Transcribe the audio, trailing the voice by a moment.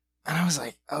was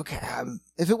like, okay,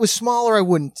 if it was smaller, I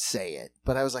wouldn't say it.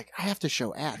 But I was like, I have to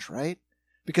show Ash, right?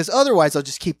 Because otherwise, I'll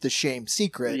just keep the shame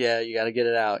secret. Yeah, you got to get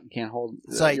it out. You can't hold.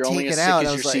 So I you're take only it as out. sick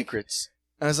I as was your like, secrets.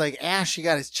 I was like, Ash, you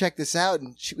got to check this out.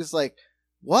 And she was like,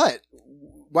 what?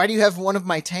 Why do you have one of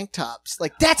my tank tops?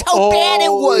 Like, that's how bad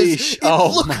it was. It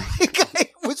looked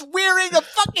like I was wearing a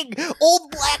fucking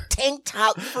old black tank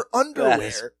top for underwear. That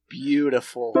is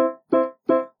beautiful.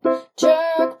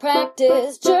 Jerk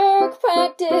practice,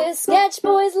 sketch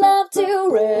boys love to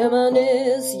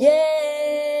reminisce,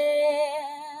 yeah.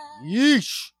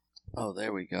 Yeesh. Oh,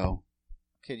 there we go.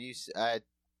 Could you, I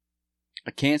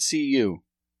can't see you.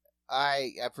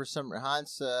 for some,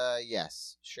 Hans,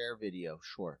 yes, share video,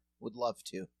 sure. Would love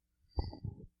to.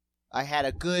 I had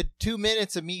a good 2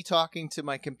 minutes of me talking to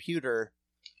my computer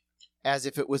as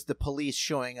if it was the police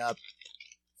showing up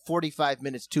 45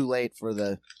 minutes too late for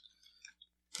the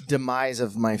demise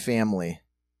of my family.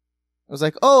 I was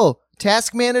like, oh,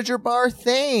 task manager bar,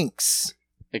 thanks.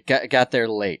 It got there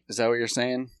late. Is that what you're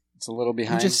saying? It's a little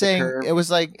behind. I'm just the saying, curve. it was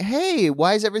like, hey,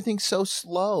 why is everything so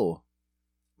slow?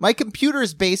 My computer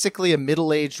is basically a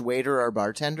middle-aged waiter or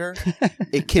bartender.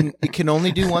 It can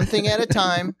only do one thing at a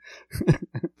time.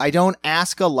 I don't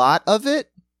ask a lot of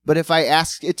it, but if I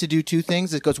ask it to do two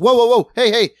things, it goes, whoa, whoa, whoa,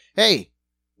 hey.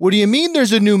 What do you mean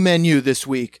there's a new menu this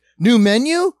week? New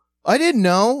menu? I didn't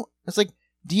know. It's like,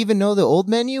 do you even know the old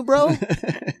menu, bro?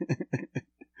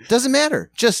 Doesn't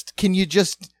matter. Can you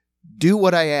just do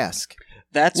what I ask?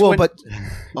 That's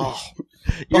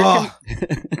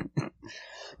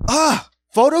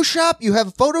Photoshop? You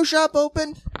have Photoshop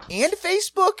open and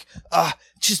Facebook?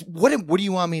 Just what do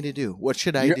you want me to do? What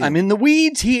should I do? I'm in the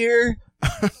weeds here.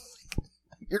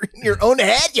 You're in your own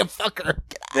head, you fucker.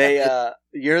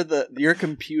 Your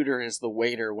computer is the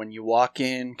waiter when you walk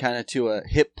in kind of to a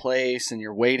hip place and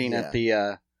you're waiting at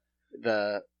the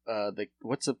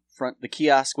what's the front, the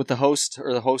kiosk with the host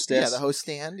or the hostess. Yeah, the host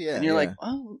stand. Yeah, and you're like,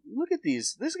 oh, look at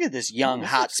these. Look at this young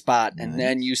hot spot, and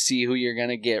then you see who you're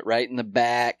gonna get right in the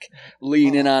back,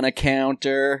 leaning on a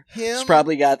counter. Him? He's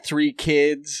probably got 3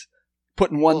 kids,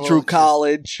 putting one through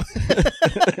college.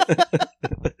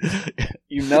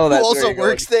 You know that. Who also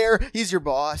works there? He's your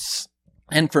boss.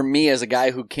 And for me, as a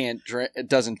guy who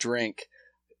doesn't drink,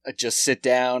 I just sit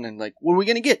down and like, what are we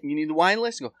gonna get? You need the wine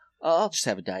list? And go, oh, I'll just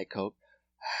have a Diet Coke.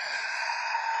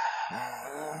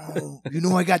 You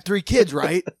know I got 3 kids,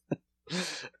 right?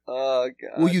 Oh,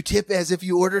 God. Will you tip as if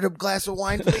you ordered a glass of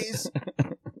wine, please?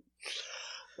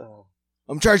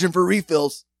 I'm charging for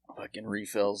refills. Fucking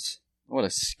refills. What a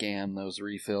scam, those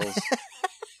refills.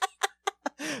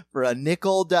 For a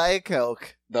nickel Diet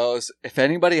Coke. Those, if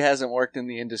anybody hasn't worked in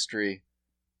the industry,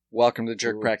 welcome to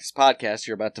Jerk Practice Podcast.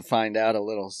 You're about to find out a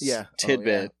little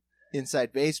tidbit.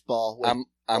 Inside baseball.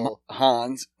 I'm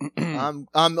Hans.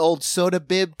 I'm old Soda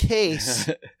Bib Case.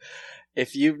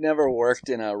 If you've never worked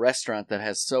in a restaurant that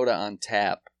has soda on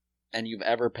tap, and you've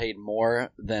ever paid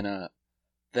more than a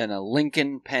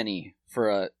Lincoln penny for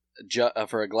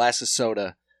a glass of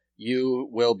soda, you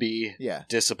will be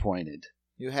disappointed.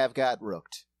 You have got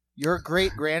rooked. Your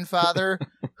great grandfather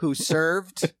who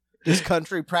served this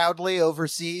country proudly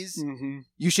overseas,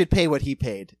 you should pay what he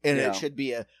paid, and it should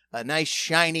be a nice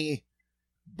shiny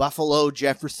Buffalo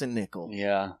Jefferson nickel.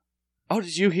 Yeah. Oh,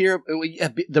 did you hear?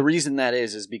 The reason that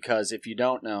is because if you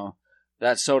don't know,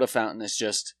 that soda fountain is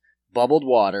just bubbled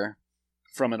water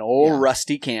from an old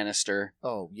rusty canister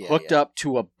hooked up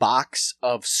to a box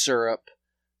of syrup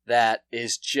that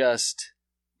is just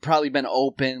probably been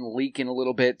open, leaking a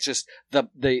little bit. Just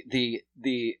the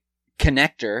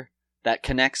connector that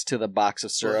connects to the box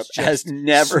of syrup has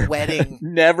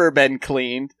never been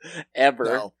cleaned ever.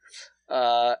 No.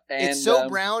 It's so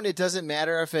brown, it doesn't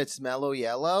matter if it's mellow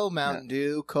yellow, Mountain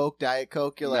Dew, Coke, Diet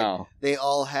Coke. You're like, they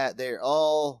all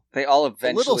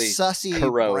eventually a little sussy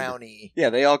corrode. Brownie. Yeah,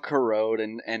 they all corrode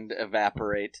and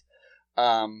evaporate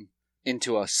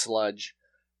into a sludge.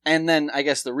 And then I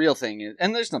guess the real thing is,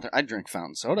 and there's nothing, I drink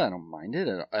fountain soda, I don't mind it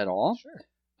at all.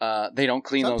 Sure. They don't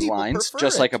clean Some those people lines, prefer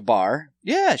just it. like a bar.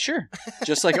 Yeah, sure.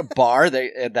 Just like a bar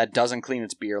that doesn't clean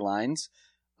its beer lines.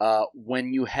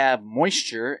 When you have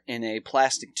moisture in a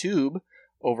plastic tube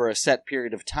over a set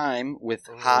period of time with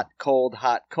hot, cold,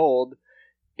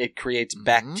 it creates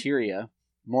bacteria.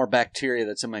 More bacteria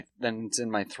than it's in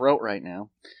my throat right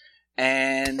now.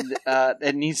 And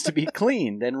it needs to be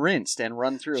cleaned and rinsed and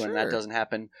run through, and that doesn't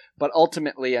happen. But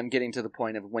ultimately, I'm getting to the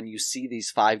point of when you see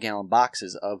these 5-gallon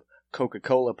boxes of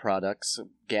Coca-Cola products, a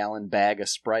gallon bag of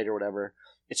Sprite or whatever,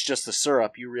 it's just the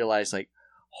syrup, you realize, like,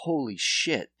 holy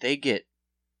shit, they get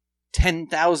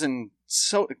 10,000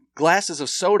 glasses of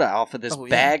soda off of this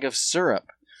bag of syrup.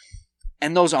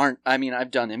 And those aren't, I mean,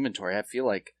 I've done inventory. I feel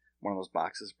like one of those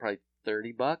boxes, probably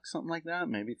 $30, something like that,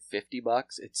 maybe $50.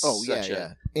 It's yeah.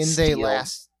 a And steal. they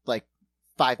last like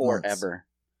 5 months. Forever.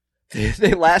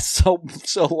 They last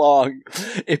so long,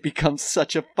 it becomes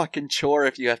such a fucking chore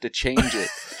if you have to change it.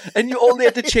 And you only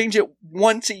have to change it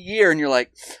once a year, and you're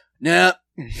like, nah.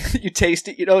 You taste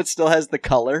it, it still has the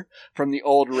color from the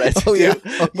old residue,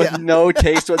 but no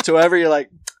taste whatsoever. You're like,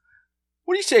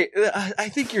 what do you say? I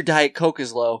think your Diet Coke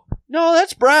is low. No,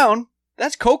 that's brown.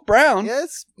 That's Coke brown.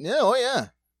 Yes. Yeah, oh, yeah.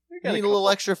 You need a little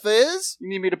extra fizz? You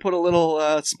need me to put a little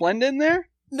Splenda in there?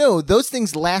 No, those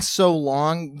things last so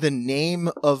long, the name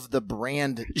of the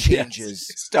brand changes.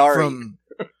 Yes, Starry. From,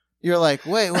 you're like,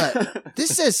 wait, what?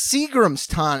 This says Seagram's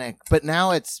tonic, but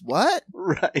now it's what?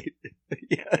 Right.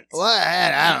 Yes. What?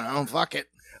 I don't know. Fuck it.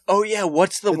 Oh, yeah.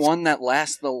 What's the one that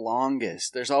lasts the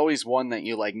longest? There's always one that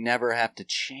you never have to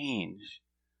change.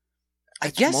 I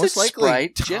guess it's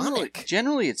Sprite.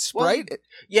 Generally, it's Sprite.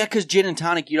 Yeah, because gin and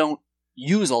tonic, you don't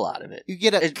use a lot of it. You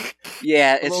get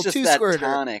it's just that squirter.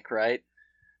 Tonic, right?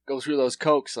 Go through those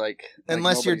Cokes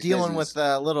unless you're dealing with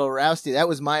a little rousty. That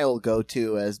was my old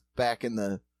go-to as back in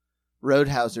the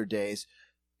Roadhouser days.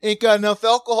 Ain't got enough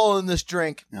alcohol in this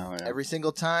drink. Oh, yeah. Every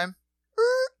single time,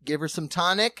 give her some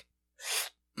tonic.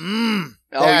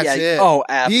 That's it. Oh,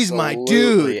 absolutely. He's my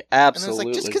dude. Absolutely. And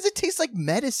it's like, just because it tastes like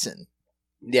medicine.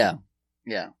 Yeah.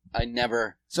 Yeah. I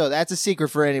never. So that's a secret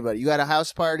for anybody. You got a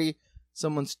house party,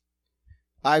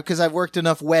 because I've worked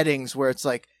enough weddings where it's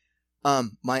like,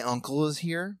 my uncle is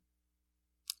here.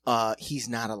 He's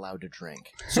not allowed to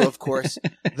drink. So, of course,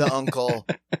 the uncle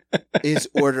is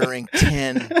ordering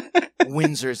 10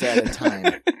 Windsors at a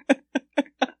time.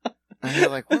 And you're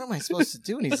like, what am I supposed to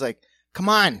do? And he's like, come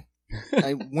on,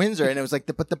 Windsor. And it was like,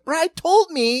 but the bride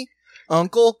told me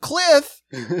Uncle Cliff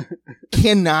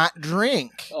cannot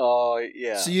drink. Oh,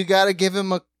 yeah. So you got to give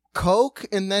him a Coke.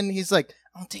 And then he's like,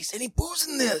 I don't taste any booze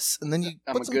in this. And then you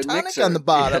put some tonic on the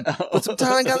bottom, put some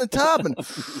tonic on the top. And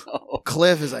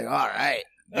Cliff is like, all right,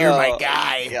 you're my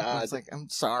guy. I was like, I'm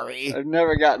sorry. I've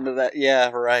never gotten to that.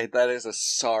 Yeah, right. That is a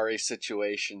sorry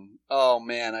situation. Oh,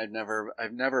 man, I've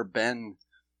never been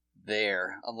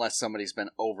there unless somebody's been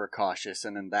overcautious.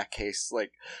 And in that case,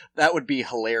 that would be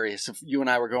hilarious if you and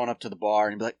I were going up to the bar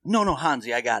and you'd be like, no,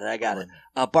 Hansi, I got it.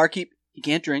 Barkeep, you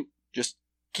can't drink. Just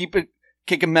kick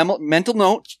a mental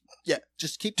note. Yeah,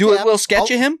 just keep do a little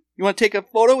sketch of him. You want to take a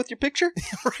photo with your picture?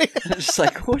 Right. Just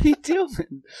like, what are you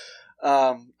doing?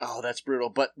 That's brutal.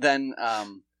 But then,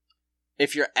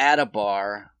 if you're at a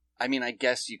bar, I mean, I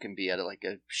guess you can be at a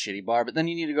shitty bar, but then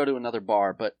you need to go to another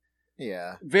bar. But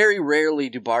yeah, very rarely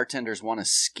do bartenders want to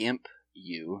skimp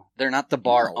you. They're not the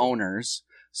bar owners.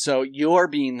 So you're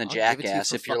being the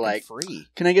jackass if you're like, free.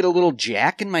 Can I get a little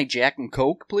Jack in my Jack and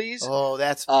Coke, please? Oh,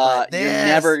 that's you're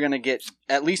never going to get,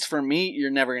 at least for me,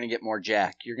 you're never going to get more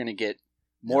Jack. You're going to get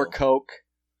more Coke.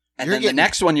 And then the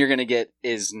next one you're going to get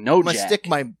is no Jack. I'm going to stick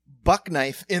my buck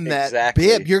knife in that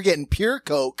bib. You're getting pure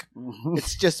Coke.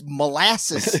 It's just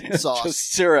molasses sauce.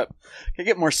 Just syrup. Can I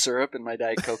get more syrup in my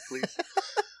Diet Coke, please?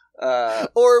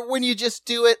 Or when you just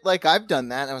do it, like I've done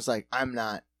that, and I was like, I'm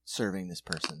not serving this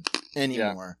person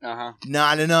anymore. Yeah.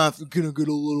 Not enough. Can I get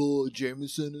a little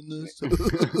Jameson in this?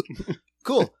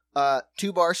 Cool.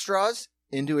 2 bar straws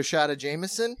into a shot of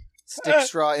Jameson. Stick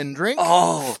straw in drink.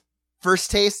 Oh.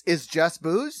 First taste is just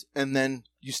booze, and then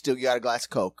you got a glass of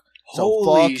Coke. So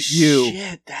holy fuck you.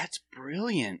 Shit, that's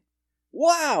brilliant.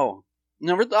 Wow.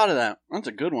 Never thought of that. That's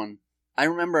a good one. I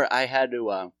remember I had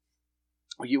to,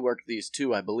 you worked these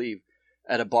too, I believe,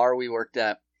 at a bar we worked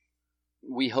at.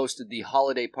 We hosted the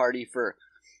holiday party for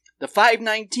the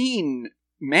 519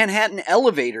 Manhattan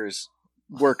Elevators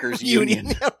Workers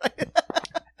Union.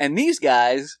 And these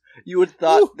guys, you would have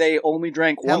thought they only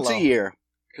drank once a year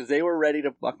because they were ready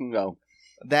to fucking go.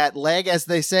 That leg, as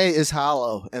they say, is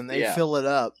hollow, and they fill it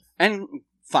up. And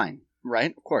fine,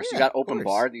 right? Of course. You got open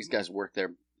bar. These guys work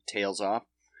their tails off.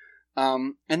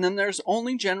 And then there's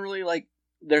only generally,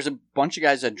 there's a bunch of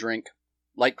guys that drink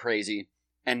like crazy,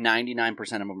 and 99% of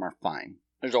them are fine.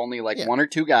 There's only, 1 or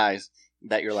 2 guys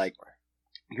that you're like,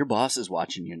 your boss is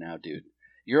watching you now, dude.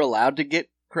 You're allowed to get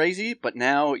crazy, but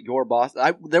now your boss...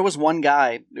 There was one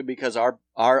guy, because our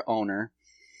owner...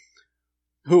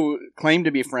 who claimed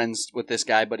to be friends with this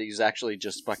guy, but he's actually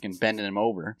just fucking bending him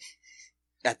over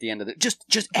at the end of it.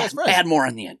 Just add more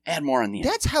on the end. Add more on the end.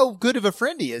 That's how good of a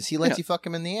friend he is. He lets you fuck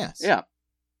him in the ass. Yeah.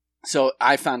 So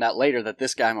I found out later that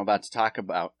this guy I'm about to talk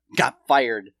about got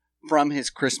fired from his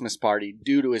Christmas party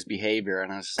due to his behavior.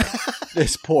 And I was just like,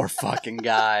 this poor fucking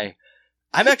guy.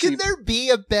 Can there be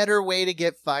a better way to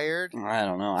get fired? I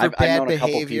don't know. I've known a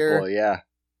couple people, yeah.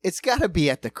 It's got to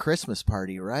be at the Christmas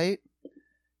party, right?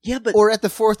 Yeah, but Or at the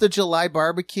 4th of July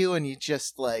barbecue and you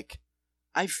just like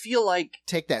I feel like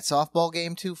take that softball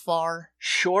game too far.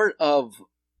 short of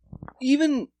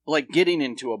even like getting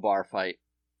into a bar fight,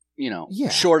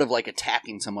 short of like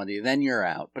attacking somebody, then you're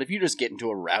out. But if you just get into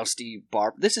a rousty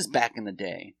bar, this is back in the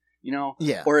day,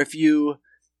 Yeah. Or if you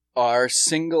are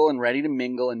single and ready to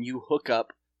mingle and you hook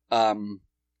up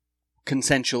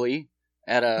consensually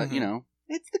at a,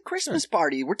 it's the Christmas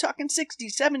party. We're talking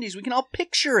 60s, 70s. We can all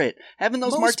picture it. Having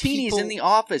those martinis in the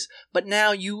office. But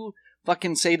now you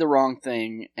fucking say the wrong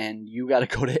thing and you got to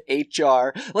go to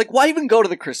HR. Like, why even go to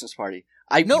the Christmas party?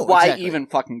 Why even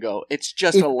fucking go? It's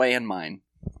just a landmine.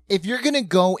 If you're going to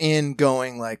go in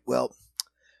going like, well,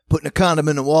 putting a condom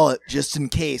in the wallet just in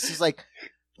case. It's like,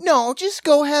 no, just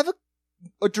go have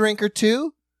a drink or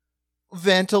two,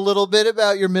 vent a little bit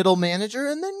about your middle manager,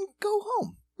 and then go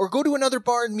home. Or go to another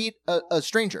bar and meet a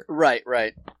stranger. Right.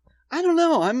 I don't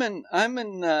know.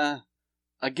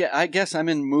 I guess I'm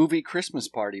in movie Christmas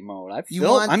party mode.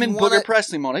 I'm in Booger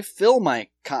Presley mode. I fill my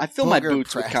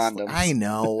boots with condoms. I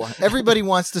know. Everybody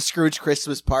wants the Scrooge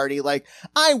Christmas party. Like,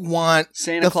 I want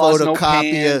Santa the Claus,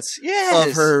 photocopy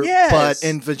of her butt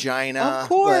and vagina. Of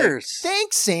course. Like,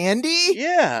 thanks, Sandy.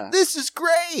 Yeah. This is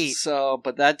great. So,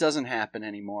 but that doesn't happen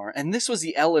anymore. And this was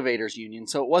the elevators union,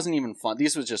 so it wasn't even fun.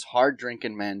 These was just hard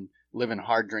drinking men living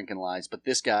hard drinking lives. But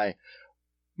this guy,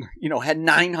 had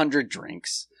 900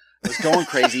 drinks. It was going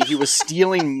crazy. He was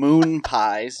stealing moon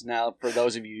pies. Now, for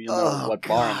those of you who know what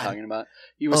bar I'm talking about,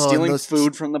 he was stealing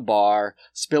food from the bar,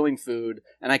 spilling food,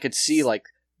 and I could see like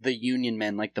the union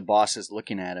men, like the bosses,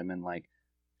 looking at him, and like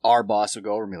our boss would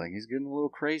go over and be like, "He's getting a little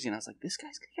crazy," and I was like, "This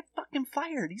guy's gonna get fucking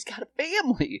fired. He's got a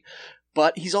family,"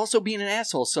 but he's also being an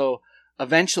asshole. So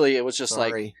eventually, it was just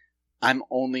like, I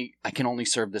can only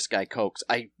serve this guy Cokes.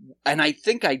 I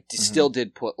think I still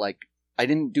did put like. I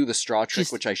didn't do the straw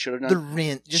trick, which I should have done. The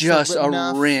rinse. Just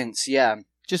a rinse, yeah.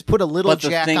 Just put a little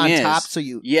jack on top so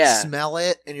you Yeah. smell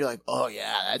it, and you're like, oh,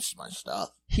 yeah, that's my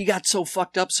stuff. He got so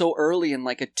fucked up so early in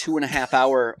like a 2.5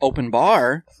 hour open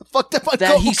bar Fucked up on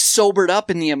that Coke. he sobered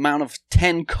up in the amount of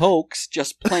 10 Cokes,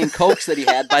 just plain Cokes that he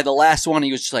had. By the last one,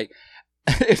 he was just like,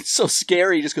 it's so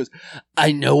scary. He just goes,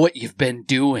 I know what you've been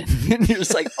doing. And you're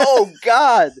just like, oh,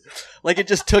 God. Like, it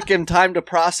just took him time to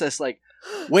process, like,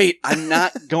 wait, I'm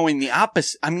not going the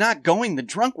opposite. I'm not going the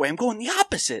drunk way. I'm going the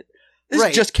opposite. This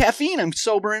is just caffeine. I'm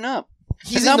sobering up.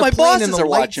 He's now in the my plane bosses and are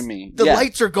lights, watching me. The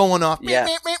lights are going off. Yeah.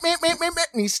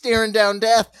 And he's staring down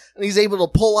death. And he's able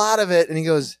to pull out of it. And he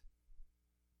goes,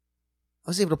 I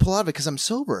was able to pull out of it because I'm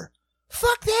sober.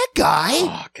 Fuck that guy.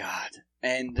 Oh, God.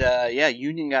 And,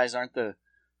 union guys aren't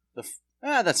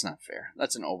that's not fair.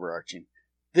 That's an overarching.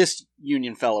 This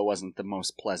union fellow wasn't the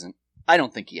most pleasant. I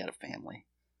don't think he had a family.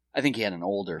 I think he had I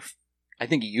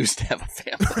think he used to have a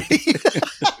family.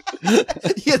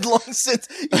 He had long since.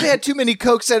 He had too many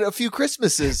Cokes at a few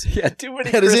Christmases. Yeah, too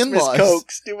many Had Christmas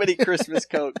Cokes. Too many Christmas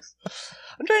Cokes.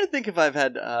 I'm trying to think if I've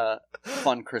had a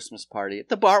fun Christmas party. At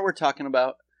the bar we're talking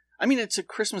about, I mean, it's a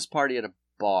Christmas party at a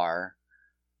bar.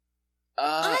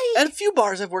 At a few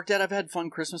bars I've worked at, I've had fun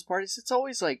Christmas parties. It's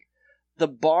always like the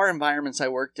bar environments I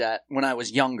worked at when I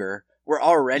was younger were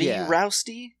already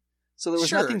rousty. So there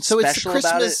was nothing special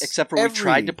about it, except for we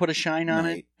tried to put a shine on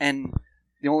it. And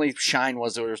the only shine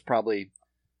was there was probably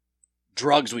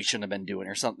drugs we shouldn't have been doing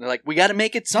or something. Like, we got to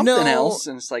make it something else.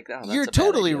 And it's like, oh, that's you're a bad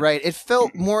totally idea. right. It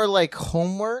felt more like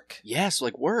homework. Yes,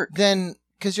 like work. Then,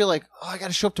 because you're like, oh, I got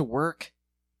to show up to work.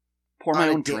 Pour my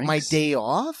own drinks. My day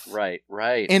off. Right.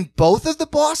 And both of the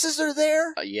bosses are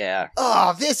there? Yeah.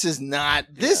 Oh, this is not.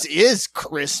 This is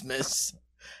Christmas.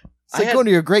 It's like going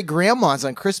to your great grandma's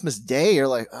on Christmas Day. You're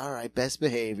like, all right, best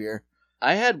behavior.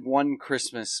 I had one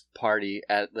Christmas party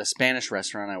at the Spanish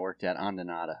restaurant I worked at on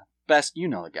Donata. Best,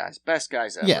 the guys. Best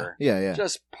guys ever. Yeah.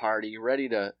 Just party, ready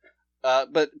to...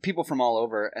 but people from all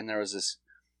over, and there was this...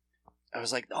 I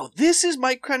was like, oh, this is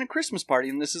my kind of Christmas party,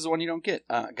 and this is the one you don't get.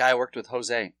 A guy I worked with,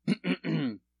 Jose.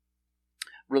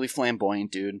 Really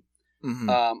flamboyant dude.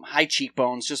 Mm-hmm. High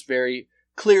cheekbones, just very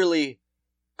clearly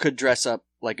could dress up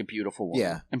like a beautiful woman.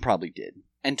 Yeah. And probably did.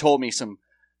 And told me some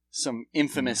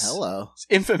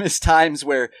infamous times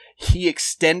where he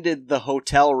extended the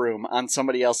hotel room on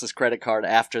somebody else's credit card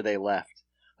after they left.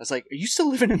 I was like, are you still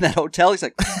living in that hotel? He's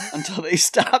like, until they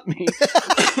stop me.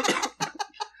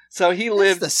 So he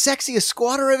lived... That's the sexiest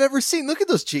squatter I've ever seen. Look at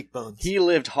those cheekbones. He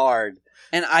lived hard.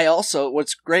 And I also...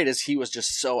 What's great is he was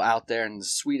just so out there and the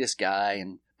sweetest guy,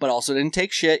 but also didn't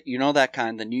take shit. You know that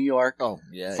kind. The New York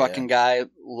fucking guy.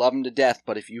 Love him to death.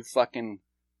 But if you fucking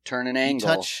turn an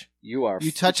angle,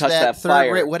 you touch that third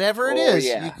fire. rate, whatever it is.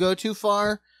 Yeah. You go too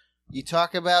far. You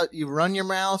talk about... You run your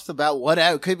mouth about what...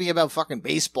 It could be about fucking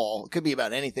baseball. It could be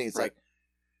about anything. It's like...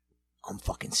 I'm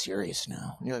fucking serious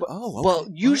now. And you're like, oh, okay. Well,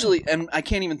 usually, and I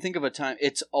can't even think of a time.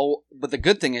 But the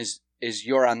good thing is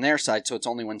you're on their side, so it's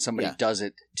only when somebody does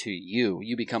it to you.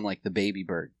 You become like the baby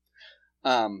bird,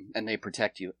 and they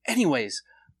protect you. Anyways,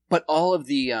 but all of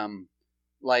the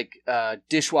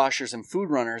dishwashers and food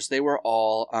runners, they were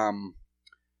all from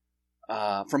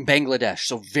Bangladesh,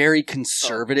 so very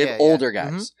conservative, older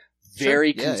guys. Mm-hmm.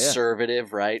 Very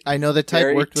conservative, right? I know that type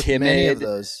very worked with timid. many of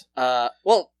those.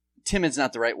 Well, timid's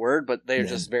not the right word, but they're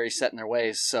just very set in their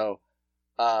ways. So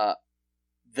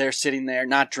they're sitting there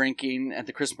not drinking at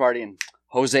the Christmas party, and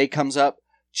Jose comes up,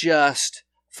 just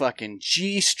fucking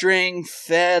G-string,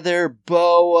 feather,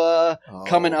 boa,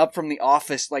 coming up from the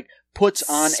office, like puts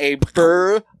on a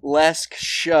burlesque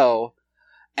show.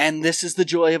 And this is the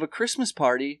joy of a Christmas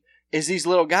party, is these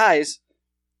little guys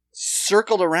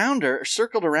circled around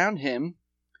him,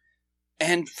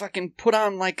 and fucking put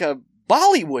on like a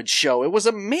Bollywood show. It was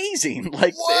amazing,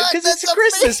 like because it's a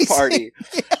Christmas party.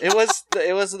 It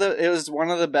was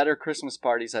one of the better Christmas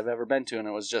parties I've ever been to, and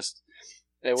it was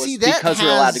because we're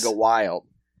allowed to go wild.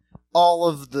 All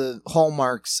of the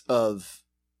hallmarks of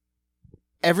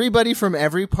everybody from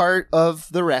every part of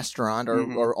the restaurant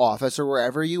or office or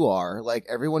wherever you are, like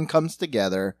everyone comes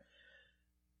together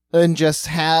and just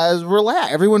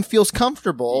relax. Everyone feels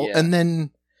comfortable, and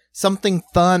then something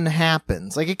fun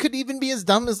happens. Like, it could even be as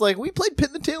dumb as, like, we played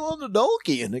Pin the Tail on the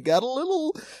Donkey, and it got a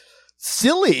little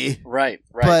silly. Right.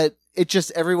 But it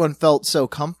just, everyone felt so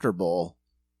comfortable.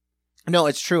 No,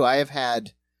 it's true. I have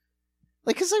had,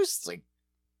 like, because I was, like,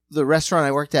 the restaurant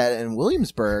I worked at in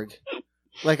Williamsburg,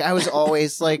 like, I was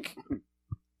always, like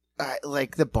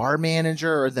the bar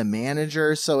manager or the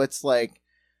manager, so it's like,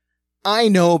 I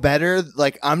know better.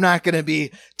 Like, I'm not going to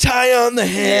be tie on the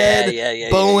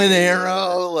head, bow and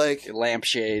arrow, like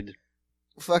lampshade.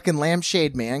 Fucking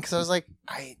lampshade, man. Because I was like,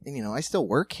 I still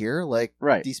work here. Like,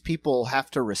 these people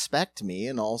have to respect me.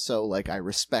 And also, like, I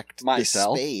respect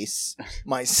myself. This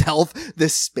space.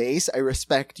 This space. I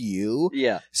respect you.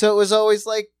 Yeah. So it was always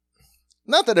like,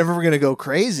 not that I'm ever going to go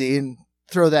crazy and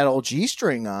throw that old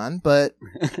G-string on, but...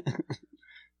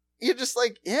 You're just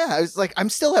like, I was like, I'm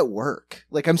still at work.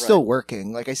 Like, I'm still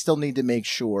working. Like, I still need to make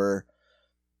sure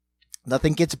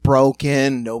nothing gets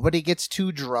broken. Nobody gets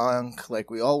too drunk.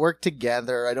 Like, we all work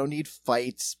together. I don't need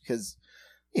fights because,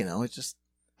 it's just.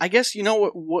 I guess,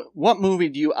 what movie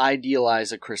do you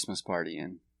idealize a Christmas party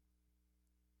in?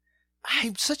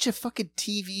 I'm such a fucking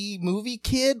TV movie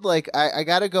kid. Like, I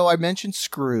gotta go. I mentioned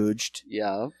Scrooged.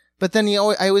 Yeah. But then I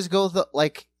always go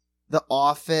The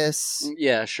Office.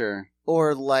 Yeah, sure.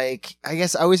 Or, like, I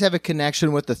guess I always have a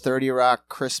connection with the 30 Rock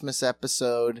Christmas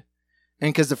episode.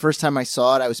 And because the first time I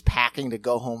saw it, I was packing to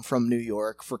go home from New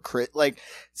York for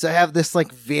so I have this,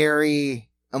 like, I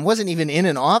wasn't even in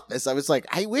an office. I was like,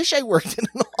 I wish I worked in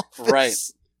an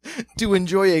office to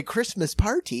enjoy a Christmas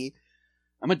party.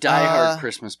 I'm a diehard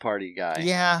Christmas party guy.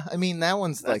 Yeah, I mean, that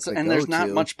one's like the and go-to. There's not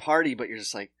much party, but you're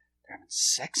just like, they're having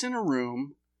sex in a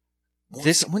room.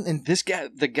 This guy,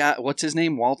 the guy, what's his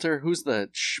name? Walter? Who's the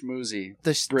schmoozy?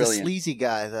 The sleazy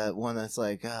guy, the one that's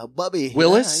like, Bubby.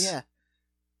 Willis? Yeah.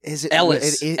 Is it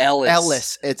Ellis?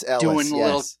 Ellis. It's Ellis. Doing a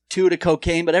little toot of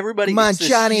cocaine, but everybody Come on, gets this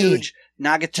Johnny. huge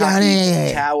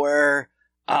Nakatomi Tower.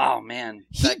 Oh, man.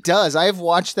 He does. I've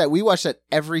watched that. We watch that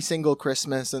every single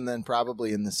Christmas, and then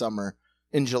probably in the summer,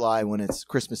 in July, when it's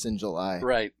Christmas in July.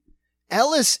 Right.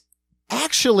 Ellis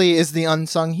actually is the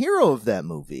unsung hero of that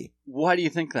movie. Why do you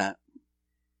think that?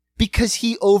 Because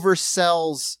he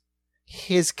oversells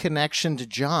his connection to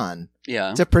John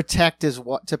to protect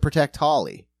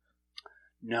Holly.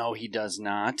 No, he does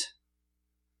not.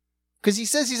 Because he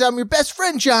says I'm your best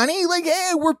friend, Johnny. Like,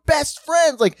 hey, we're best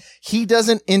friends. Like, he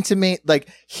doesn't intimate. Like,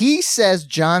 he says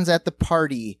John's at the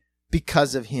party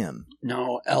because of him.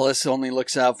 No, Ellis only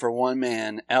looks out for one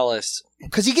man. Ellis.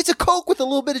 Because he gets a Coke with a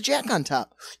little bit of Jack on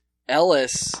top.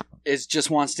 Ellis just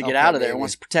wants to get out of there.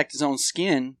 Wants to protect his own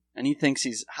skin. And he thinks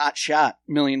he's hot shot,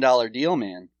 $1 million deal,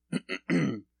 man.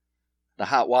 The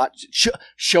hot watch.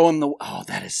 Show him the... Oh,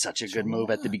 that is such a good move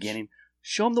at the beginning.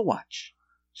 Show him the watch.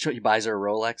 He buys her a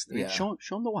Rolex. Yeah. Show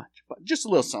him the watch. Just a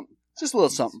little something. Just a little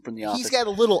something from the office. He's got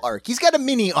a little arc. He's got a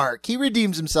mini arc. He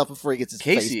redeems himself before he gets his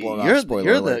face blown off.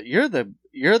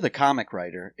 You're the comic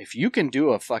writer. If you can do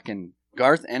a fucking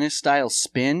Garth Ennis style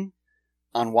spin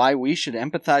on why we should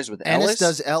empathize with Ellis. Ennis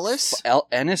does Ellis?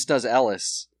 Ennis does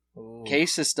Ellis. Ooh.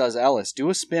 Cases does Ellis. Do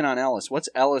a spin on Ellis. What's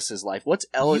Ellis's life? What's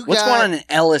going on in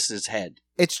Ellis's head?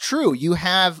 It's true. You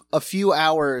have a few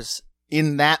hours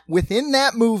within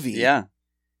that movie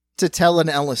to tell an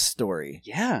Ellis story.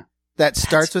 Yeah. That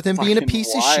starts with him being a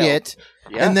piece of shit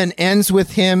and then ends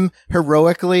with him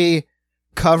heroically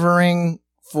covering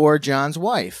for John's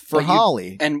wife, for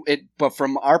Holly. But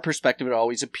from our perspective, it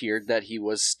always appeared that he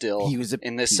was still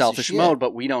in this selfish mode,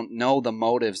 but we don't know the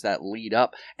motives that lead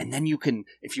up. And then you can,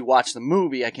 if you watch the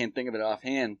movie, I can't think of it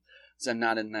offhand, because I'm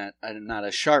not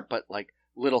as sharp, but like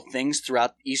little things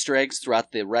throughout, Easter eggs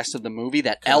throughout the rest of the movie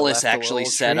that Ellis actually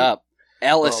set up.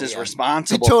 Ellis is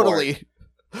responsible for it.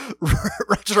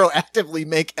 Retroactively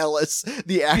make Ellis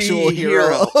the actual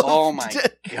hero. Oh my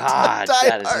god,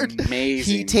 that is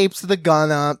amazing. He tapes the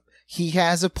gun up. He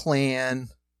has a plan.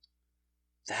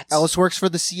 Ellis works for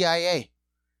the CIA.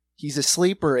 He's a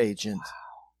sleeper agent. Wow.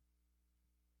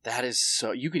 That is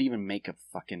so... You could even make a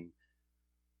fucking...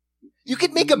 You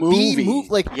could make a B movie,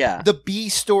 like the B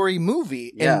story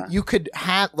movie, Yeah. and you could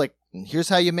have, like, here's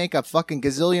how you make a fucking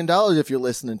gazillion dollars if you're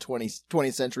listening to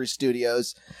 20th Century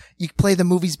Studios. You play the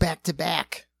movies back to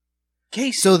back.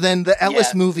 So then the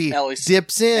Ellis movie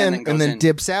dips in and then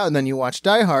dips out, and then you watch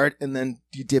Die Hard, and then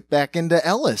you dip back into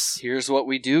Ellis. Here's what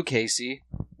we do, Casey.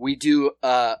 We do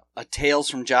a Tales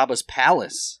from Jabba's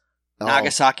Palace,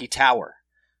 Nagasaki Tower.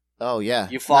 Oh, yeah.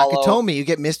 You follow... Nakatomi. You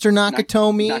get Mr.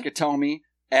 Nakatomi. Nakatomi,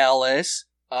 Ellis,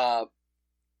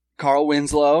 Carl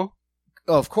Winslow.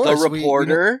 Oh, of course. The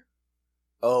reporter.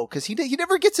 Because he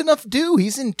never gets enough due.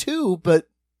 He's in 2, but...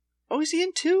 Oh, is he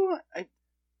in 2?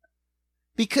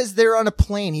 Because they're on a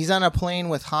plane. He's on a plane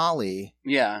with Holly.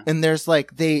 Yeah. And there's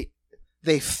like, they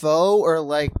faux or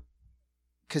like,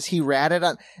 because he ratted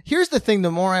on... Here's the thing, the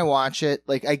more I watch it,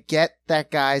 like, I get that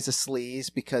guy's a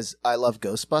sleaze because I love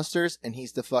Ghostbusters, and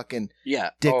he's the fucking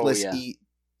dickless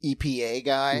EPA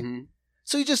guy. Mm-hmm.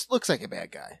 So he just looks like a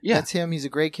bad guy. Yeah. That's him. He's a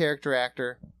great character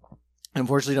actor.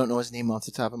 Unfortunately, don't know his name off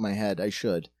the top of my head. I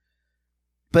should.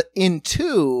 But in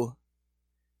 2,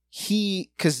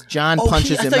 because John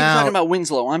punches him out. I thought you were talking about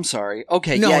Winslow. I'm sorry.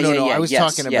 Okay, no. I was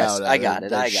talking about I got it.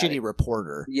 The shitty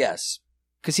reporter. Yes.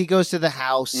 Because he goes to the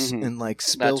house and like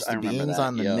spills the beans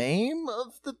on the name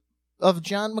of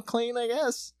John McClane, I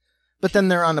guess. But then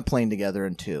they're on the plane together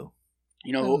in 2.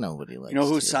 You know nobody likes. You know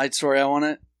whose side story I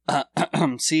want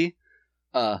to see?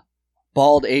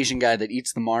 Bald Asian guy that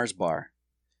eats the Mars bar.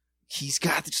 He's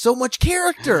got so much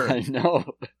character. I know.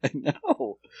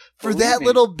 For that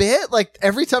little bit, like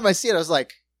every time I see it, I was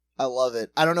like, I love it.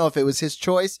 I don't know if it was his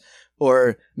choice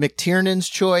or McTiernan's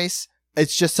choice.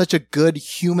 It's just such a good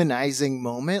humanizing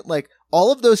moment. Like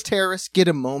all of those terrorists get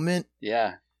a moment.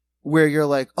 Yeah. Where you're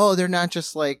like, oh, they're not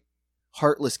just like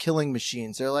heartless killing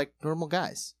machines. They're like normal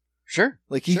guys. Sure.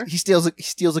 Like he steals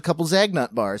a couple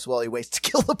Zagnut bars while he waits to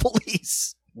kill the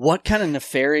police. What kind of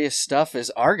nefarious stuff is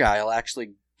Argyle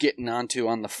actually getting onto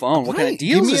on the phone? What kind of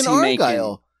deals is he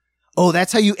making? Oh,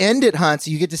 that's how you end it, Hans.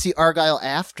 You get to see Argyle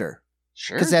after.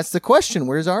 Sure. Because that's the question.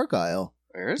 Where's Argyle?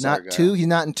 Where's Argyle? 2. He's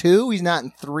not in 2. He's not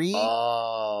in 3.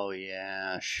 Oh,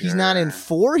 yeah, sure. He's not in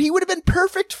 4. He would have been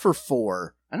perfect for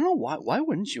 4. I don't know why. Why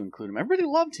wouldn't you include him? Everybody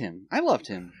loved him. I loved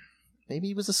him. Maybe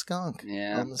he was a skunk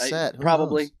on the set.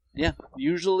 Probably. Yeah.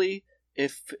 Usually,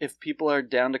 if people are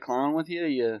down to clown with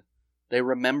you, they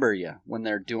remember you when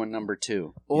they're doing number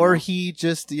 2. Or he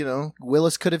just,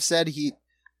 Willis could have said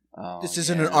this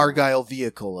isn't an Argyle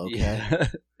vehicle, okay? Yeah.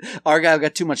 Argyle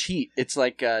got too much heat. It's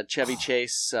like Chevy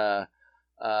Chase.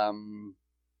 And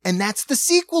that's the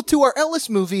sequel to our Ellis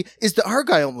movie, is the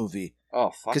Argyle movie. Oh,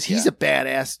 fuck because he's a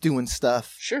badass doing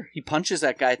stuff. Sure. He punches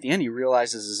that guy at the end. He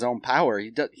realizes his own power.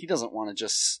 He doesn't want to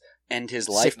just end his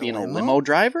life being a limo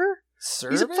driver.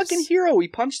 Service? He's a fucking hero. He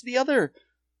punched the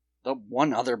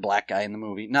one other black guy in the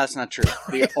movie. No, that's not true.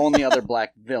 The only other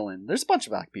black villain. There's a bunch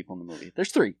of black people in the movie.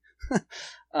 There's 3.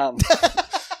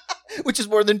 Which is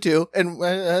more than 2,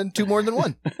 and 2 more than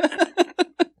 1.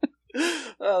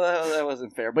 Oh, that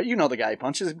wasn't fair. But you know the guy. He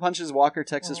punches Walker,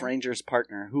 Texas Rangers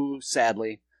partner, who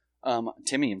sadly,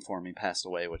 Timmy informed me passed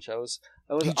away, which I was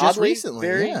he just recently,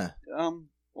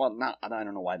 well, I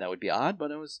don't know why that would be odd,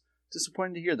 but I was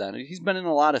disappointed to hear that. He's been in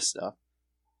a lot of stuff.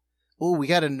 Oh, we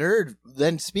got a nerd.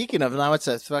 Then speaking of, now it's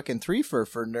a fucking 3 for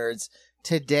nerds.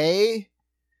 Today,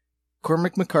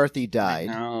 Cormac McCarthy died.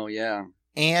 Oh, yeah.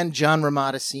 And John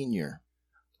Romita Sr.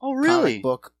 Oh, really? Comic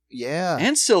book, yeah.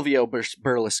 And Silvio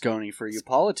Berlusconi for you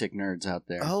politic nerds out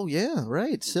there. Oh, yeah,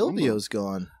 right. Silvio's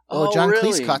gone. Oh, John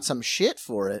Cleese caught some shit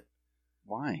for it.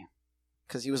 Why?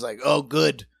 Because he was like, oh,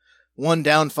 good. 1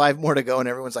 down, 5 more to go. And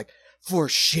everyone's like, for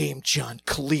shame, John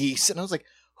Cleese. And I was like,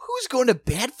 who's going to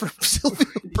bat for Silvio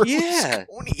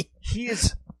Berlusconi?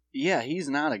 Yeah, he's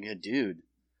not a good dude.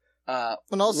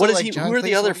 And also, what is he? Who are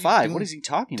the other 5? What is he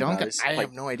talking about? I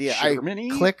have no idea.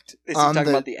 Germany? I clicked is on he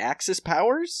talking about the Axis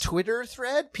powers? Twitter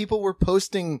thread. People were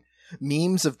posting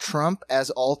memes of Trump as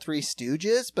all 3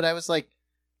 Stooges, but I was like,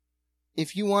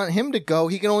 if you want him to go,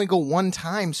 he can only go one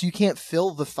time, so you can't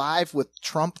fill the 5 with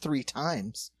Trump 3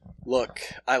 times. Look,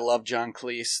 I love John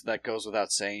Cleese. That goes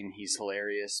without saying. He's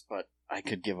hilarious, but I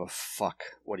could give a fuck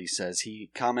what he says. He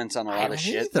comments on a lot of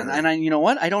shit, and I, you know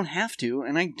what? I don't have to,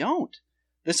 and I don't.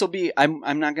 This will be.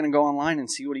 I'm not going to go online and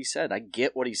see what he said. I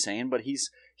get what he's saying, but he's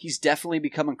definitely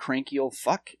become a cranky old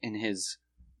fuck in his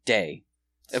day,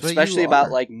 especially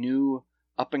about like new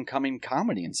up and coming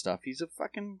comedy and stuff. He's a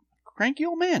fucking cranky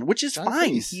old man, which is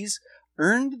fine. Cleese. He's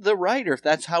earned the right, or if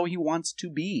that's how he wants to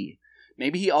be.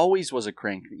 Maybe he always was a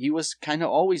crank. He was kind of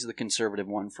always the conservative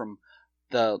one from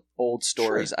the old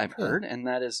stories I've heard, and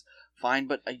that is fine.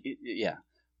 But yeah,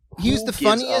 he was the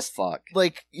funniest,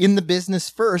 like in the business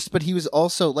first. But he was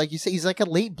also, like you say, he's like a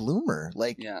late bloomer.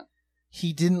 Like,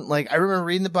 he didn't like. I remember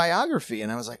reading the biography,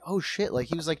 and I was like, oh shit! Like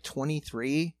he was like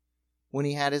 23 when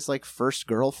he had his like first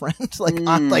girlfriend.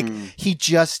 Like he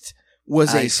just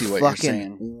was a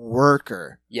fucking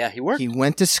worker. Yeah, he worked. He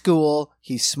went to school.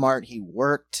 He's smart. He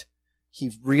worked. He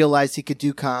realized he could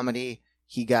do comedy.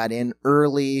 He got in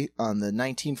early on the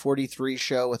 1943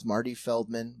 show with Marty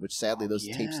Feldman, which sadly those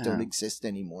tapes don't exist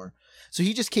anymore. So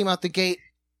he just came out the gate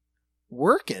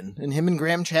working, and him and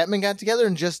Graham Chapman got together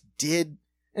and just did.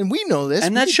 And we know this.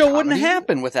 And that show wouldn't have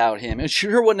happened without him. It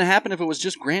sure wouldn't have happened if it was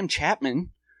just Graham Chapman,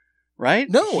 right?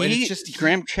 No, it's just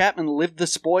Graham Chapman lived the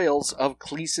spoils of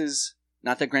Cleese's.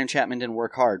 Not that Graham Chapman didn't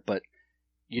work hard, but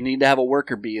you need to have a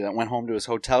worker bee that went home to his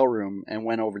hotel room and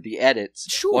went over the edits.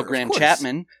 Sure, while Graham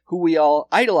Chapman, who we all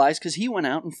idolize because he went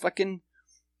out and fucking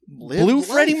blew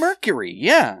Freddie Mercury.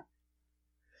 Yeah.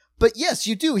 But yes,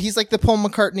 you do. He's like the Paul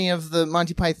McCartney of the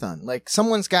Monty Python. Like,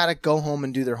 someone's got to go home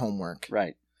and do their homework.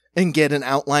 Right. And get an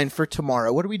outline for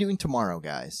tomorrow. What are we doing tomorrow,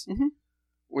 guys? Mm-hmm.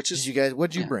 Which is,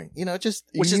 what'd you bring? You know, just.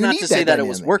 Which is not to say that it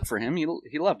was work for him. He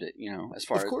loved it, you know, as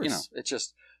far as, you know, it's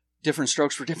just. Different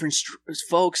strokes for different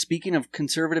folks. Speaking of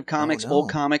conservative comics,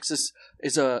 old comics is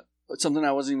something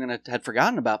I wasn't even had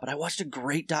forgotten about. But I watched a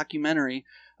great documentary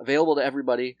available to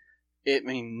everybody.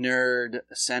 Nerd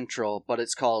central, but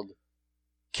it's called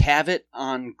Cavett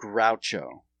on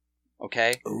Groucho.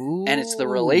 Okay, Ooh. And it's the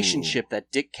relationship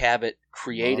that Dick Cavett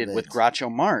created with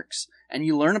Groucho Marx. And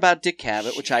you learn about Dick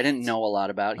Cavett, which I didn't know a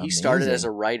lot about. He started as a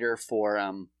writer for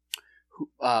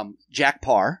Jack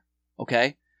Parr.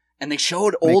 Okay. And they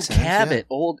showed old Cavett,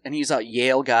 and he's a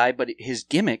Yale guy, but his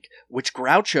gimmick, which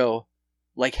Groucho,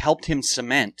 like, helped him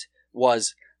cement,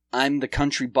 was, I'm the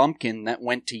country bumpkin that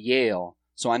went to Yale,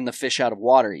 so I'm the fish out of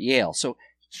water at Yale. So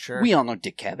we all know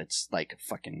Dick Cavett's, like,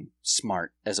 fucking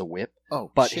smart as a whip.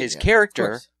 But his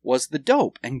character was the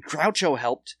dope, and Groucho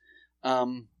helped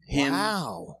him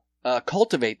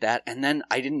cultivate that. And then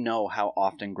I didn't know how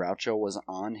often Groucho was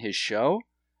on his show,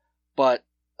 but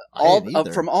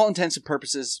from all intents and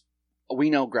purposes, we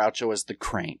know Groucho as the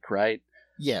crank, right?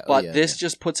 Yeah. But this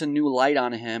just puts a new light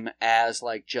on him as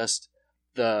like just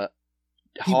the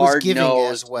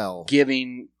hard-nosed,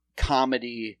 giving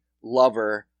comedy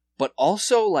lover. But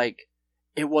also, like,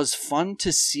 it was fun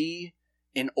to see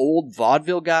an old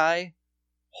vaudeville guy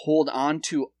hold on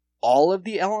to all of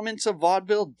the elements of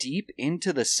vaudeville deep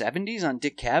into the 70s on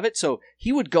Dick Cavett. So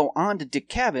he would go on to Dick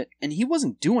Cavett, and he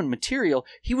wasn't doing material.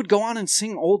 He would go on and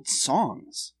sing old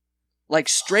songs. Like,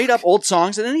 straight up old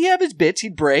songs, and then he'd have his bits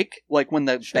he'd break, like when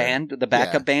the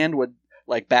backup band would,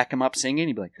 like, back him up singing,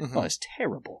 he'd be like, oh, it's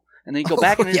terrible. And then he'd go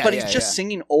back, but he's just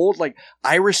singing old, like,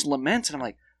 Irish laments, and I'm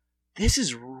like, this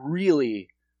is really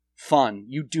fun.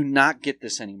 You do not get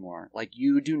this anymore. Like,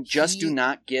 you do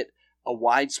not get a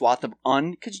wide swath of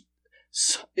because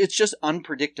it's just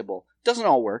unpredictable. It doesn't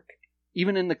all work.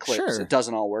 Even in the clips, it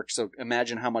doesn't all work, so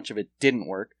imagine how much of it didn't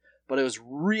work. But it was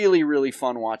really, really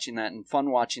fun watching that, and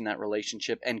fun watching that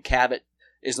relationship. And Cavett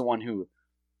is the one who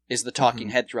is the talking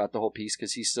head throughout the whole piece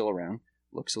because he's still around.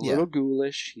 Looks a little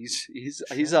ghoulish.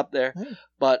 He's up there,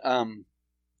 but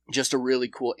just a really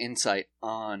cool insight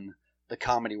on the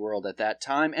comedy world at that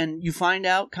time. And you find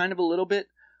out kind of a little bit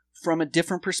from a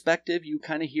different perspective. You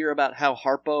kind of hear about how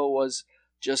Harpo was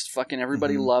just fucking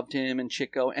everybody loved him, and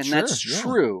Chico, and that's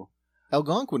true.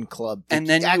 Algonquin Club, and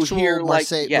then you hear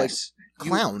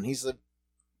clown.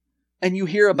 And you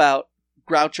hear about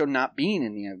Groucho not being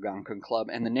in the Algonquin Club,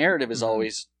 and the narrative is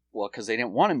always, well, because they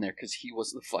didn't want him there because he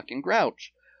was the fucking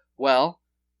Grouch. Well,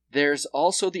 there's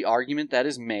also the argument that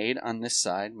is made on this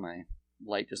side. My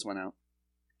light just went out.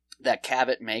 That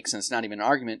Cavett makes, and it's not even an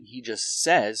argument. He just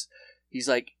says, he's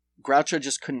like, Groucho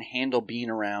just couldn't handle being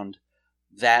around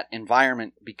that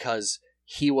environment because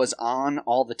he was on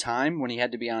all the time when he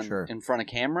had to be on in front of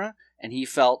camera. And he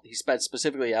spent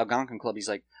specifically Algonquin Club. He's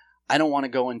like, I don't want to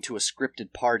go into a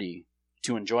scripted party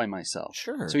to enjoy myself.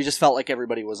 Sure. So he just felt like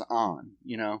everybody was on,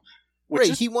 you know,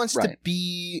 Which he wants to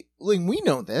be, like, we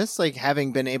know this, like,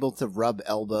 having been able to rub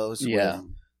elbows with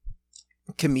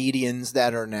comedians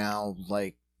that are now,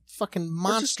 like, fucking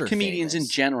monster comedians famous.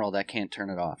 in general that can't turn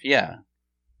it off. Yeah.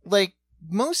 Like,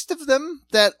 most of them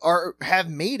that have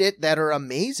made it, that are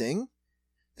amazing,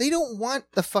 they don't want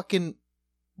the fucking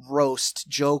roast,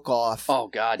 joke off. Oh,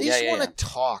 God, they just want to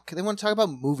talk. They want to talk about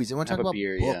movies. They want to talk about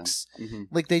beer, books. Yeah. Mm-hmm.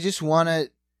 Like, they just want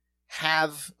to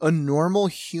have a normal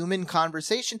human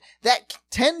conversation that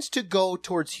tends to go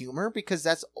towards humor because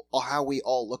that's how we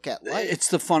all look at life. It's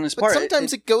the funnest but part.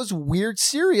 Sometimes it goes weird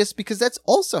serious because that's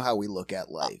also how we look at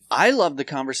life. I love the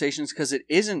conversations because it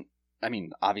isn't, I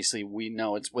mean, obviously we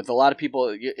know it's with a lot of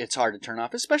people, it's hard to turn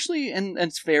off, especially, and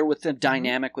it's fair with the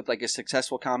dynamic with like a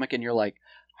successful comic and you're like,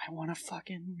 I want to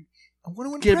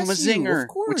give him a zinger,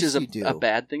 which is a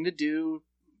bad thing to do.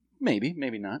 Maybe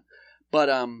not. But,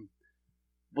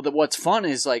 what's fun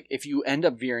is like if you end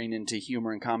up veering into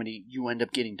humor and comedy, you end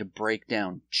up getting to break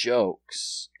down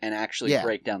jokes and actually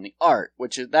break down the art,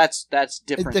 which is that's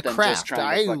different the than craft. Just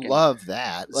trying to fucking love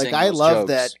that. Like I love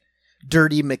that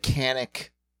dirty mechanicness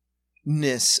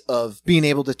of being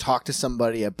able to talk to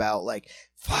somebody about like,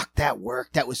 fuck, that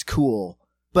worked, that was cool.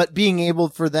 But being able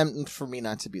for me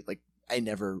not to be like, I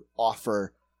never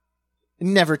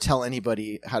tell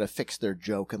anybody how to fix their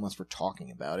joke unless we're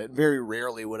talking about it. Very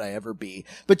rarely would I ever be.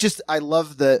 But just, I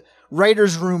love the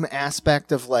writer's room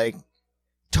aspect of like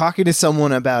talking to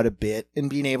someone about a bit and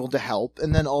being able to help.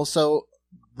 And then also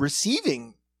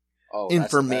receiving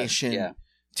information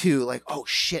too. Like, oh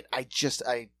shit, I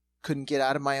couldn't get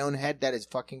out of my own head. That is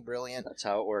fucking brilliant. That's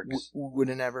how it works. Would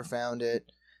have never found it.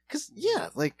 Because,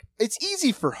 like, it's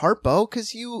easy for Harpo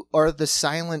because you are the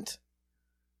silent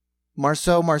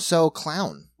Marceau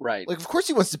clown. Right. Like, of course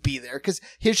he wants to be there because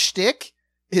his shtick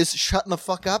is shutting the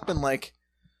fuck up and, like,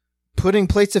 putting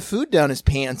plates of food down his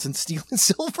pants and stealing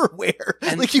silverware.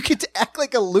 And like, you get to act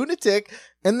like a lunatic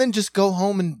and then just go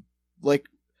home and, like,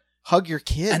 hug your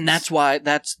kids. And that's why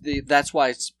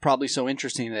it's probably so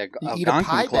interesting that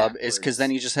Algonquin Club is because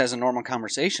then he just has a normal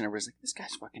conversation. Everybody's like, this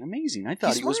guy's fucking amazing. I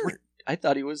thought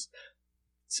he was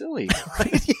silly.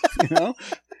 Right? Yeah. You know?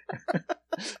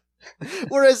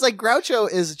 Whereas like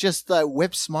Groucho is just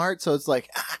whip smart, so it's like,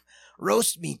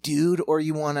 roast me, dude, or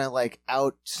you want to like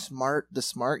outsmart the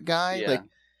smart guy. Yeah. Like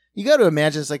you got to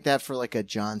imagine it's like that for like a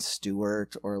Jon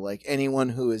Stewart or like anyone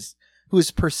who is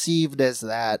perceived as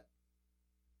that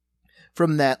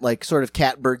from that like sort of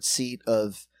catbird seat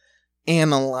of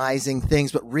analyzing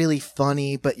things, but really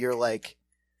funny. But you're like,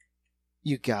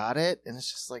 you got it, and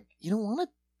it's just like you don't want to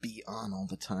be on all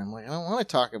the time. Like I don't want to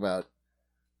talk about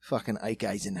fucking Ike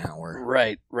Eisenhower.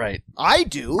 Right. I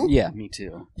do. Yeah, me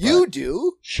too. You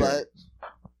do. Sure. But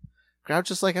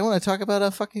Groucho's like, I want to talk about a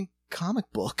fucking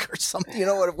comic book or something. You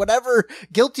know, whatever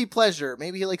guilty pleasure.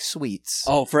 Maybe he likes sweets.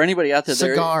 Oh, for anybody out there,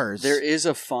 cigars. There is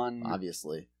a fun,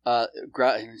 obviously.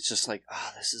 It's just like,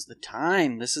 this is the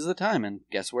time. This is the time, and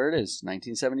guess where it is?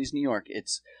 1970s New York.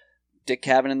 It's Dick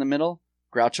Cavett in the middle,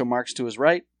 Groucho Marx to his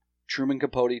right, Truman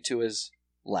Capote to his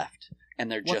left. And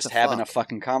they're just having a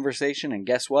fucking conversation. And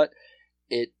guess what?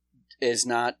 It is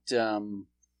not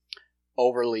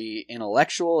overly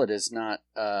intellectual. It is not.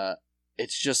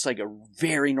 It's just like a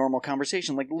very normal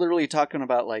conversation. Like literally talking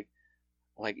about like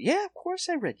yeah, of course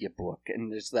I read your book.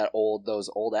 And there's that those.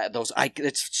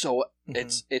 It's so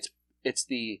it's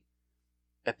the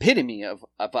epitome of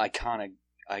iconic.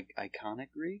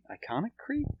 Iconicry.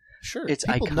 Sure, it's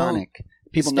iconic.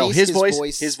 People know his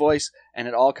voice, and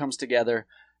it all comes together.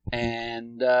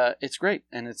 And it's great,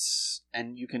 and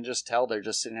you can just tell they're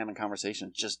just sitting having a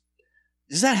conversation. Just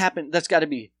does that happen? That's got to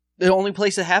be the only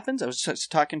place it happens. I was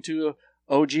just talking to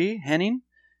OG Henning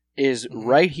is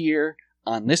right here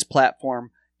on this platform,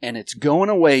 and it's going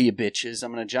away, you bitches.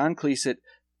 I'm gonna John Cleese it.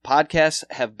 Podcasts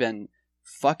have been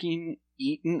fucking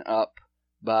eaten up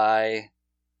by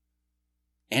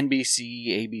NBC,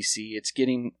 ABC. It's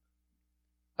getting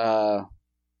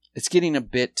a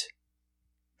bit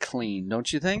clean,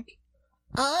 don't you think?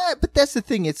 But that's the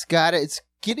thing. It's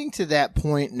getting to that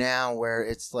point now where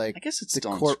it's like, I guess it's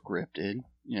unscripted.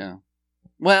 Yeah.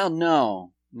 Well,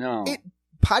 no.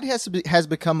 Podcast has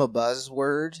become a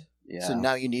buzzword. Yeah. So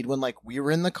now you need one. Like we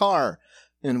were in the car,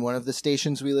 and one of the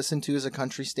stations we listen to is a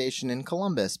country station in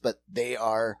Columbus, but they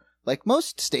are like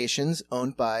most stations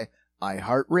owned by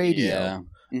iHeartRadio. Yeah.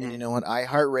 Mm-hmm. And you know what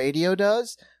iHeartRadio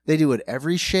does? They do what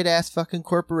every shit-ass fucking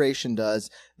corporation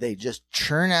does. They just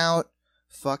churn out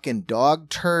fucking dog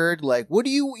turd. Like, what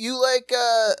do you like,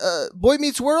 Boy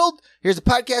Meets World? Here's a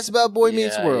podcast about Boy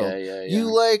Meets World. Yeah. You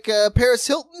like Paris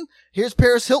Hilton? Here's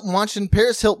Paris Hilton watching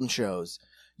Paris Hilton shows.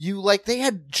 You like, they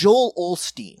had Joel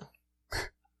Osteen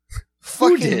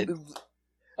Fucking did?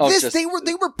 Oh,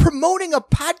 they were promoting a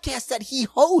podcast that he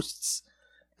hosts,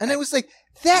 and I was like,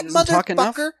 that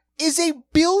motherfucker is a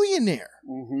billionaire.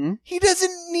 Mm-hmm. He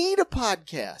doesn't need a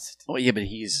podcast. Well, yeah, but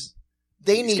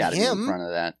they need gotta him be in front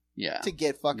of that. Yeah, to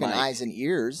get fucking eyes and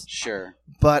ears. Sure.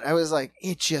 But I was like,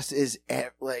 it just is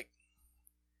like.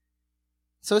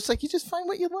 So it's like you just find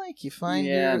what you like. You find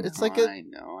it's like I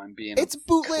know I'm being. It's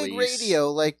bootleg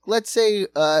radio. Like, let's say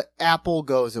Apple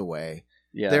goes away.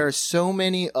 Yeah. There are so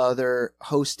many other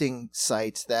hosting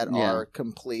sites that are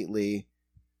completely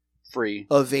free,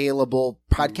 available.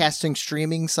 Podcasting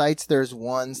streaming sites. There's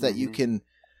ones that you can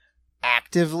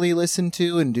actively listen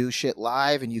to and do shit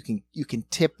live, and you can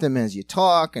tip them as you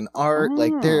talk and art.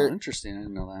 Like they're interesting. I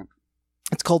didn't know that.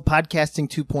 It's called Podcasting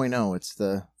 2.0. It's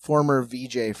the former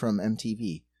VJ from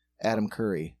MTV, Adam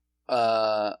Curry.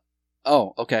 Oh,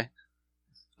 okay.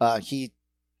 He,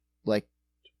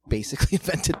 basically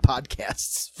invented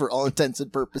podcasts for all intents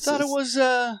and purposes. I thought it was,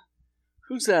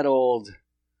 who's that old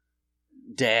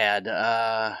dad?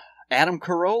 Adam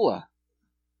Corolla.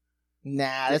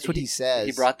 Nah, that's what he says.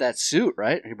 He brought that suit,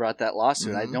 right? He brought that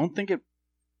lawsuit. Mm-hmm.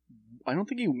 I don't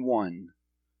think he won.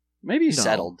 Maybe he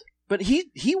settled. But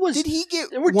he was... Did he get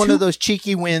one of those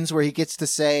cheeky wins where he gets to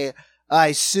say,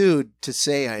 I sued to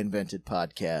say I invented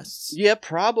podcasts? Yeah,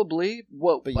 probably.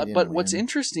 Well, but what's win.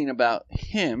 Interesting about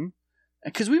him,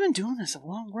 because we've been doing this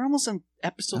we're almost on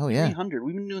episode 300.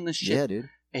 We've been doing this shit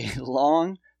a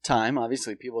long time.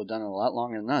 Obviously, people have done it a lot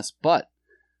longer than us. But,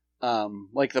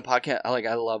 like the podcast,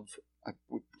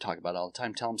 we talk about it all the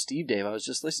time. Tell him Steve Dave. I was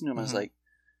just listening to him. I was like,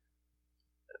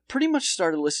 pretty much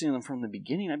started listening to them from the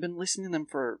beginning. I've been listening to them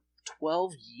for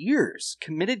 12 years,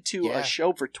 committed to a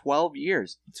show for 12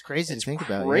 years. It's crazy to think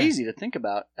about. Crazy to think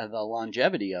about the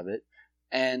longevity of it.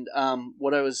 And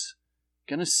what I was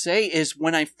going to say is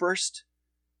when I first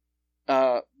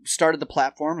started the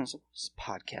platform, I was like, this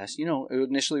podcast, it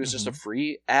initially was just a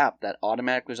free app that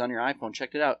automatically was on your iPhone.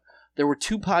 Checked it out. There were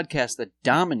two podcasts that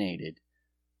dominated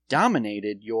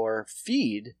your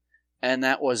feed, and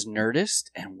that was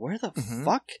Nerdist and where the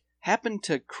fuck happened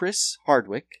to Chris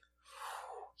Hardwick?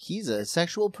 He's a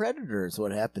sexual predator is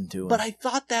what happened to him. But I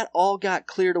thought that all got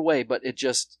cleared away, but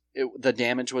the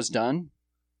damage was done.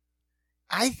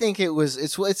 I think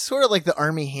it's sort of like the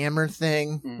Armie Hammer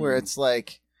thing, where it's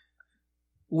like,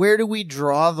 where do we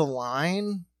draw the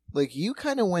line? Like, you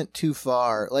kind of went too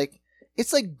far. Like,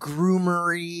 it's like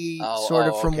groomery,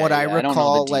 from what I recall. I don't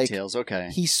know the details.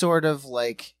 He sort of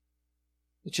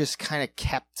just kind of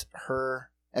kept her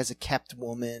as a kept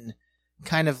woman,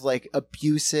 kind of like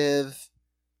abusive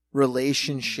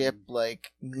relationship,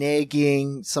 like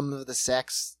nagging some of the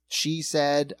sex she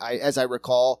said. As I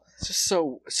recall, it's just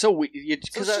so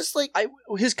because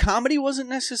his comedy wasn't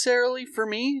necessarily for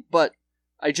me, but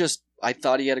I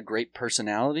thought he had a great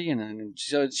personality, and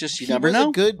so it's just you never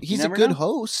know. He's a good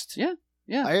host.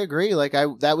 Yeah, I agree.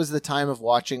 That was the time of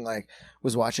watching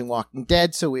Walking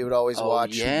Dead, so we would always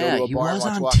watch. Yeah, go to a bar he was and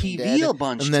watch on Walking TV Dead, a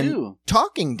bunch and then too.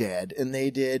 Talking Dead, and they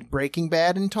did Breaking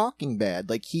Bad and Talking Bad.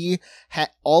 Like, he had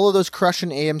all of those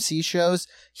crushing AMC shows.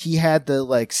 He had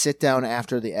the sit down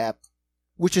after the app,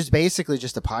 which is basically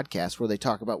just a podcast where they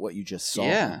talk about what you just saw.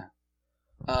 Yeah.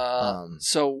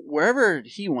 So wherever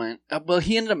he went,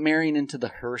 he ended up marrying into the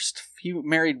Hearst. He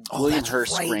married William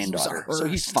Hearst's granddaughter, so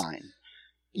he's fine.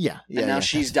 Yeah, and now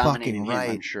she's dominating him,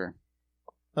 I'm sure.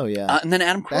 Oh, yeah. And then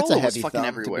Adam Corolla was fucking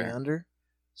everywhere. To be under.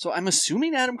 So I'm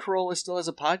assuming Adam Corolla still has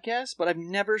a podcast, but I've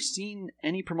never seen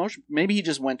any promotion. Maybe he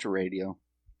just went to radio.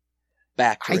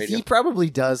 Back to radio. He probably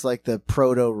does the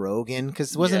proto-Rogan,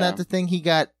 because wasn't that the thing he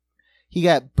got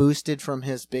boosted from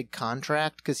his big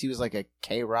contract, because he was a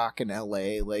K-Rock in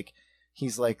L.A.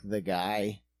 He's the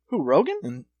guy. Who,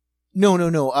 Rogan?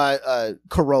 No.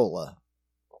 Corolla.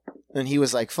 And he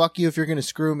was like, fuck you, if you're going to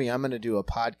screw me, I'm going to do a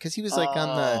pod. Because he was on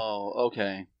the... Oh,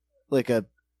 okay. A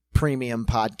premium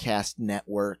podcast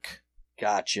network.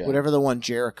 Gotcha. Whatever the one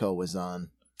Jericho was on.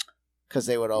 Because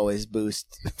they would always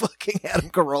boost fucking Adam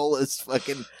Carolla's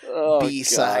fucking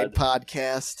B-side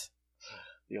podcast.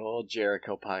 The old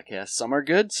Jericho podcast. Some are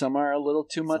good, some are a little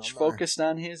too much focused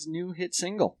on his new hit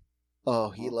single.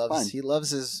 Oh, he loves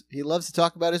to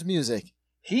talk about his music.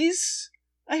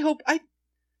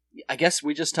 I guess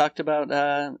we just talked about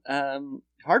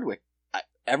Hardwick.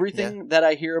 Everything that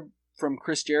I hear from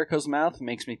Chris Jericho's mouth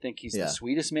makes me think he's the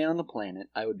sweetest man on the planet.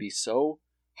 I would be so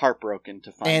heartbroken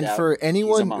to find out. And for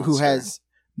anyone who has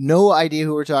no idea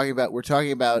who we're talking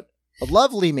about a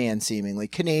lovely man, seemingly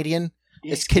Canadian.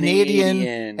 It's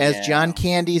Canadian as John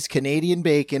Candy's Canadian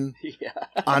Bacon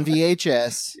on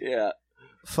VHS. Yeah.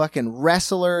 Fucking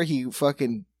wrestler. He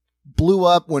fucking blew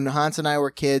up when Hans and I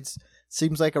were kids.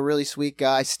 Seems like a really sweet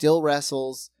guy. Still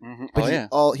wrestles. Mm-hmm. But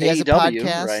he has a AEW,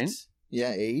 podcast. right?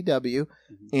 Yeah, AEW.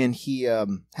 And he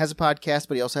has a podcast,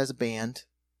 but he also has a band.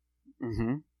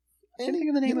 Mm-hmm. And think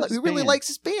of the name of he his really band. likes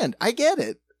his band. I get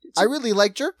it. I really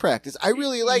like Jerk Practice. I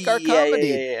really like our comedy.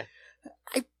 Yeah.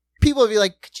 People would be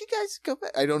like, could you guys go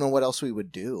back? I don't know what else we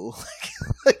would do.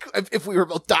 Like if we were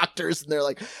both doctors and they're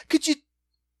like, could you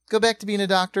go back to being a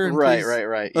doctor? And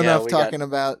Right. Enough talking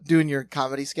about doing your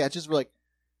comedy sketches. We're like,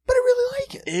 but I really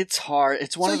like it. It's hard.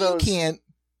 It's one so of those. You can't,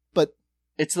 but.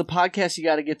 It's the podcast you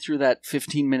got to get through that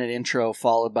 15-minute intro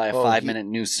followed by a 5-minute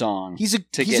new song. He's a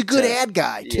good ad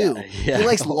guy, too. Yeah. He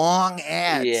likes long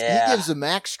ads. Yeah. He gives them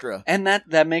extra. And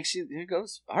that makes you, it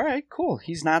goes, all right, cool.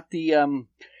 He's not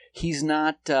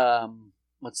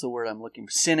what's the word I'm looking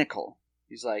for? Cynical.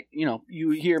 He's like,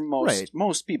 you hear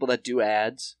most people that do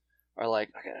ads are like,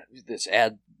 okay,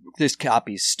 this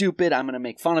copy's stupid. I'm going to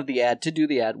make fun of the ad to do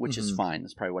the ad, which is fine.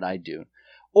 That's probably what I do.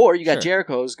 Or you got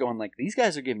Jericho's going like, these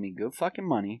guys are giving me good fucking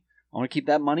money. I want to keep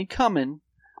that money coming.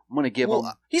 I'm going to give him.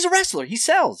 He's a wrestler. He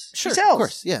sells. Sure, he sells. Of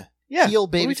course, yeah. Yeah. Heel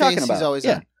baby talking face, about? He's always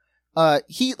on. I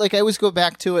always go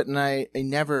back to it, and I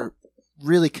never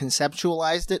really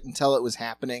conceptualized it until it was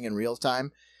happening in real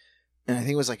time. And I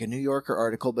think it was like a New Yorker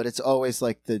article, but it's always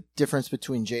like the difference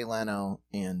between Jay Leno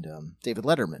and David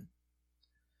Letterman.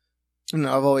 And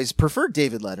I've always preferred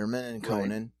David Letterman and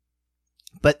Conan,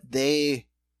 but they,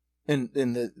 and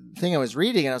the thing I was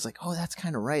reading, and I was like, oh, that's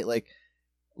kind of right. Like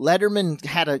Letterman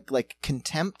had a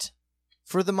contempt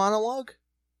for the monologue.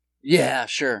 Yeah,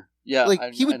 sure. Yeah,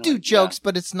 like he would do jokes,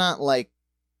 but it's not like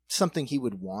something he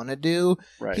would want to do.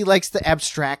 Right. He likes the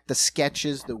abstract, the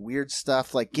sketches, the weird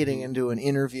stuff, like getting into an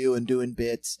interview and doing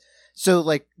bits. So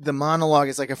like the monologue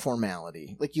is like a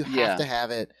formality. Like you have to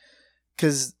have it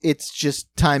because it's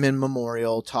just time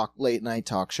immemorial, late night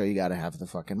talk show. You got to have the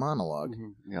fucking monologue.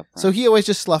 Mm-hmm. Yep, right. So he always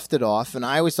just sloughed it off, and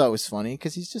I always thought it was funny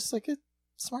because he's just like a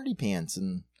smarty pants,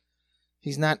 and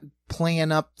he's not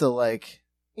playing up the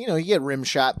you get rim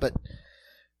shot, but.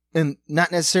 And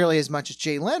not necessarily as much as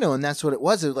Jay Leno, and that's what it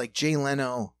was. It was like Jay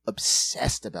Leno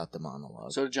obsessed about the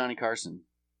monologue. So did Johnny Carson.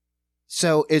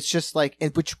 So it's just like,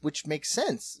 which makes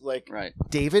sense. Like, right.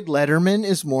 David Letterman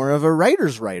is more of a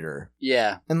writer's writer.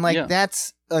 Yeah. And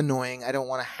that's annoying. I don't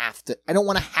want to have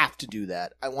to do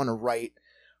that. I want to write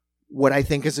what I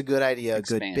think is a good idea, a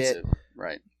good bit.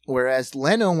 Right. Whereas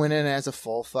Leno went in as a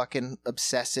full fucking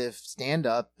obsessive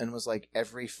stand-up and was like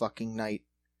every fucking night,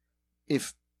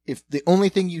 if the only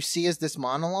thing you see is this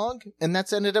monologue, and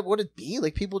that's ended up what it'd be,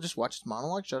 like people just watch this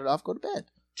monologue, shut it off, go to bed.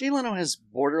 Jay Leno has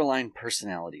borderline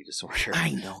personality disorder.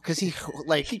 I know, because he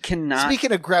cannot.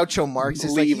 Speaking of Groucho Marx,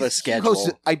 leave a schedule. He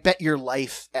hosted I Bet Your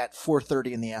Life at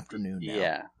 4:30 in the afternoon.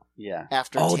 Now. Yeah.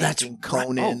 After taking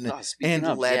Conan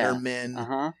and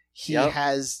Letterman,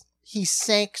 he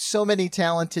sank so many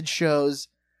talented shows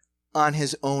on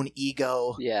his own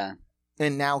ego. Yeah,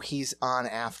 and now he's on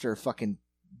after fucking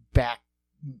back.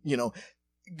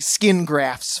 Skin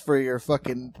grafts for your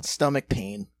fucking stomach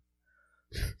pain.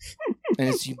 And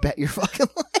it's You Bet Your fucking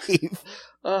life.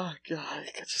 Oh, God.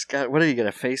 I just got, what did he get,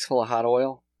 a face full of hot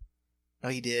oil? Oh,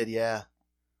 he did, yeah.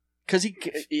 Because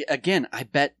I can't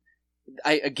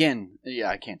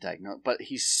diagnose, but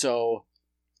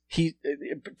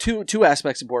two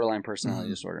aspects of borderline personality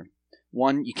disorder.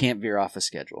 One, you can't veer off a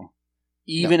schedule.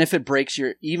 Even if it breaks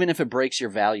your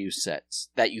value sets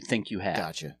that you think you have.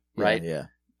 Gotcha. Right? Yeah.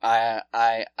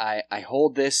 I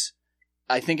hold this.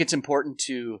 I think it's important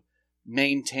to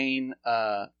maintain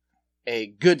a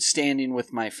good standing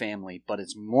with my family, but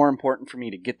it's more important for me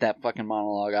to get that fucking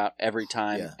monologue out every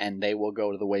time, and they will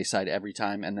go to the wayside every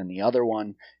time. And then the other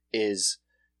one is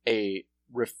a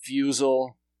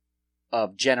refusal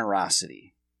of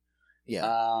generosity.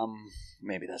 Yeah.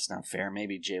 Maybe that's not fair.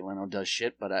 Maybe Jay Leno does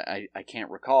shit, but I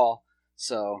can't recall.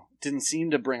 So didn't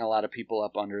seem to bring a lot of people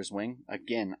up under his wing.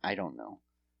 Again, I don't know.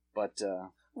 But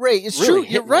Ray, it's really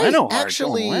true. You're right. Leno hard,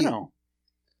 actually, Leno.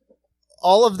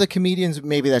 All of the comedians,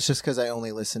 maybe that's just because I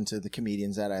only listen to the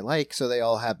comedians that I like, so they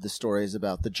all have the stories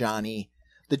about the Johnny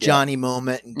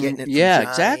moment and getting it from Johnny.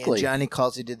 Exactly. And Johnny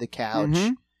calls you to the couch.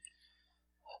 Mm-hmm.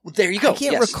 Well, there you go. I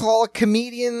can't recall a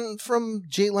comedian from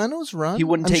Jay Leno's run. He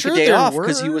wouldn't take a day off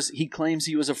because he claims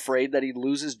he was afraid that he'd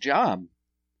lose his job.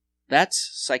 That's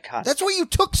psychotic. That's why you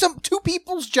took two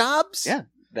people's jobs? Yeah.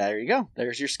 There you go.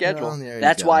 There's your schedule. Well,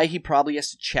 that's why he probably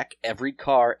has to check every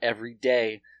car every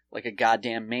day like a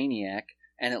goddamn maniac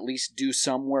and at least do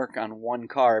some work on one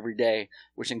car every day,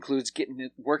 which includes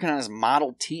working on his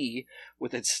Model T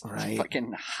with its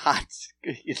fucking hot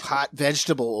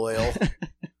vegetable oil.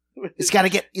 It's got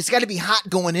to be hot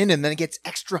going in, and then it gets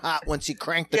extra hot once you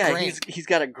crank the crank. He's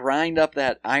got to grind up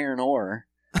that iron ore.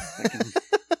 Fucking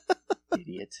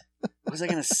idiot. What was I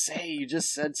going to say? You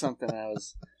just said something.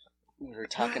 We were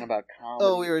talking about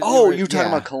comedy. You were talking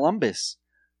about Columbus.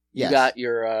 You got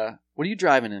your, what are you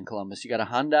driving in Columbus? You got a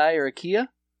Hyundai or a Kia?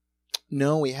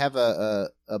 No, we have a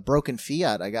broken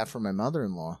Fiat I got from my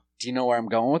mother-in-law. Do you know where I'm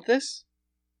going with this?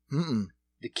 Mm-mm.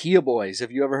 The Kia Boys.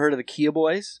 Have you ever heard of the Kia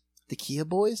Boys? The Kia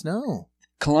Boys? No.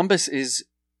 Columbus is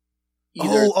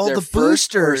either their the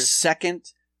first boosters. or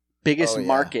second biggest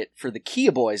market for the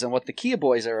Kia Boys. And what the Kia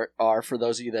Boys are, for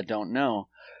those of you that don't know,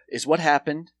 is what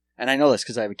happened, and I know this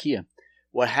because I have a Kia.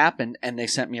 What happened, and they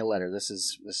sent me a letter. This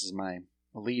is my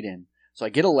lead-in. So I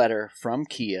get a letter from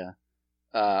Kia.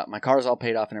 My car is all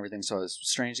paid off and everything, so it's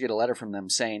strange to get a letter from them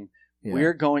saying,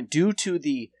 we're going, due to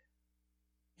the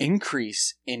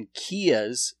increase in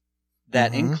Kias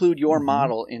that include your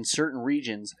model in certain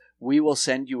regions, we will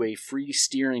send you a free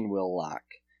steering wheel lock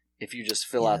if you just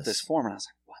fill out this form. And I was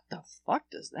like, what the fuck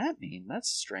does that mean? That's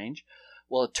strange.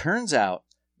 Well, it turns out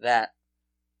that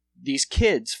these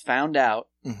kids found out,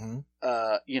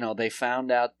 they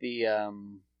found out the,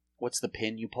 what's the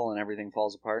pin you pull and everything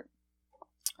falls apart?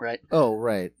 Right? Oh,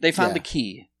 right. They found the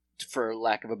key, for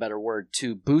lack of a better word,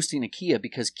 to boosting a Kia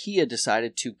because Kia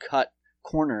decided to cut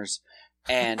corners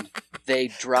and they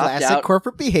dropped Classic out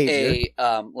corporate behavior.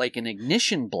 like an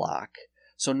ignition block.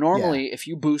 So normally if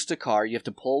you boost a car, you have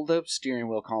to pull the steering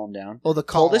wheel column down,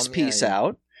 pull this piece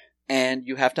out, and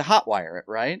you have to hotwire it,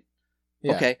 right?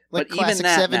 Yeah. Okay, like but even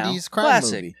that 70s now, crime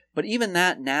movie. But even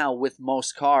that now with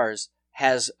most cars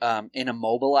has an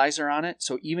immobilizer on it.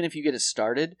 So even if you get it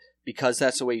started, because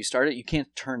that's the way you start it, you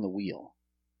can't turn the wheel.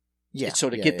 Yeah. So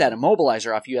to get that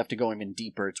immobilizer off, you have to go even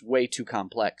deeper. It's way too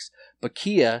complex. But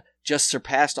Kia just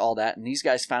surpassed all that, and these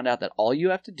guys found out that all you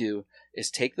have to do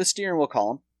is take the steering wheel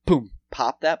column, boom,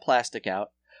 pop that plastic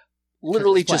out,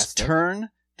 literally just turn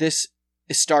this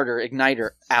starter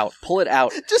igniter out, pull it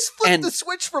out. Just flip the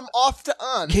switch from off to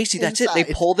on. Casey, that's it. They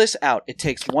pull this out. It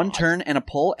takes one turn and a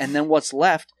pull, and then what's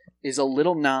left is a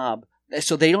little knob.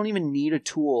 So they don't even need a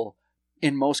tool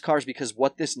in most cars because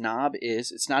what this knob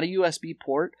is, it's not a USB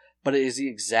port, but it is the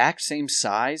exact same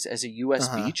size as a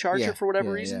USB charger for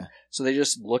whatever reason. Yeah. So they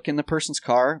just look in the person's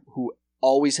car who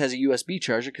always has a USB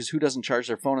charger because who doesn't charge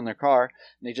their phone in their car?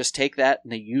 And they just take that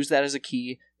and they use that as a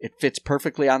key. It fits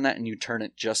perfectly on that and you turn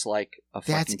it just like a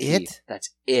fucking key. That's it?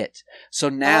 That's it. So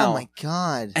now... Oh my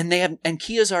God. And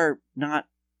Kias are not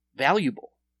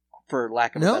valuable, for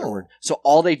lack of a better word. So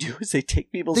all they do is they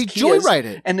take people's Kias joyride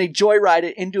it. And they joyride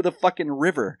it into the fucking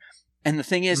river. And the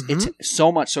thing is, it's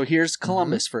so much. So here's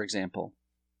Columbus, for example.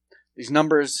 These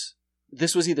numbers,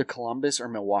 this was either Columbus or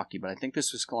Milwaukee, but I think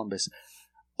this was Columbus.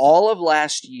 All of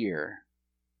last year,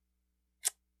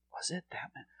 was it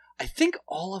that many? I think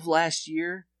all of last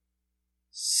year,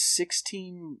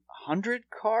 1,600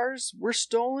 cars were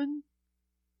stolen.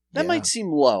 That might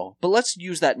seem low, but let's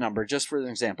use that number just for an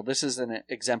example. This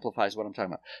exemplifies what I'm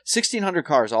talking about. 1,600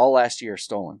 cars all last year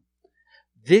stolen.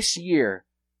 This year,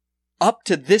 up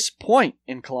to this point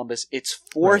in Columbus, it's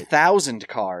 4,000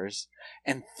 cars,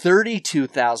 and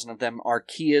 32,000 of them are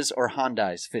Kias or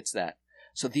Hyundais. Fits that.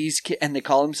 So and they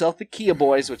call themselves the Kia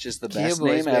Boys, which is the best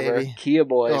name ever. Kia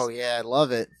Boys. Oh yeah, I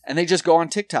love it. And they just go on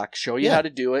TikTok, show you how to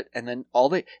do it, and then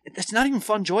it's not even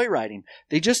fun joyriding.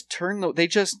 They just turn the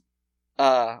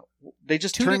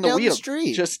turn the wheel,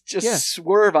 just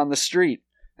swerve on the street,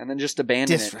 and then just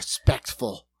abandon it.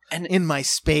 Disrespectful. And in my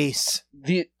space.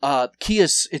 The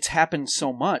Kias, it's happened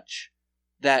so much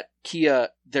that Kia,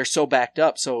 they're so backed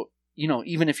up. So,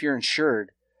 even if you're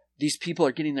insured, these people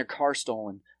are getting their car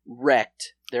stolen,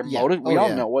 wrecked. They're motive. We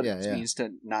all know what it means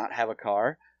to not have a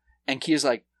car. And Kia's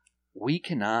like, we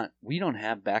don't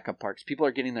have backup parts. People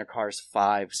are getting their cars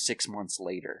 5-6 months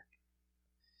later.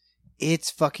 It's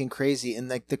fucking crazy.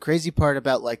 And the crazy part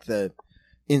about the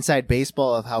inside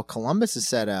baseball of how Columbus is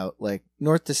set out,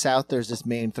 north to south, there's this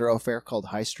main thoroughfare called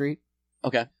High Street.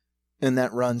 Okay. And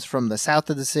that runs from the south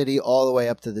of the city all the way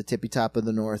up to the tippy top of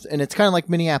the north. And it's kind of like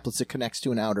Minneapolis. It connects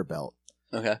to an outer belt.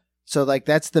 Okay. So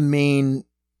that's the main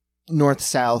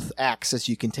north-south axis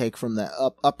you can take from the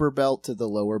upper belt to the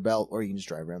lower belt, or you can just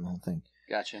drive around the whole thing.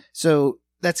 Gotcha. So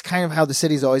that's kind of how the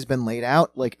city's always been laid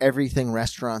out. Everything,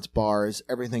 restaurants, bars,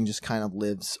 everything just kind of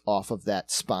lives off of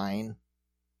that spine.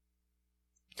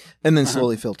 And then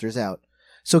slowly filters out.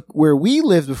 So where we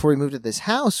lived before we moved to this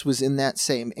house was in that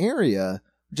same area,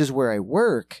 which is where I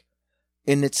work.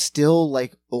 And it's still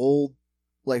old,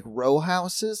 row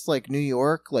houses, like New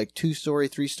York, 2-story,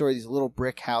 3-story, these little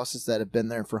brick houses that have been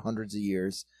there for hundreds of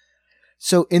years.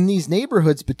 So in these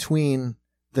neighborhoods between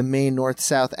the main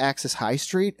north-south axis High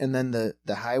Street and then the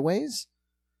highways,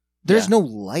 There's no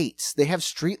lights. They have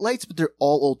street lights, but they're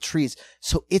all old trees.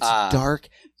 So it's dark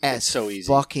as so easy.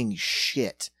 Fucking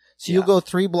shit. So you'll go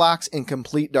 3 blocks in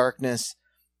complete darkness,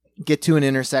 get to an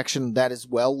intersection that is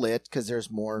well lit because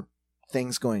there's more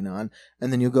things going on,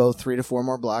 and then you'll go 3 to 4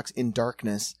 more blocks in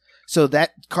darkness. So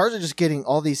that cars are just getting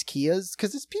all these Kias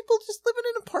because it's people just living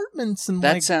in apartments and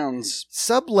that sounds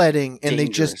subletting, and dangerous. they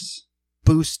just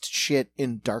boost shit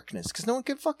in darkness because no one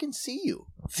can fucking see you.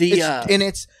 And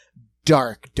it's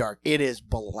dark. It is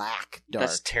black dark.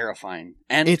 That's terrifying.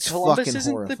 And it's Columbus fucking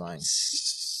isn't horrifying.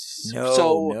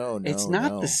 No, it's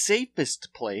not the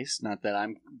safest place. Not that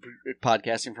I'm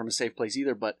podcasting from a safe place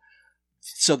either, but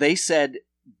so they said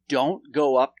don't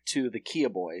go up to the Kia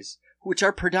boys, which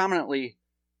are predominantly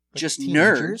just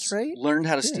nerds, right? Learned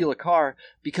how to steal a car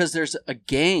because there's a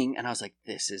gang, and I was like,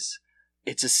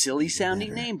 it's a silly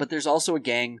sounding name, but there's also a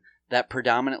gang that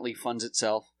predominantly funds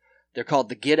itself. They're called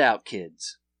the Get Out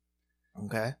Kids.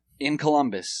 Okay. In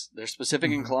Columbus. They're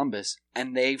specific in Columbus,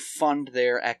 and they fund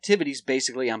their activities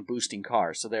basically on boosting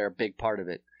cars, so they're a big part of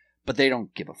it. But they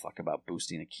don't give a fuck about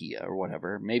boosting a Kia or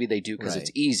whatever. Maybe they do because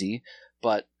it's easy,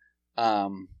 but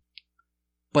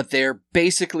they're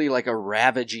basically like a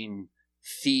ravaging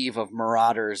thief of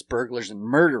marauders, burglars, and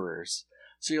murderers.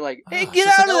 So you're like, hey, get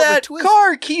out of that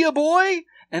car, Kia boy!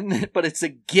 But it's a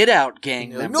Get Out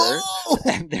gang member,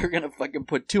 and they're gonna fucking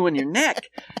put 2 in your neck.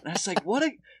 And I was like,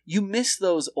 you miss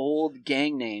those old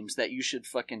gang names that you should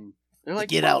fucking. They're like,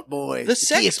 Get Out Boys, the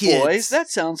Sex Boys. That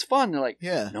sounds fun. They're like,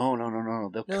 no.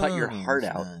 They'll cut your heart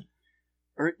out.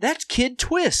 Or that's Kid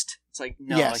Twist. It's like,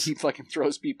 no, he fucking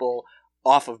throws people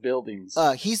off of buildings.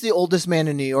 He's the oldest man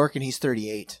in New York, and he's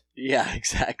 38. Yeah,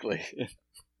 exactly.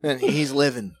 And he's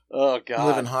living. Oh God, he's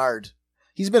living hard.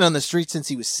 He's been on the street since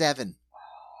he was 7.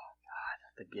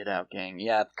 The Get Out gang.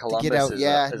 Yeah, Columbus Get Out,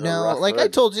 is a rough like hood. I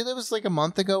told you, that was like a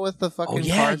month ago with the fucking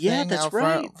car thing that's out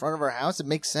right. front of our house. It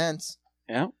makes sense.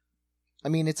 Yeah. I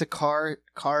mean, it's a car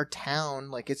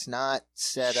town. Like, it's not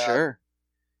set up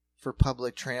for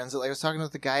public transit. Like, I was talking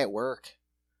with the guy at work,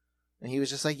 and he was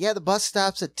just like, yeah, the bus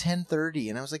stops at 10:30.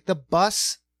 And I was like, the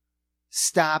bus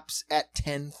stops at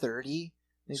 10:30?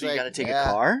 So you got to take a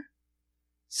car?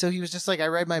 So he was just like, I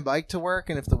ride my bike to work,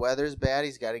 and if the weather's bad,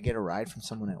 he's got to get a ride from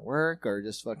someone at work, or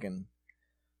just fucking... And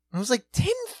I was like,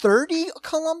 10:30,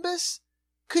 Columbus?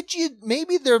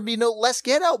 Maybe there'd be no less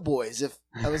Get Out Boys if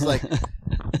I was like,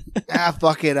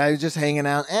 fuck it. I was just hanging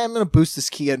out. I'm going to boost this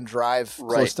Kia and drive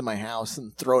close to my house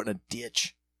and throw it in a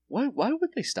ditch. Why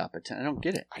would they stop at 10? I don't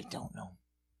get it. I don't know.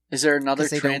 Is there another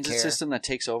transit system that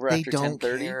takes over after 10:30? They don't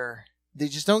care. They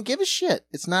just don't give a shit.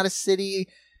 It's not a city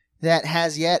that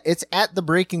has yet. It's at the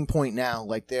breaking point now.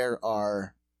 Like, they're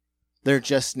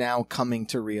just now coming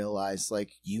to realize,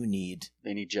 like, they need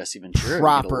Jesse Ventura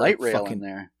proper to get a light rail in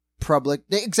there.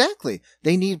 Exactly.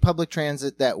 They need public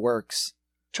transit that works.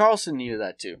 Charleston needed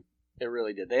that too. It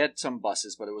really did. They had some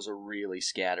buses, but it was a really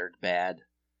scattered, bad.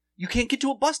 You can't get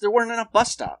to a bus. There weren't enough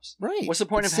bus stops. Right. What's the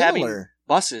point of having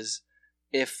buses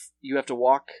if you have to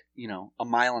walk, a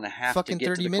mile and a half fucking to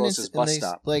get 30 to the minutes closest bus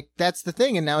stop? Like, that's the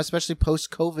thing. And now, especially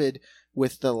post-COVID,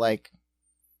 with the, like,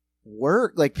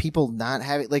 work, like, people not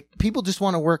having, like, people just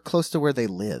want to work close to where they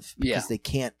live because they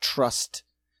can't trust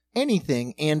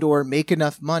anything and or make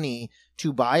enough money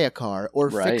to buy a car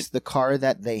or fix the car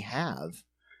that they have.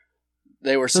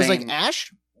 They were saying... It's like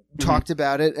Ash talked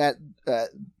about it at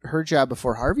her job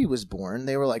before Harvey was born.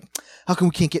 They were like, how come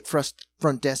we can't get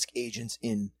front desk agents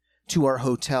in to our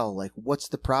hotel? Like, what's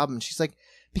the problem? She's like,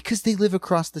 because they live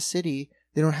across the city.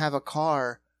 They don't have a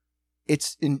car.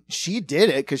 She did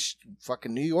it because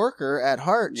fucking New Yorker at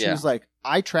heart. She was like,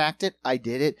 I tracked it. I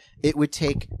did it. It would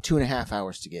take 2.5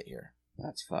 hours to get here.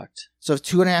 That's fucked. So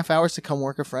 2.5 hours to come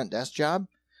work a front desk job,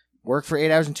 work for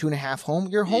 8 hours and 2.5 home.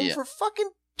 You're home for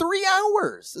fucking 3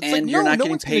 hours. It's and you're not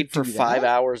getting paid for 5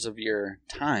 hours of your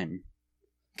time.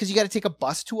 Because you got to take a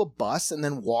bus to a bus and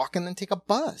then walk and then take a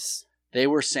bus. They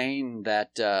were saying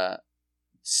that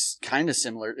kind of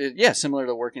similar. Similar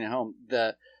to working at home.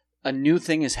 A new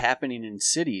thing is happening in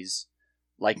cities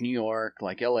like New York,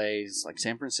 like LA's, like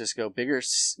San Francisco,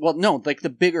 like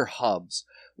the bigger hubs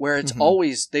where it's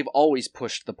they've always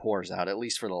pushed the poors out, at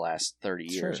least for the last 30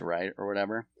 years, right? Or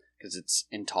whatever, because it's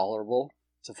intolerable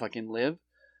to fucking live.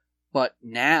 But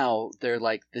now they're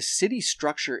like, the city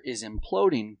structure is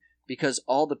imploding because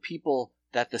all the people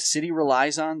that the city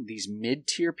relies on, these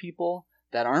mid-tier people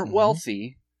that aren't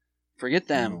wealthy, forget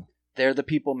them. They're the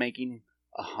people making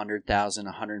 $100,000,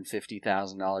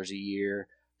 $150,000 a year.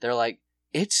 They're like,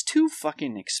 it's too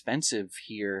fucking expensive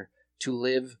here to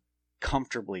live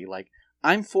comfortably. Like,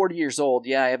 I'm 40 years old.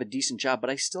 Yeah, I have a decent job, but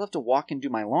I still have to walk and do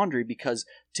my laundry because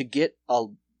to get a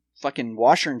fucking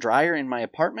washer and dryer in my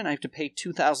apartment, I have to pay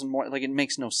 $2,000 more. Like, it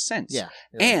makes no sense. Yeah.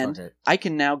 And I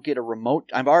can now get a remote.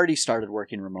 I've already started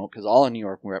working remote because all in New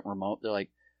York we're at remote. They're like,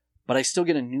 but I still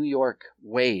get a New York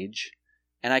wage,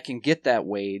 and I can get that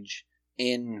wage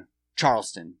in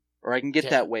Charleston, or I can get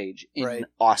that wage in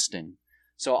Austin.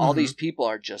 So all these people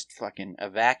are just fucking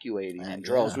evacuating in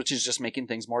droves, which is just making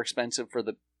things more expensive for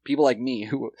the people like me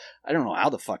who, I don't know how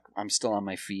the fuck I'm still on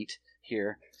my feet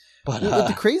here. But, but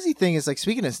the crazy thing is, like,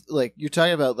 speaking of, like, you're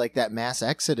talking about, like, that mass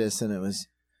exodus, and it was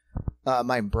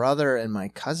my brother and my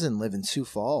cousin live in Sioux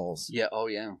Falls. Yeah, oh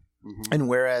yeah. Mm-hmm. And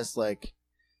whereas, like,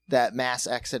 that mass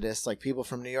exodus, like, people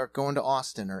from New York going to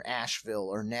Austin or Asheville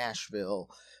or Nashville,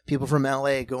 people from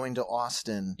LA going to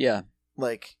Austin. Yeah.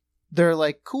 Like, they're,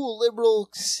 like, cool liberal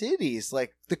cities.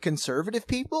 Like, the conservative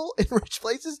people in rich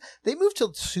places, they moved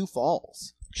to Sioux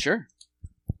Falls. Sure.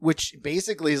 Which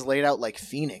basically is laid out like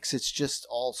Phoenix. It's just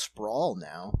all sprawl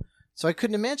now. So I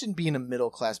couldn't imagine being a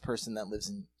middle-class person that lives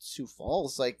in Sioux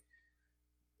Falls. Like,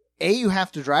 you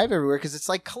have to drive everywhere because it's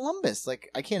like Columbus. Like,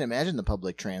 I can't imagine the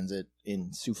public transit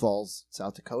in Sioux Falls,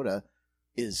 South Dakota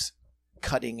is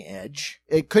cutting edge.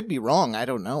 It could be wrong. I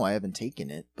don't know. I haven't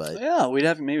taken it, but yeah, we'd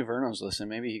have maybe Verno's listen.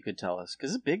 Maybe he could tell us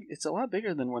because it's big. It's a lot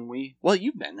bigger than when we. Well,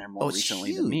 you've been there more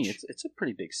recently than me. It's a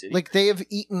pretty big city. Like, they have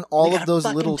eaten all of those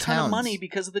little towns. Ton of money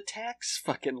because of the tax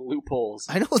fucking loopholes.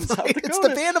 I know. It's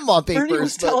the Panama Papers. Bernie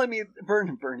was telling me.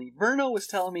 Verno was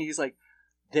telling me, he's like,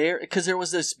 there, because there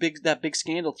was that big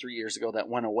scandal 3 years ago that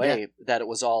went away. That it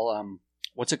was all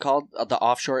what's it called? The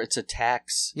offshore. It's a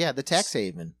tax. Yeah, the tax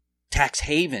haven. Tax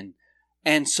haven.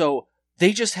 And so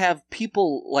they just have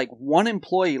people, like one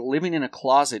employee living in a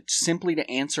closet simply to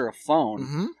answer a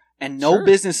phone, and no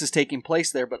business is taking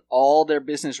place there, but all their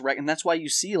business and that's why you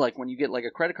see, like, when you get like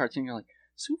a credit card thing, you're like,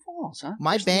 Sioux Falls, huh?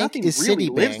 My bank is really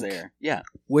Citibank, there. Yeah,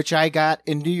 which I got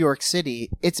in New York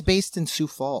City. It's based in Sioux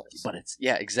Falls, but it's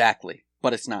exactly.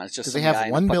 But it's not. It's just they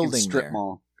have one building strip there.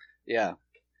 Mall. Yeah,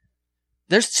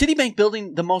 there's Citibank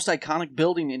building, the most iconic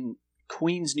building in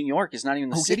Queens, New York, is not even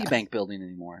the Citibank building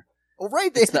anymore. Oh,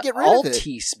 right. They have to get rid of it.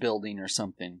 Altice building or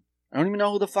something. I don't even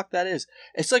know who the fuck that is.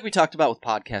 It's like we talked about with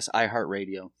podcasts,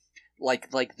 iHeartRadio. Like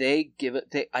they give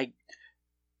it.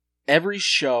 Every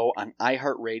show on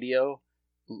iHeartRadio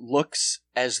looks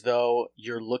as though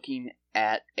you're looking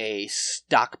at a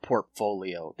stock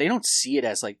portfolio. They don't see it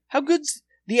as like, how good's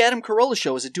the Adam Corolla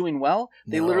show? Is it doing well?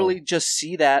 They literally just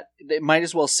see that. They might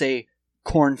as well say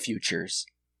corn futures.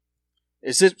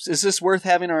 Is this worth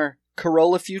having our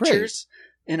Corolla futures? Right.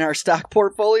 In our stock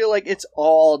portfolio? Like, it's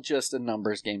all just a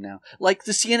numbers game now. Like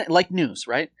the CNN, like news,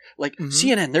 right? Like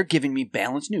CNN, they're giving me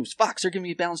balanced news. Fox, they're giving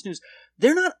me balanced news.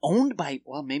 They're not owned by,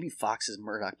 well, maybe Fox is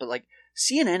Murdoch, but like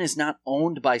CNN is not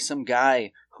owned by some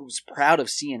guy who's proud of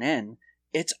CNN.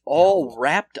 It's all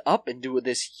wrapped up into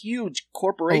this huge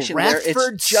corporation.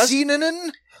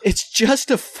 It's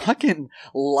just a fucking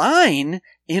line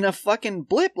in a fucking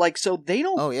blip. Like, so they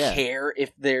don't care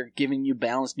if they're giving you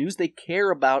balanced news. They care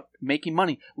about making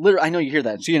money. Literally, I know you hear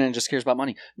that. CNN just cares about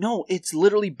money. No, it's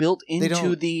literally built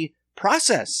into the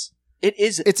process.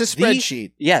 It's a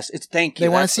spreadsheet. Yes, thank you. They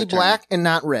want to see black and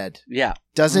not red. Yeah.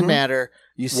 Doesn't matter.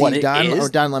 You see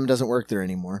Don Lemon doesn't work there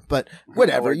anymore, but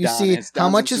whatever. You see how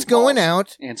much is going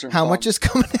out, how much is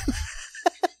coming in.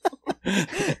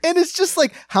 And it's just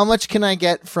like, how much can I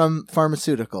get from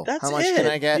pharmaceutical? How much can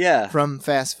I get from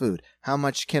fast food? How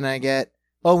much can I get?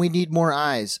 Oh, we need more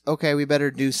eyes. Okay, we better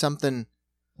do something.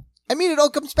 I mean, it all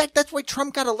comes back. That's why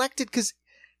Trump got elected, because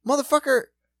motherfucker,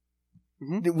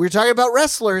 we're talking about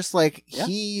wrestlers. Like,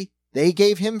 they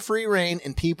gave him free reign,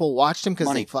 and people watched him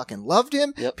because they fucking loved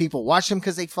him. Yep. People watched him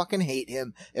because they fucking hate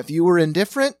him. If you were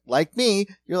indifferent, like me,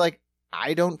 you're like,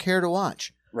 I don't care to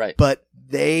watch. Right. But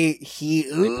he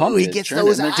gets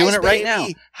those and they're eyes, doing it right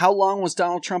baby. now. How long was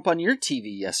Donald Trump on your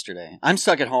TV yesterday? I'm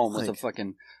stuck at home with a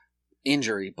fucking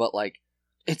injury, but like,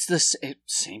 it's the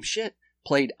same shit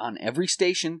played on every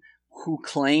station. Who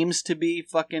claims to be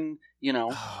fucking,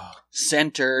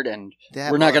 centered, and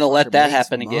we're not going to let that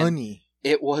happen again.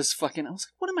 It was fucking, I was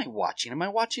like, what am I watching? Am I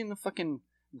watching the fucking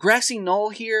grassy knoll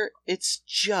here? It's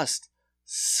just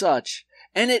such,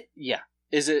 and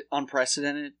is it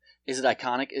unprecedented? Is it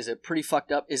iconic? Is it pretty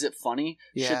fucked up? Is it funny?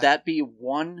 Yeah. Should that be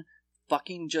one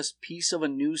fucking just piece of a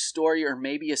news story, or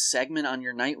maybe a segment on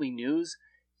your nightly news?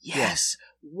 Yes. Yeah.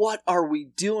 What are we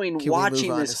doing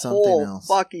watching this whole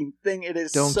fucking thing? It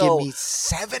is Don't so give me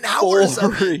 7 hours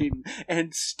boring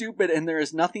and stupid, and there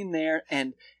is nothing there,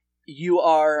 and you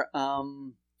are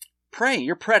prey.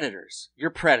 You're predators.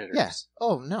 Yeah.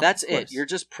 Oh, no. That's it. You're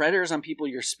just predators on people.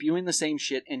 You're spewing the same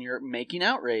shit, and you're making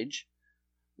outrage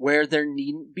where there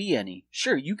needn't be any.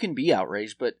 Sure, you can be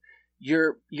outraged, but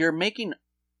you're making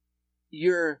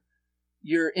you're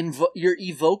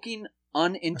evoking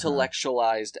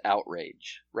unintellectualized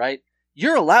outrage, right?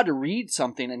 You're allowed to read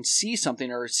something and see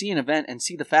something or see an event and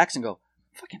see the facts and go,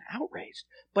 I'm fucking outraged.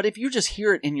 But if you just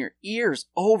hear it in your ears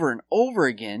over and over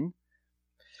again,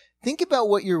 think about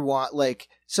what you're like.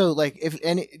 So, like, if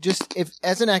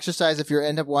as an exercise, if you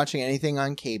end up watching anything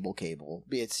on cable,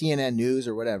 be it CNN News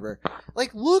or whatever,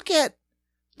 like, look at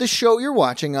the show you're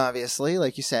watching. Obviously,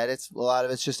 like you said, a lot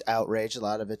of it's just outrage. A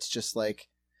lot of it's just like,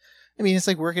 I mean, it's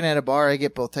like working at a bar. I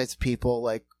get both types of people.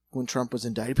 Like when Trump was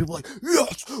indicted, people were like,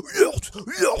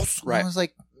 yes. Right. And I was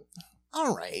like,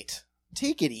 all right,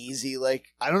 take it easy. Like,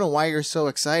 I don't know why you're so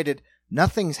excited.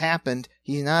 Nothing's happened.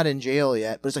 He's not in jail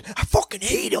yet. But it's like, I fucking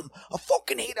hate him.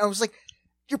 I was like,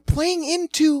 you're playing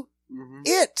into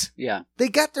it. Yeah. They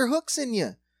got their hooks in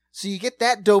you. So you get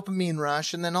that dopamine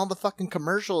rush, and then all the fucking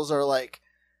commercials are like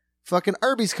fucking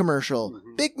Arby's commercial,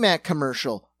 Big Mac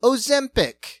commercial,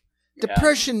 Ozempic,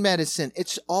 depression medicine.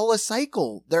 It's all a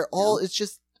cycle. They're all, it's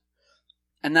just.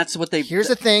 And that's what they. Here's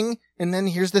a thing, and then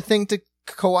here's the thing to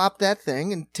co-opt that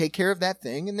thing and take care of that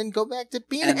thing and then go back to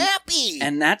being happy.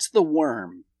 And that's the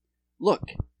worm. Look,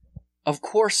 of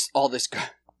course all this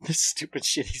stupid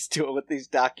shit he's doing with these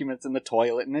documents in the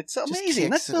toilet, and it's amazing.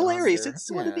 That's hilarious.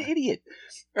 It's what an idiot.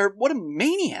 Or what a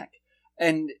maniac.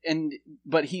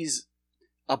 But he's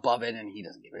above it and he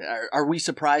doesn't give it. Are we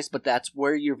surprised? But that's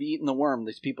where you've eaten the worm,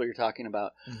 these people you're talking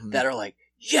about that are like,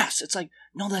 yes. It's like,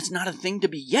 no, that's not a thing to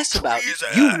be yes about.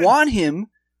 You want him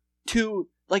to...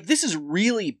 Like, this is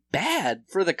really bad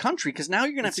for the country because now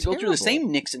you're going to have to go through the same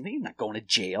Nixon thing. He's not going to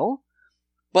jail.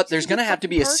 But there's going to have to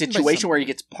be a situation where he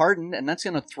gets pardoned, and that's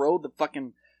going to throw the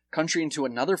fucking country into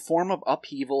another form of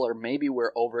upheaval, or maybe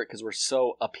we're over it because we're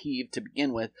so upheaved to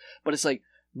begin with. But it's like,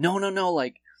 no.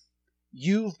 Like,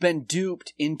 you've been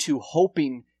duped into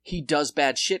hoping he does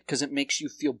bad shit because it makes you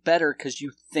feel better because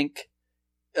you think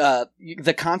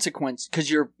the consequence, because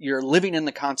you're living in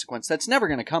the consequence. That's never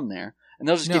going to come there. And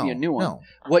they'll just give you a new one.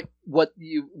 No.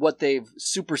 What they've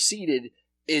superseded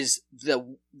is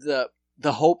the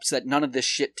hopes that none of this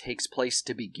shit takes place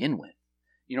to begin with.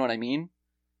 You know what I mean?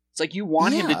 It's like you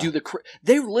want him to do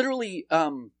they literally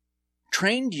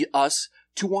trained us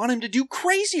to want him to do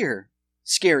crazier,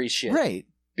 scary shit, right?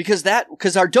 Because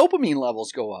our dopamine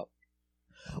levels go up.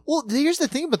 Well, here's the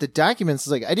thing about the documents: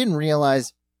 is like I didn't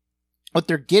realize what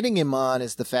they're getting him on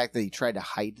is the fact that he tried to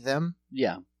hide them.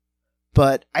 Yeah.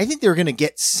 But I think they were going to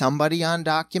get somebody on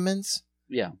documents.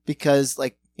 Yeah. Because,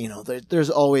 like, you know, there's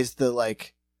always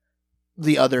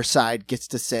the other side gets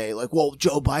to say, like, well,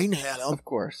 Joe Biden had them. Of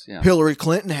course, yeah. Hillary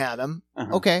Clinton had them.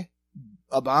 Okay.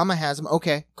 Obama has them.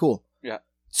 Okay, cool. Yeah.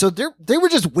 So they were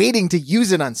just waiting to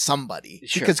use it on somebody.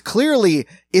 Sure. Because clearly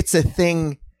it's a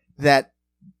thing that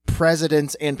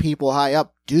presidents and people high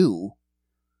up do.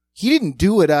 He didn't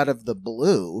do it out of the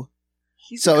blue.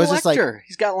 He's a collector.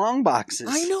 He's got long boxes.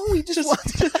 I know. He just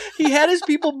wants he had his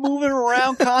people moving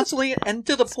around constantly, and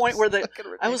to the point where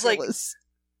I was like, this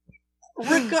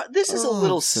is a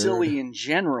little silly in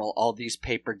general. All these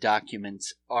paper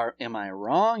documents are. Am I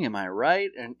wrong? Am I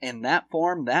right? And in that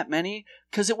form, that many?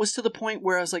 Because it was to the point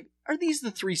where I was like, are these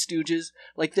the Three Stooges?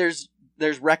 Like, there's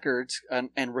records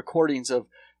and recordings of.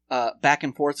 Back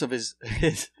and forths of his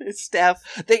staff.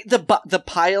 The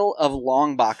pile of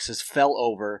long boxes fell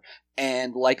over,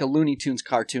 and like a Looney Tunes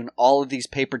cartoon, all of these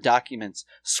paper documents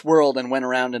swirled and went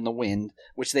around in the wind,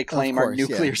 which they claim are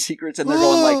nuclear secrets. And they're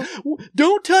going like,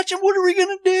 "Don't touch him! What are we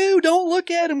gonna do? Don't look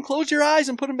at him! Close your eyes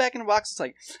and put him back in a box." It's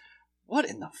like, what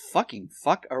in the fucking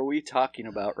fuck are we talking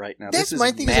about right now? That's this is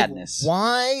my thing. Madness. Is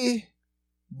like,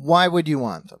 why would you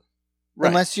want them? Right.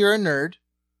 Unless you're a nerd.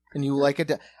 And you like it.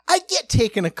 I get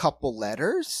taken a couple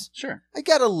letters. Sure. I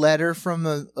got a letter from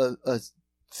a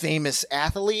famous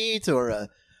athlete or a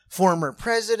former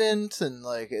president, and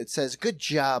like it says, "Good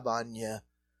job on you,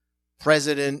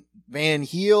 President Van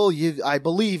Heel. I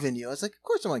believe in you." I was like, of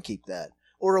course I want to keep that.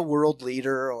 Or a world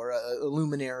leader or a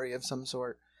luminary of some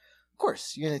sort. Of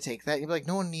course you're gonna take that. You're like,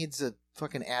 no one needs a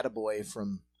fucking attaboy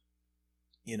from,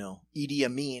 you know, Idi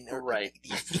Amin. Right.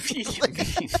 Idi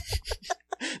Amin.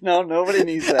 No, nobody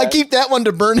needs that. I keep that one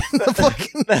to burn in the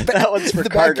fucking that one's for the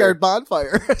Carter. Backyard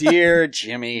bonfire. Dear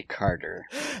Jimmy Carter.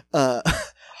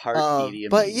 Heart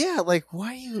medium. But yeah, like,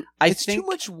 why you? It's too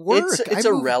much work. It's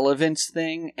a relevance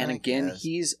thing, and again,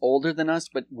 he's older than us,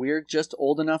 but we're just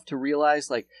old enough to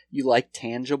realize, like, you like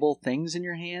tangible things in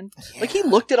your hand. Yeah. Like, he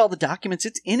looked at all the documents;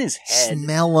 it's in his head.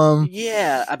 Smell them.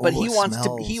 Yeah, but he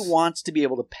wants to be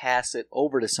able to pass it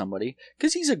over to somebody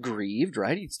because he's aggrieved,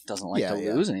 right? He doesn't like to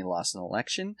lose, and he lost an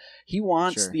election. He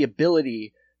wants the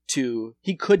ability to.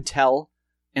 He could tell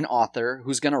an author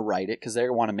who's going to write it because they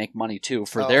want to make money too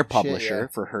for Oh, their shit, publisher, yeah.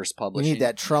 for Hearst You Publishing. need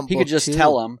that Trump He book could just too.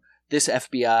 tell them, this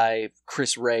FBI,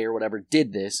 Chris Ray or whatever,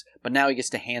 did this, but now he gets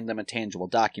to hand them a tangible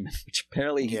document, which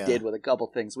apparently he did with a couple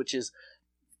things, which is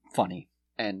funny.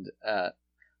 And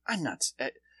I'm not...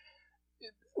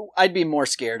 I'd be more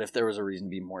scared if there was a reason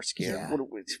to be more scared. Yeah.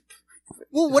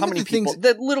 Well, one how of many the people... things...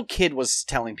 The little kid was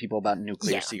telling people about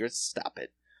nuclear Yeah. secrets. Stop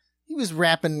it. He was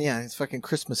wrapping, his fucking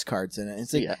Christmas cards in it.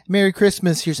 It's like, Yeah. Merry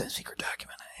Christmas, here's a secret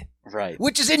document. Right.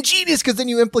 Which is ingenious because then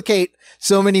you implicate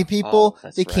so many people,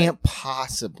 that's they right. can't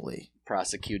possibly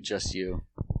Prosecute just you.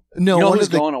 No, You know one who's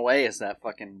of the going away is that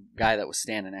fucking guy that was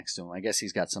standing next to him. I guess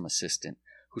he's got some assistant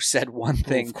who said one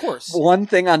thing. of course. One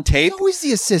thing on tape. He's always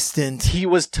the assistant. He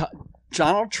was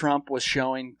Donald Trump was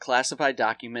showing classified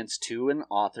documents to an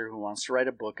author who wants to write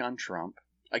a book on Trump.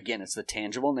 Again, it's the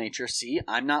tangible nature. See,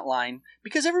 I'm not lying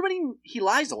because he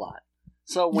lies a lot.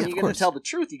 So when you're going to tell the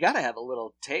truth, you got to have a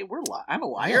little tape. I'm a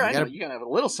liar. Yeah, I know you got to have a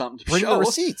little something to Bring show. the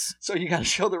receipts. So you got to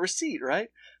show the receipt, right?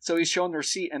 So he's showing the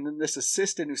receipt, and then this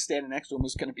assistant who's standing next to him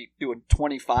is going to be doing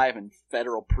 25 in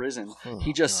federal prison. Oh,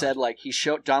 he just God.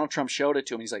 said, Donald Trump showed it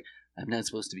to him. He's like, I'm not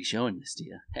supposed to be showing this to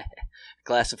you.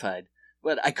 Classified.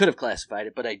 But I could have classified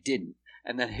it, but I didn't.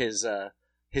 And then his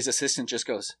assistant just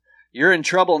goes, you're in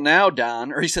trouble now,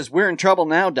 Don. Or he says, we're in trouble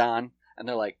now, Don. And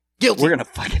they're like, Guilty. we're going to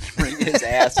fucking bring his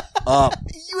ass up.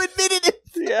 You admitted it.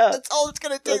 Yeah. That's all it's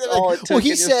going to take. That's all it took. Well,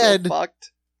 he and you're said, so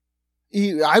fucked.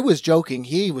 I was joking.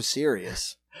 He was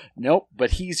serious. Nope,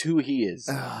 but he's who he is.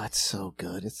 Oh, it's so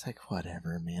good. It's like,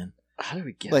 whatever, man. How do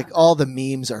we get Like, on all the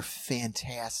memes are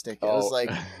fantastic. I was like,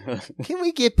 that? can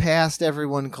we get past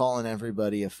everyone calling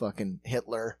everybody a fucking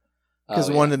Hitler?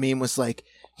 Because one of the meme was like,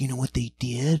 you know what they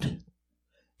did?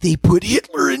 They put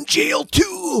Hitler in jail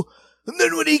too. And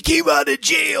then when he came out of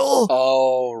jail,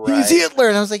 Oh, right. he's Hitler.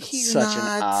 And I was like, he's Such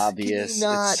not. an obvious. Can you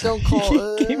not? it's- Don't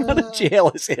call. He came out of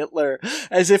jail as Hitler,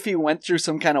 as if he went through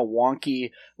some kind of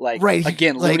wonky, like, Right,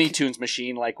 again, like- Looney Tunes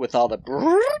machine, like with all the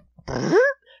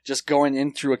just going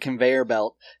in through a conveyor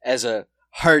belt as a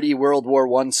hardy World War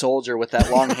I soldier with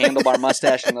that long handlebar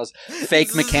mustache and those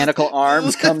fake mechanical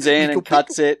arms, comes in and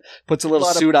cuts it, puts a little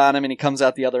Lot of- suit on him, and he comes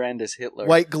out the other end as Hitler.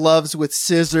 White gloves with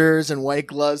scissors and white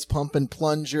gloves pumping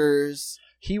plungers.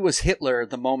 He was Hitler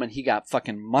the moment he got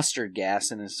fucking mustard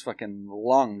gas in his fucking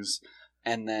lungs,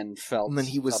 and then felt. And then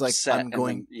he was upset, like, I'm and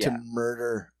going then- to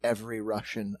murder every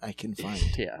Russian I can find.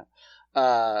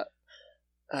 Yeah.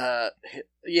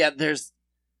 Yeah, there's.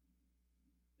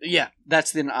 Yeah,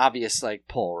 that's an obvious, like,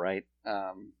 pull, right?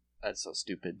 That's so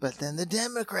stupid. But then the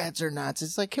Democrats are nuts.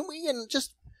 It's like, can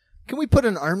we put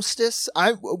an armistice?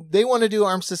 They want to do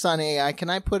armistice on AI. Can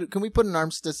we put an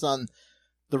armistice on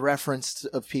the reference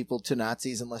of people to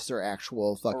Nazis unless they're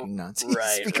actual fucking Nazis?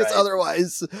 Right, Because right.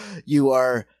 otherwise you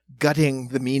are gutting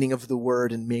the meaning of the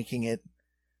word and making it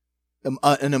an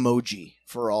emoji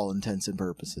for all intents and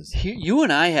purposes. You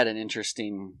and I had an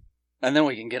interesting, and then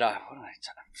we can get off.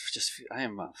 I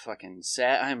am fucking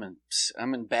sad.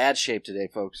 I'm in bad shape today,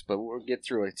 folks, but we'll get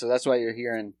through it. So that's why you're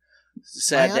hearing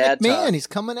sad Bionic dad man, talk. he's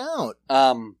coming out.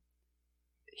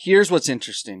 Here's what's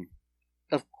interesting.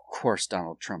 Of course,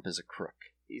 Donald Trump is a crook.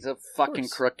 He's a fucking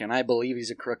crook, and I believe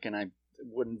he's a crook, and I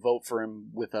wouldn't vote for him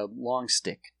with a long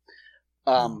stick.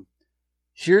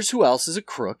 Here's who else is a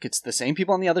crook. It's the same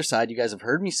people on the other side. You guys have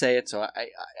heard me say it, so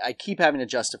I keep having to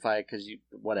justify it because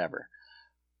whatever.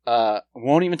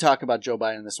 Won't even talk about Joe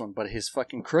Biden in this one, but his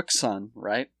fucking crook son,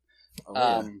 right? Oh,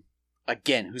 yeah.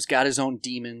 Again, who's got his own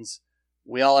demons.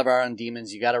 We all have our own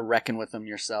demons. You got to reckon with them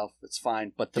yourself. It's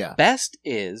fine. But the best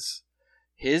is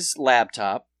his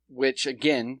laptop, which,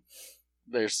 again,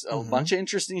 there's a bunch of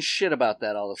interesting shit about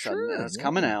that all of a sudden. And it's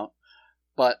coming out.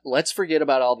 But let's forget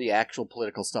about all the actual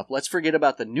political stuff. Let's forget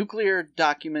about the nuclear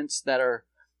documents that are,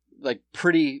 like,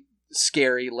 pretty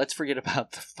scary. Let's forget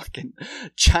about the fucking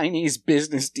Chinese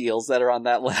business deals that are on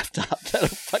that laptop that are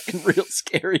fucking real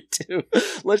scary, too.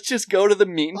 Let's just go to the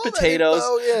meat and potatoes,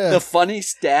 the funny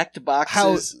stacked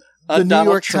boxes. The New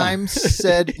Donald York Trump. Times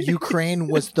said Ukraine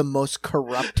was the most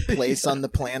corrupt place on the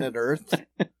planet Earth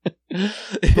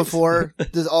before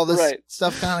all this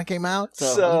stuff kind of came out.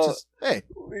 So hey,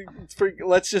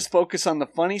 let's just focus on the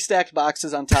funny stacked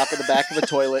boxes on top of the back of a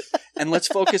toilet, and let's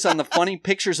focus on the funny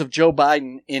pictures of Joe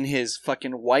Biden in his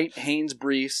fucking white Hanes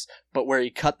briefs, but where he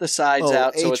cut the sides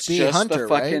out, so it's just Hunter, the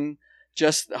fucking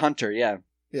just Hunter, yeah.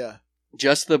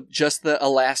 Just the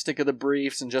elastic of the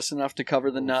briefs and just enough to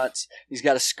cover the nuts. He's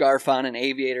got a scarf on, an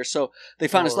aviator. So they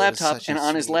found his laptop, and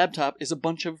on his laptop is a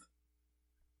bunch of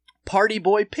party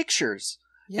boy pictures.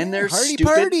 And they're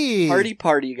stupid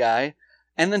party guy.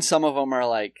 And then some of them are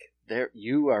like,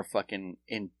 you are fucking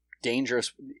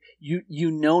dangerous.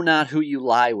 You know not who you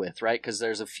lie with, right? Because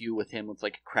there's a few with him with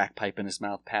like a crack pipe in his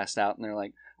mouth, passed out, and they're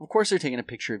like, of course they're taking a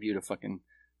picture of you to fucking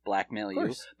blackmail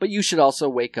you. But you should also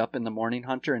wake up in the morning,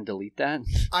 Hunter, and delete that.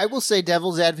 I will say,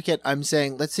 devil's advocate, I'm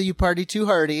saying, let's say you party too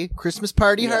hardy, Christmas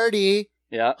party hardy,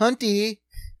 Hunty,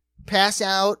 pass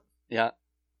out. Yeah.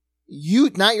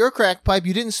 You, not your crack pipe,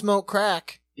 you didn't smoke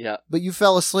crack. Yeah. But you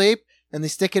fell asleep, and they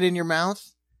stick it in your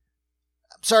mouth.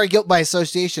 I'm sorry, guilt by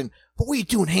association. But what are you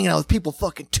doing hanging out with people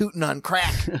fucking tooting on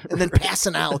crack and then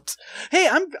passing out? Hey,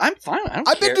 I'm fine.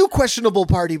 I've been to a questionable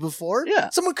party before. Yeah.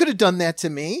 Someone could have done that to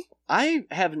me. I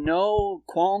have no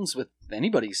qualms with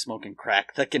anybody smoking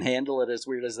crack that can handle it, as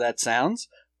weird as that sounds.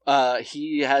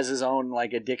 He has his own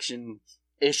like addiction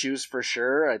issues for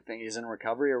sure. I think he's in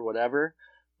recovery or whatever.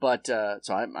 But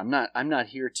so I'm not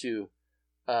here to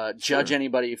judge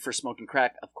anybody for smoking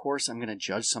crack. Of course, I'm going to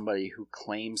judge somebody who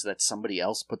claims that somebody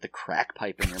else put the crack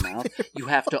pipe in your mouth. You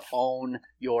have to own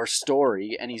your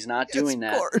story, and he's not doing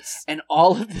that. Course. And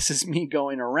all of this is me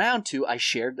going around to, I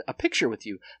shared a picture with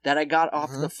you that I got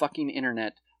off the fucking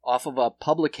internet, off of a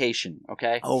publication,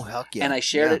 okay? Oh, heck yeah. And I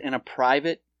shared it in a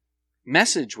private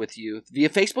message with you via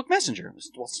Facebook Messenger.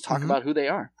 Let's talk about who they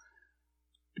are.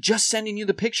 Just sending you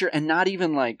the picture and not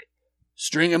even like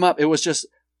string them up. It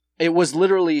was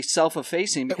literally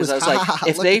self-effacing because I was like,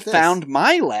 if they found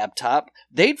my laptop,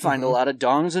 they'd find a lot of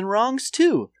dongs and wrongs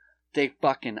too. They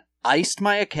fucking iced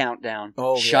my account down,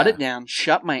 shut it down,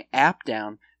 shut my app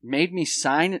down, made me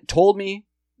sign it, told me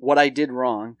what I did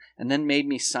wrong, and then made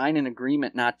me sign an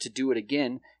agreement not to do it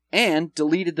again, and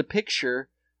deleted the picture,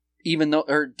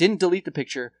 didn't delete the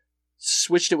picture,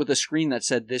 switched it with a screen that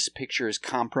said this picture is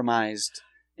compromised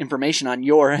information on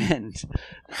your end.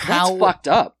 That's fucked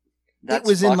up. It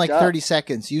was in like 30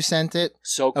 seconds. You sent it.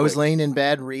 So quick. I was laying in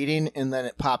bed reading, and then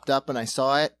it popped up, and I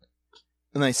saw it.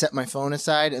 And I set my phone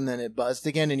aside, and then it buzzed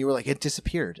again, and you were like, it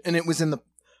disappeared. And it was in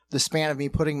the span of me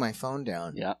putting my phone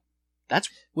down. Yeah. That's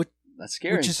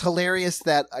scary. Which is hilarious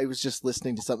that I was just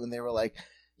listening to something. They were like,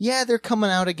 yeah, they're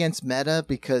coming out against Meta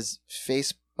because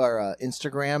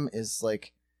Instagram is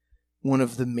like one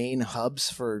of the main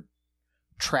hubs for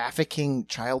trafficking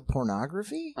child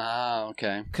pornography. Ah,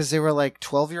 okay. Because they were like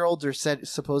 12-year-olds or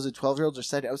supposed 12-year-olds or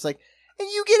said. I was like, and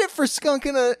you get it for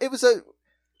skunking it was a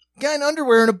guy in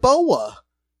underwear and a boa.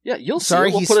 Yeah, you'll see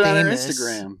it. We'll put it on our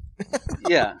Instagram.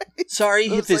 Yeah. Sorry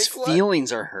if his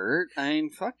feelings are hurt. I mean,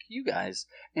 fuck you guys.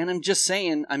 And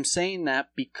I'm saying that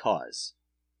because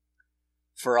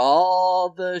for all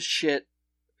the shit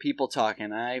people talking,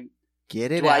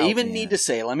 get it do out, I even man. need to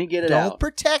say, let me get it out. Don't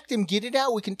protect him. Get it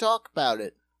out. We can talk about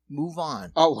it. Move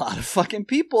on. A lot of fucking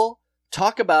people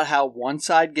talk about how one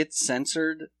side gets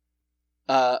censored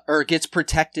or gets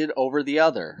protected over the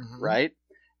other, right?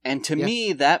 And to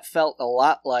me, that felt a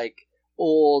lot like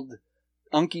old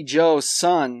Unky Joe's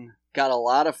son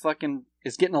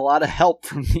is getting a lot of help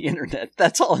from the internet.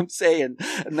 That's all I'm saying.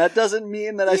 And that doesn't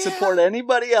mean that I support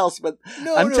anybody else, but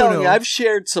I'm telling you, I've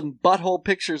shared some butthole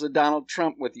pictures of Donald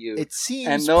Trump with you. It seems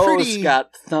and those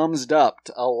got thumbs up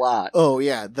a lot. Oh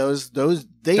yeah, those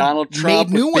they Donald Trump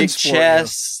made new with ones big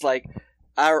chests, like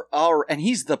and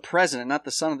he's the president, not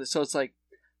the son of the. So it's like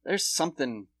there's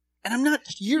something, and I'm not.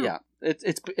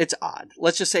 It's odd.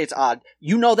 Let's just say it's odd.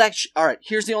 You know that. All right.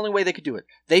 Here's the only way they could do it.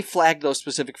 They flagged those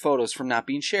specific photos from not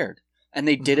being shared. And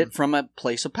they did it from a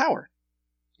place of power.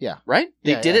 Yeah. Right?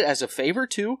 They did it as a favor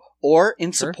to or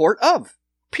in support of.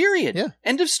 Period. Yeah.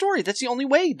 End of story. That's the only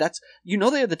way. They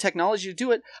have the technology to do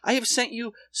it. I have sent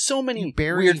you so many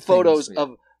weird photos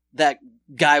of that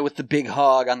guy with the big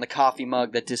hog on the coffee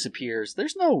mug that disappears.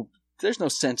 There's no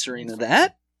censoring of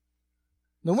that.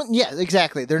 No one, yeah,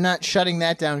 exactly. They're not shutting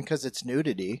that down because it's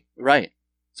nudity. Right.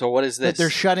 So what is this? But they're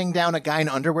shutting down a guy in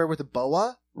underwear with a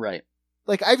boa? Right.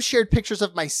 Like, I've shared pictures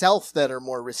of myself that are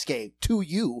more risque to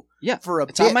you. Yeah, for a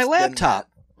it's on my laptop.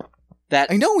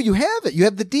 I know, you have it. You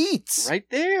have the deets. Right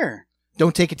there.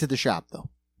 Don't take it to the shop,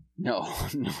 though. No.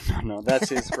 That's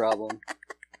his problem.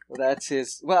 That's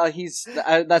his... Well,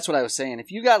 that's what I was saying.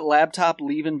 If you got laptop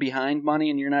leaving behind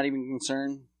money and you're not even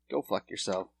concerned, go fuck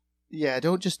yourself. Yeah,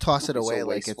 don't just toss it away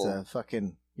like it's wasteful. a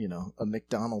fucking, a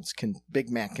McDonald's Big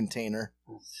Mac container.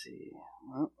 Let's see.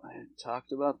 Well, I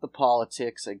talked about the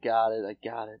politics. I got it.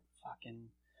 Fucking.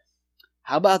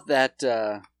 How about that?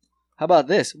 How about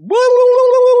this?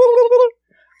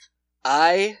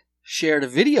 I shared a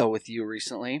video with you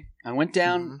recently. I went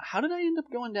down. How did I end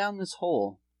up going down this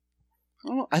hole? I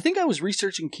don't know. I think I was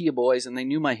researching Kia Boys, and they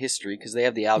knew my history because they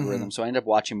have the algorithm. So I ended up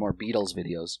watching more Beatles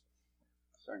videos.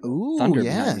 Ooh, Thunder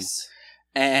yes.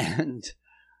 And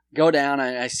go down.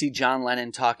 I see John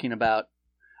Lennon talking about.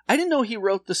 I didn't know he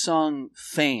wrote the song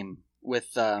 "Fame"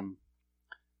 with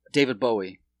David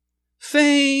Bowie.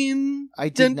 Fame. I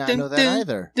did not know that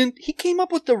either. He came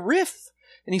up with the riff,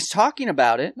 and he's talking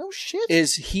about it. No shit.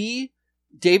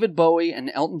 David Bowie and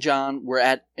Elton John were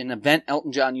at an event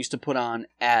Elton John used to put on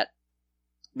at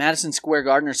Madison Square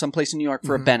Garden or someplace in New York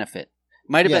for a benefit.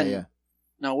 Might have been. Yeah.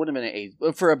 No, it would have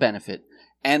been for a benefit.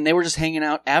 And they were just hanging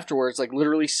out afterwards, like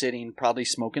literally sitting, probably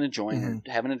smoking a joint or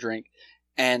having a drink.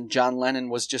 And John Lennon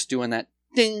was just doing that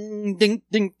ding, ding,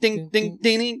 ding, ding, ding,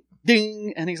 ding, ding,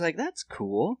 ding. And he's like, that's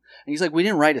cool. And he's like, we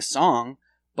didn't write a song,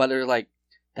 but they're like,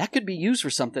 that could be used for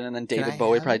something. And then David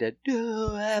Bowie probably did.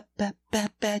 And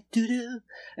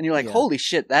you're like, holy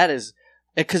shit, that is...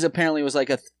 Because apparently it was like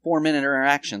a 4-minute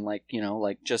interaction, like, you know,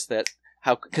 like just that...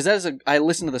 Because I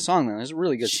listened to the song, then. It was a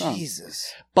really good song.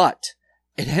 Jesus. But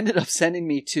it ended up sending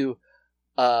me to...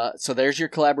 so there's your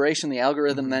collaboration. The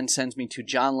algorithm then sends me to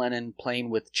John Lennon playing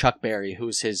with Chuck Berry,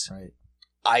 who's his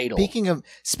idol.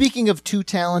 Speaking of two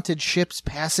talented ships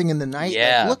passing in the night,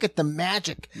 like, look at the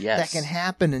magic that can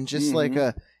happen, and just like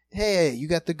hey, you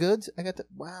got the goods? I got the...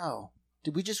 Wow.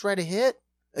 Did we just write a hit?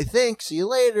 I think. See you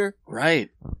later. Right.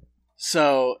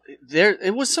 So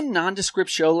it was some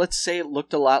nondescript show. Let's say it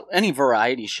looked a lot any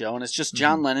variety show, and it's just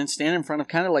John Lennon standing in front of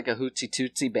kind of like a hootsy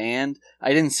tootsie band.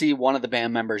 I didn't see one of the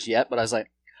band members yet, but I was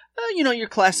like, you know, your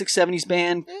classic 70s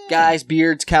band guys,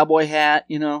 beards, cowboy hat,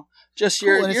 you know, just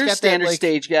your standard that, like,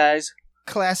 stage guys.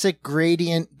 Classic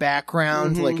gradient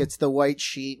background, like it's the white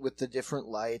sheet with the different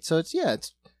lights. So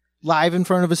it's live in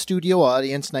front of a studio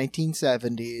audience,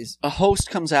 1970s. A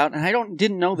host comes out, and I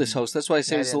didn't know this host. That's why I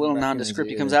say it's a little nondescript.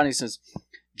 He comes out and he says,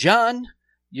 John,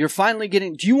 you're finally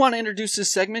do you want to introduce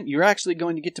this segment? You're actually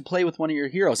going to get to play with one of your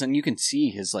heroes. And you can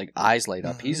see his like eyes light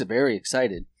up. He's very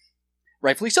excited.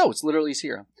 Rightfully so. It's literally his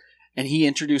hero. And he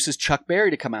introduces Chuck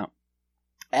Berry to come out.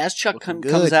 As Chuck comes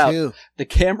out, the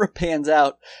camera pans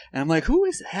out, and I'm like, who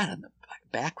is that in the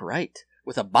back right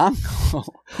with a bongo?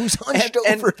 Who's hunched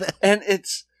over that? And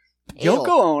it's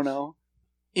Yoko Ono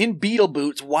in Beatle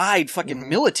boots, wide fucking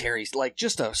military, like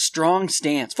just a strong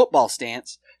stance, football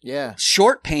stance. Yeah.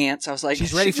 Short pants. I was like,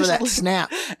 she's ready for that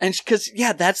snap. And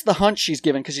that's the hunch she's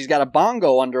given, because she's got a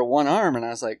bongo under one arm. And I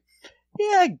was like, yeah,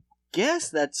 I guess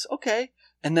that's okay.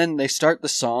 And then they start the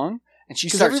song, and she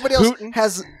starts everybody hooting. Else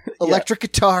has electric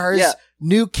guitars,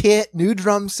 new kit, new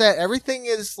drum set. Everything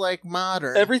is like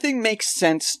modern. Everything makes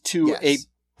sense to a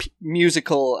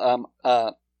musical,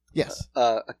 yes.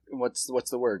 What's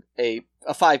the word? A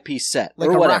 5-piece set. Like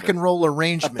or a whatever. rock and roll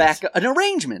arrangement. An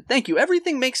arrangement. Thank you.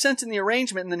 Everything makes sense in the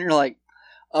arrangement, and then you're like,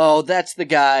 oh, that's the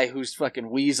guy who's fucking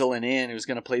weaseling in, who's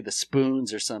going to play the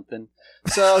spoons or something.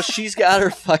 So she's got her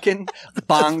fucking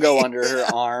bongo under her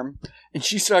arm, and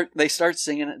they start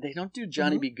singing it. They don't do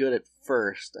Johnny Be Good at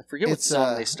first. I forget what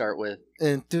song they start with.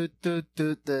 And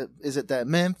is it that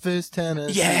Memphis,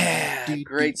 Tennessee? Yeah,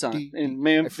 great song. In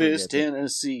Memphis,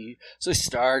 Tennessee. So it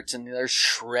starts, and they're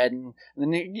shredding,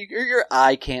 and then your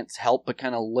eye can't help but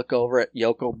kind of look over at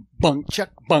Yoko. Bunk, Chuck,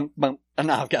 bunk, bunk. And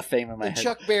now I've got fame in my head.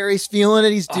 Chuck Berry's feeling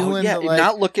it. He's doing the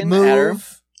not looking move. At her.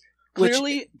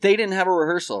 Clearly, they didn't have a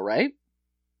rehearsal, right?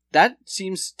 That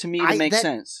seems to me to make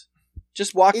sense.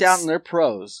 Just walked out and they're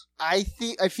pros. I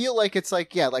feel like it's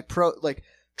like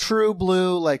true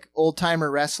blue, like old timer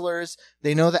wrestlers.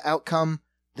 They know the outcome.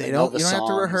 You don't have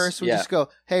to rehearse. We just go,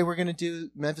 hey, we're gonna do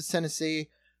Memphis, Tennessee.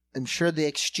 I'm sure they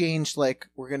exchanged like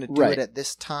we're gonna do it at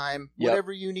this time.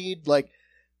 Whatever you need, like,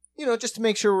 you know, just to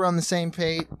make sure we're on the same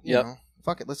page. You know,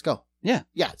 fuck it, let's go. Yeah.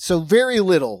 Yeah. So very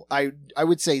little. I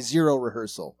would say zero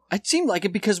rehearsal. It seemed like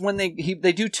it, because when they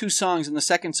do 2 songs, and the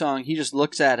second song he just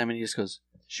looks at him and he just goes,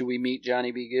 should we meet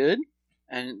Johnny Be Good?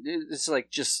 And it's like,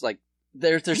 just like,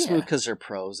 they're smooth because they're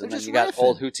pros, and then you got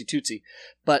old Hootsy Tootsie.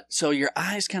 But so your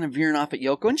eyes kind of veering off at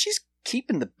Yoko, and she's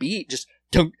keeping the beat, just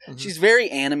dunk. She's very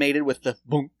animated with the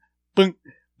boom, boom,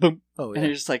 boom. Oh, yeah. And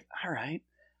you're just like, all right.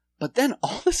 But then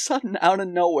all of a sudden, out of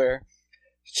nowhere,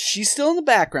 she's still in the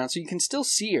background, so you can still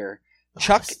see her.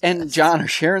 Chuck and John are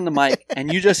sharing the mic,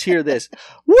 and you just hear this.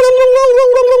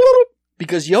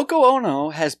 Because Yoko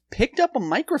Ono has picked up a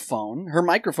microphone, her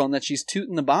microphone that she's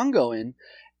tooting the bongo in,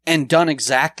 and done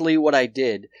exactly what I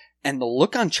did. And the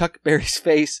look on Chuck Berry's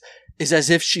face is as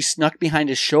if she snuck behind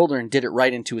his shoulder and did it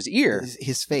right into his ear.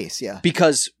 His face, yeah.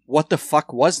 Because what the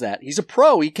fuck was that? He's a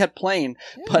pro. He kept playing.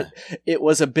 Yeah. But it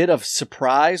was a bit of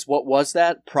surprise. What was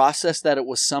that? Process that it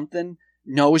was something.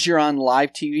 Knows you're on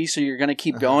live TV, so you're going to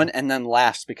keep going, and then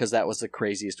laughs because that was the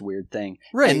craziest weird thing.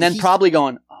 Right. And then probably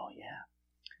going, oh, yeah.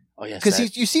 Oh, yes.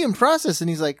 Because you see him process, and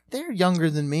he's like, they're younger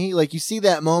than me. Like, you see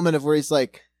that moment of where he's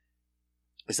like,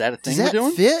 is that a thing we're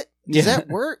doing? Does that fit? Does that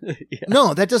work?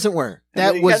 No, that doesn't work.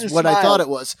 That was what I thought it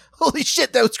was. Holy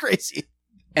shit, that was crazy.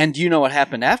 And do you know what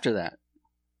happened after that?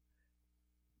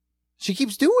 She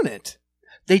keeps doing it.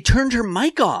 They turned her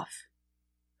mic off.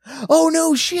 Oh,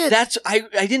 no shit. I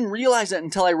didn't realize that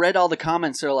until I read all the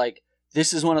comments. They're like,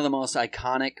 this is one of the most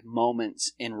iconic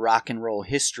moments in rock and roll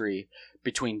history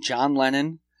between John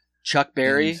Lennon, Chuck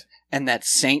Berry, and that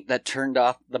saint that turned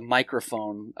off the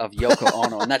microphone of Yoko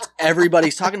Ono. And that's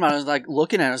everybody's talking about it. I was like,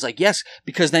 looking at it, I was like, yes,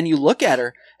 because then you look at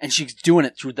her and she's doing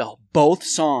it through both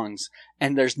songs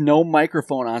and there's no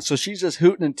microphone on. So she's just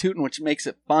hooting and tooting, which makes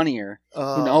it funnier.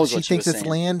 Who knows what she thinks it's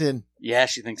landing. Yeah,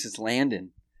 she thinks it's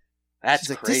landing. That's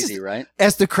like, crazy, right?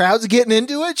 As the crowd's getting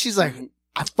into it, she's like,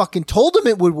 I fucking told him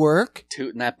it would work.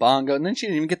 Tooting that bongo. And then she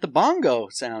didn't even get the bongo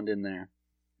sound in there.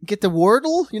 Get the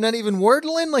wordle? You're not even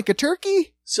wordling like a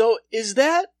turkey? So is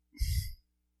that...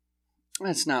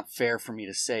 That's not fair for me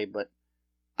to say, but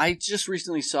I just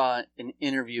recently saw an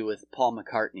interview with Paul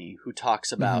McCartney who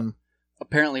talks about,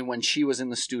 apparently when she was in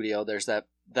the studio, there's that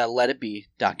Let It Be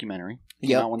documentary.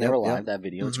 Came out when they were alive, that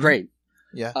video. It's great.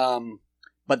 Yeah.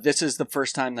 But this is the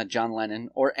first time that John Lennon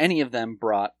or any of them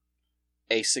brought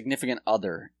a significant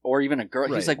other or even a girl.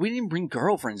 Right. He's like, we didn't bring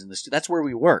girlfriends in this. That's where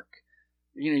we work.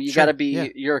 You know, you got to be,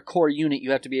 you're a core unit.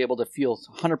 You have to be able to feel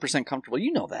 100% comfortable.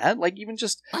 You know that. Like, even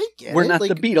just, we're not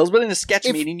the Beatles, but in a sketch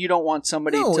meeting, you don't want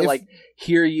somebody to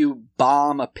hear you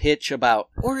bomb a pitch about,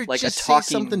 or like, just a talking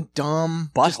say something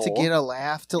dumb butthole. Just to get a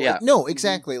laugh. No,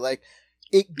 exactly. Like,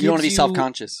 it gives you don't want to be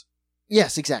self-conscious.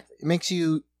 Yes, exactly. It makes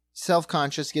you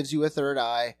self-conscious, gives you a third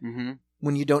eye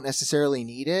when you don't necessarily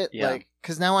need it. Yeah. Like,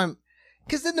 because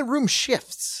then the room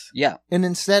shifts. Yeah. And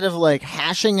instead of like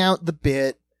hashing out the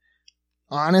bit,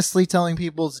 honestly telling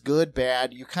people it's good,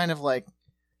 bad, you kind of like,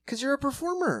 because you're a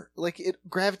performer. Like, it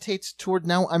gravitates toward,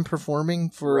 now I'm performing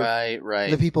for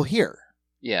the people here.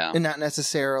 Yeah. And not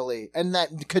necessarily, and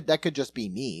that could just be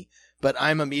me, but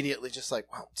I'm immediately just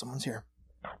like, wow, someone's here.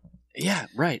 Yeah,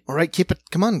 right. All right,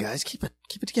 come on, guys, keep it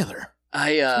together.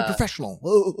 Be professional.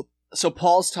 Whoa. So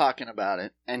Paul's talking about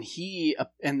it, and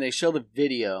they show the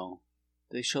video.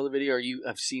 They show the video, or you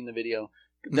have seen the video.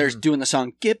 They're doing the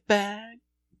song "Get Back."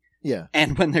 Yeah.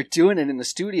 And when they're doing it in the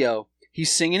studio,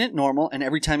 he's singing it normal, and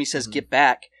every time he says "Get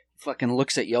back," he fucking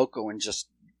looks at Yoko and just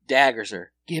daggers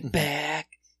her. Get back,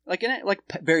 like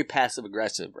very passive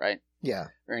aggressive, right? Yeah.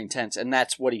 Very intense, and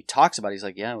that's what he talks about. He's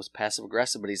like, yeah, it was passive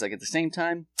aggressive, but he's like, at the same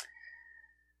time,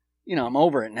 you know, I'm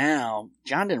over it now.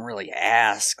 John didn't really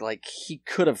ask. Like, he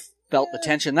could have felt the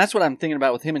tension. That's what I'm thinking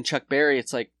about with him and Chuck Berry.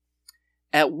 It's like,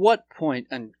 at what point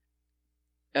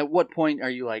are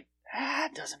you like,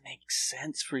 it doesn't make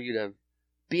sense for you to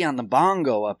be on the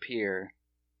bongo up here?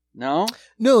 No?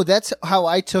 No, that's how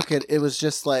I took it. It was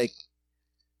just like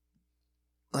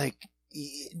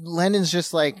Lennon's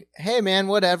just like, hey man,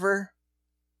 whatever.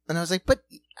 And I was like, but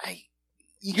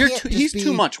he's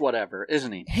too much whatever,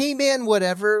 isn't he? Hey man,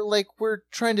 whatever. Like, we're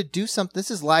trying to do something.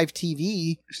 This is live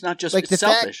TV. It's not just like it's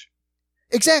selfish.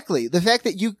 Exactly. The fact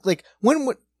that you, like,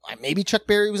 maybe Chuck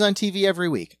Berry was on TV every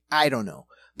week. I don't know.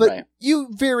 But you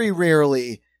very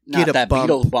rarely get a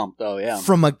Beatles bump, though, yeah,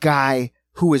 from a guy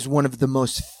who is one of the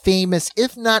most famous,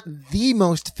 if not the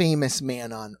most famous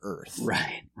man on earth.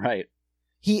 Right.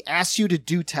 He asked you to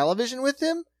do television with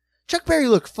him? Chuck Berry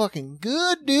looked fucking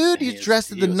good, dude. He's dressed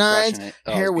to the nines.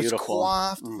 Hair was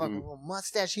coiffed. Fucking little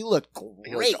mustache. He looked great.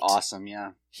 He looked awesome,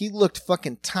 yeah. He looked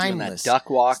fucking timeless. Doing that duck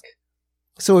walk.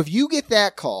 So if you get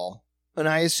that call, and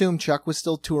I assume Chuck was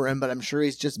still touring, but I'm sure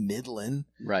he's just middling.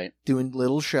 Right. Doing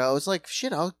little shows. Like,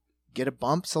 shit, I'll get a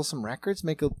bump, sell some records,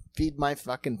 feed my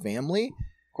fucking family.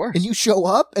 Of course. And you show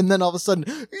up, and then all of a sudden,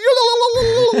 you're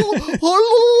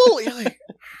like,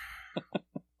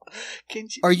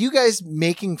 are you guys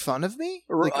making fun of me?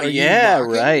 Like, yeah,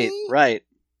 right.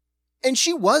 And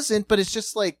she wasn't, but it's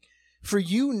just like, for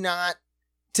you not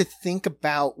to think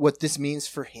about what this means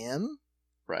for him.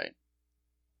 Right.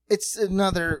 It's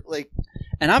another, like...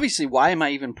 And obviously, why am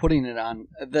I even putting it on...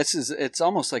 It's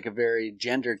almost like a very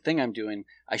gendered thing I'm doing.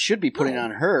 I should be putting it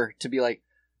on her to be like,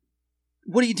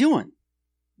 what are you doing?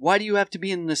 Why do you have to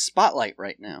be in the spotlight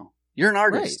right now? You're an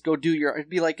artist. Right. Go do your... It'd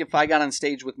be like if I got on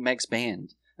stage with Meg's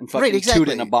band and fucking toot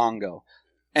in a bongo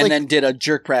and then did a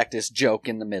jerk practice joke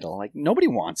in the middle. Like, nobody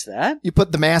wants that. You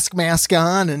put the mask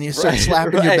on and you start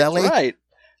slapping your belly. Right.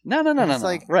 No.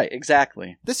 Like, right,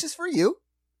 exactly. This is for you.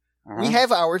 We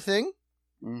have our thing,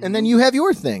 and then you have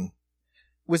your thing.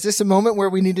 Was this a moment where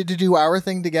we needed to do our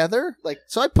thing together? Like,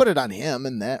 so I put it on him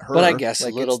and her. But I guess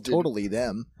like, it's totally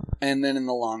them. And then in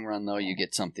the long run, though, you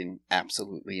get something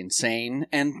absolutely insane.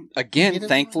 And again,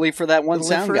 thankfully for that one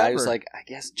sound guy who's like, I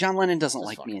guess John Lennon doesn't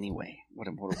like me anyway. What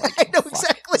do I do? I know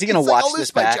exactly. Is he going to watch this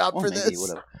back? Job for this.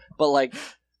 Whatever. But like,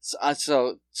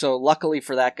 so luckily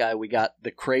for that guy, we got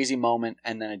the crazy moment,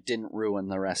 and then it didn't ruin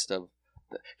the rest of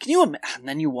Can you imagine? And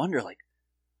then you wonder, like,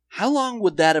 how long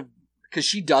would that have... Because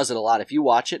she does it a lot. If you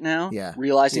watch it now,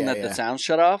 realizing that the sound's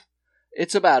shut off,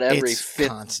 it's about every fifth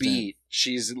constant beat.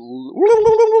 She's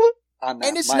on that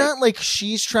and it's mic. not like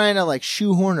she's trying to like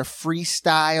shoehorn a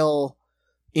freestyle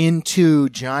into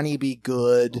Johnny Be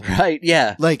Good. Right,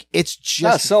 yeah. Like, it's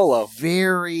just solo.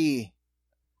 Very...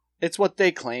 It's what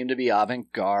they claim to be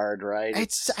avant-garde, right?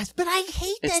 But I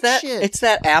hate that shit. It's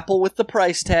that apple with the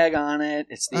price tag on it.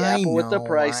 It's the apple with the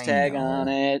price tag on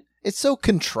it. It's so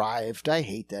contrived. I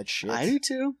hate that shit. I do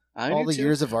too. All the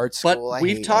years of art school, but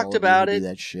we've talked about it.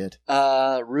 That shit.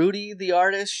 Rudy, the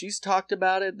artist, she's talked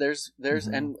about it.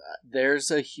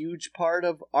 There's a huge part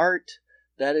of art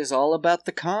that is all about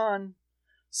the con.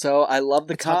 So I love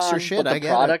the con, but the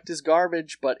product is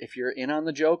garbage. But if you're in on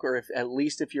the joke, or if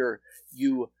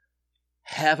you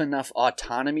have enough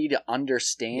autonomy to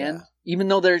understand, even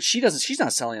though she's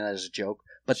not selling that as a joke,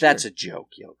 but that's a joke,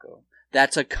 Yoko.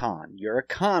 That's a con. You're a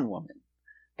con woman.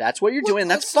 That's what you're doing.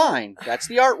 That's fine. That's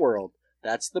the art world.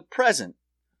 That's the present.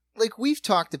 Like, we've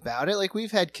talked about it. Like,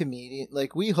 we've had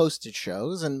like, we hosted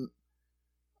shows, and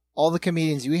all the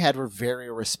comedians we had were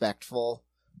very respectful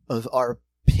of our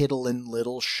piddling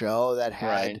little show that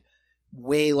had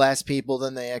way less people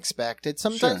than they expected.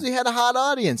 Sometimes we had a hot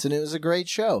audience, and it was a great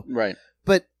show. Right.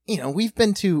 But, we've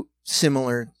been to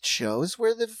similar shows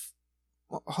where the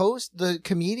host, the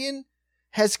comedian,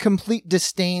 has complete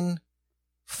disdain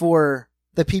for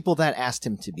the people that asked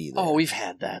him to be there. Oh, we've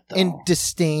had that, though. And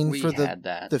disdain for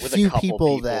the few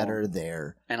people that are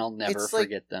there. And I'll never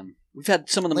forget them. We've had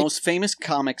some of the most famous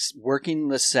comics working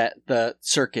the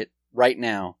circuit right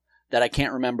now that I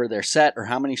can't remember their set or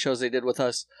how many shows they did with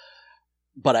us.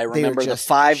 But I remember the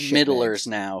 5 middlers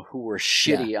now who were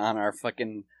shitty on our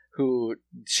fucking... who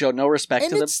showed no respect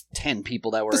to the 10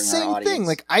 people that were in our audience. The same thing.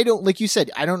 Like, like you said,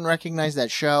 I don't recognize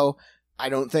that show. I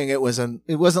don't think it wasn't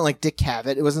like Dick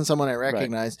Cavett. It wasn't someone I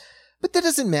recognized. Right. But that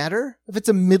doesn't matter. If it's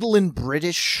a Midland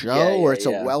British show or it's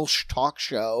a Welsh talk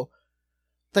show,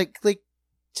 like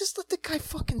just let the guy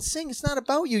fucking sing. It's not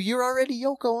about you. You're already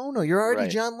Yoko Ono. You're already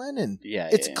John Lennon. Yeah,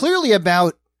 it's clearly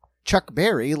about Chuck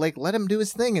Berry. Like, let him do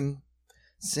his thing and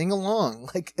sing along.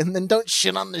 Like, and then don't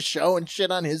shit on the show and shit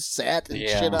on his set and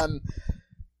shit on...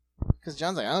 Because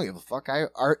John's like, I don't give a fuck.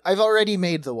 I've already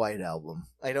made the White Album.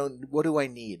 What do I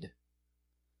need?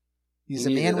 He's a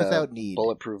man without need.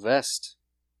 Bulletproof vest.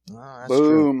 Oh, that's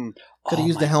Boom. True. Could have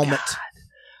used a helmet. God.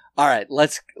 All right,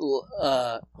 let's...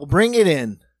 we'll bring it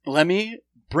in. Let me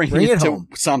bring it to home.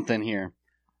 Something here.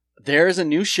 There's a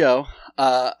new show.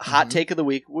 Hot take of the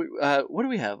week. What do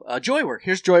we have? Joy Work.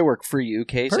 Here's Joy Work for you,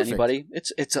 Case. Perfect. Anybody?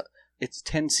 It's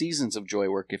 10 seasons of Joy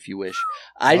Work, if you wish.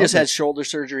 I just had shoulder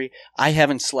surgery. I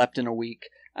haven't slept in a week.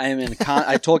 I am in.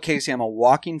 I told Casey I'm a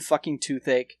walking fucking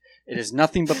toothache. It is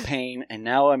nothing but pain, and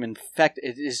now I'm infected.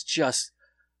 It is just,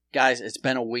 guys. It's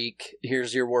been a week.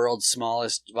 Here's your world's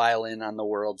smallest violin on the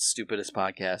world's stupidest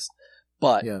podcast.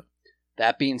 But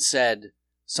that being said,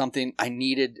 something I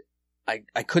needed.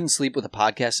 I couldn't sleep with a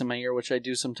podcast in my ear, which I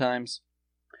do sometimes.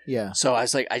 Yeah. So I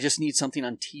was like, I just need something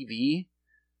on TV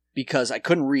because I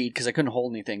couldn't read because I couldn't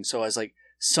hold anything. So I was like,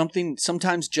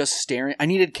 sometimes just staring. I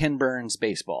needed Ken Burns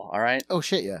baseball. All right. Oh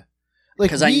shit, yeah.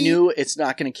 Because I knew it's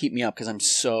not going to keep me up because I'm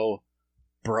so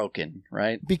broken,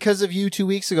 right? Because of you 2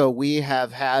 weeks ago, we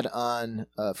have had on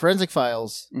Forensic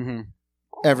Files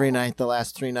every night, the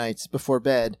last 3 nights before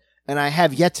bed. And I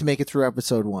have yet to make it through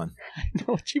episode 1. I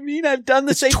know what you mean. I've done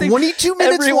the same thing. 22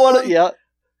 minutes long.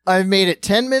 I've made it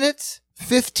 10 minutes,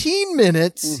 15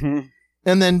 minutes, and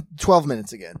then 12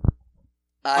 minutes again.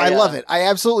 I love it. I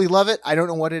absolutely love it. I don't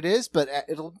know what it is, but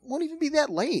won't even be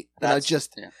that late. And I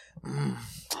just...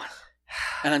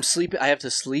 And I'm sleeping. I have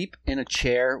to sleep in a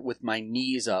chair with my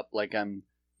knees up like I'm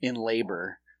in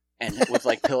labor and with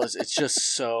like pillows. It's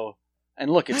just so... And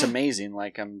look, it's amazing.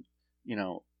 Like I'm,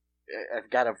 I've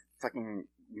got a fucking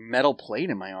metal plate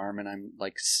in my arm and I'm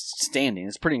like standing.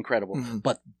 It's pretty incredible.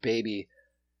 But baby,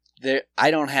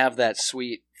 I don't have that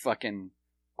sweet fucking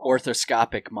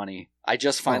orthoscopic money. I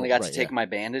just finally got to take my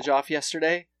bandage off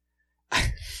yesterday.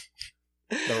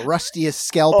 The rustiest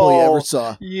scalpel you ever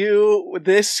saw.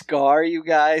 This scar, you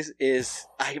guys, is...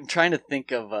 I'm trying to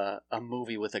think of a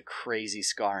movie with a crazy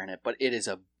scar in it, but it is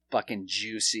a fucking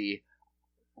juicy,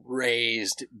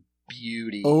 raised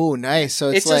beauty. Oh, nice. So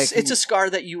it's like... It's a scar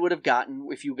that you would have gotten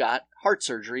if you got heart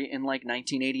surgery in like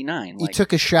 1989. You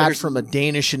took a shot from a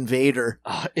Danish invader.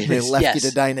 They left you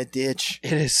to die in a ditch.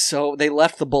 It is so... They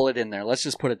left the bullet in there. Let's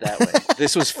just put it that way.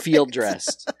 This was field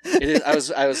dressed. I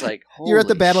was like, holy You're at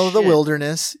the Battle of the shit.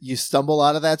 Wilderness. You stumble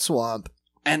out of that swamp.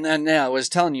 And then, I was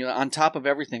telling you, on top of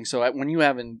everything, so when you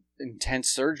have an intense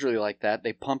surgery like that,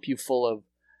 they pump you full of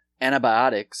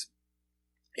antibiotics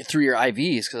through your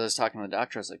IVs, because I was talking to the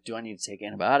doctor. I was like, do I need to take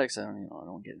antibiotics? I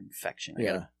don't get an infection. I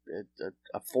got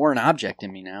a foreign object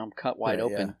in me now. I'm cut wide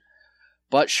open. Yeah.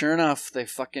 But sure enough, they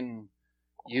fucking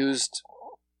used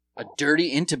a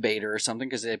dirty intubator or something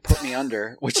because they put me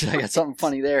under, which I got something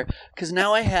funny there. Because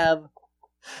now I have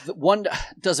one,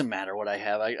 doesn't matter what I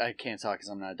have. I can't talk because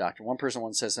I'm not a doctor. One person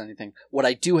once says anything. What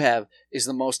I do have is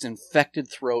the most infected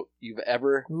throat you've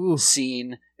ever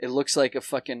seen. It looks like a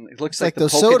fucking, it looks like the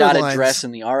polka dotted dress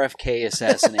in the RFK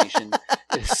assassination.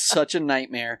 It's such a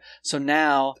nightmare. So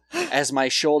now, as my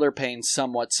shoulder pain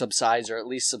somewhat subsides, or at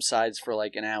least subsides for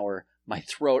like an hour, my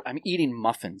throat, I'm eating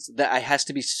muffins. That has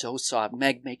to be so soft.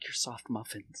 Meg, make your soft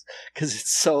muffins because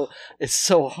it's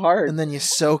so hard. And then you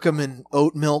soak them in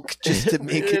oat milk just to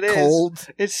make it cold.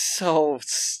 It's so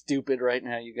stupid right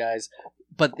now, you guys.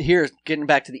 But here, getting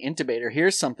back to the intubator,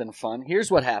 here's something fun.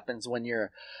 Here's what happens when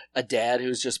you're a dad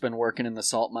who's just been working in the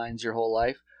salt mines your whole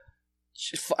life.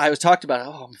 I was talked about,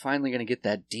 I'm finally going to get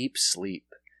that deep sleep.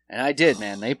 And I did,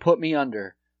 man. They put me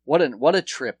under. What a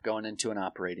trip going into an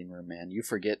operating room, man. You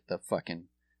forget the fucking,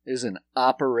 is an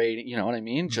operating, you know what I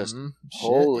mean? Just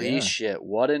holy shit.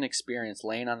 What an experience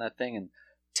laying on that thing, and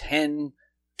 10,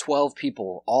 12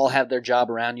 people all have their job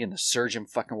around you, and the surgeon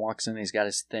fucking walks in and he's got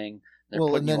his thing. They're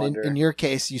and then in your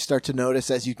case, you start to notice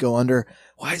as you go under,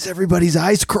 why is everybody's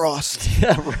eyes crossed?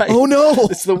 Yeah, right. Oh no.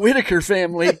 It's the Whitaker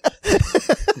family.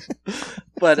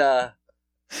 But,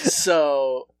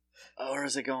 so, where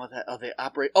is it going with that? Oh, they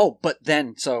operate. Oh, but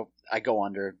then, so I go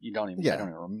under. I don't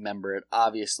even remember it,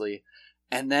 obviously.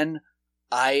 And then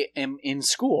I am in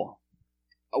school.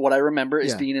 What I remember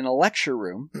is being in a lecture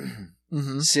room,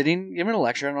 sitting, giving a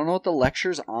lecture. I don't know what the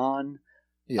lecture's on.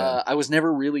 Yeah. I was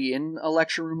never really in a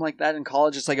lecture room like that in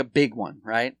college. It's like a big one,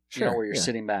 right? Sure, where you're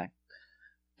sitting back.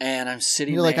 And I'm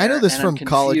sitting there. You're like, I know this from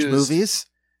college movies.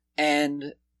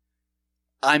 And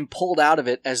I'm pulled out of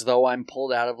it as though I'm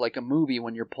pulled out of like a movie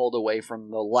when you're pulled away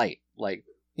from the light. Like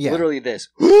literally this.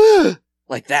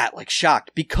 Like that, like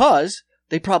shocked. Because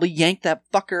they probably yanked that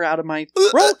fucker out of my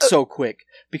throat so quick.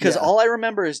 Because all I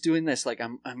remember is doing this. Like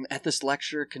I'm at this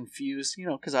lecture confused,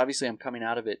 because obviously I'm coming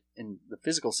out of it in the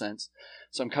physical sense.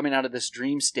 So I'm coming out of this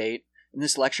dream state in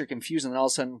this lecture confused. And then all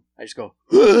of a sudden I just go,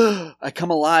 I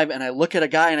come alive and I look at a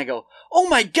guy and I go, oh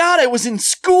my God, I was in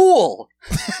school.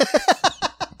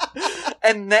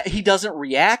 And that he doesn't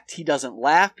react. He doesn't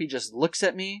laugh. He just looks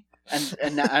at me.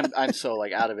 And I'm so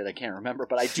like out of it. I can't remember,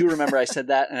 but I do remember I said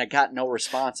that and I got no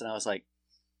response. And I was like,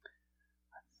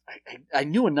 I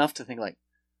knew enough to think like,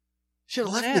 should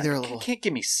have left me there a little. Can't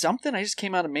give me something. I just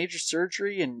came out of major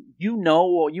surgery and you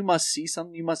must see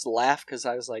something. You must laugh because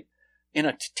I was like in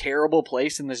a terrible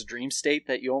place in this dream state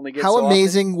that you only get How so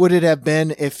amazing often. Would it have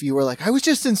been if you were like, I was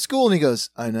just in school, and he goes,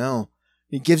 I know.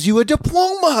 He gives you a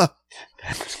diploma.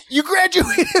 You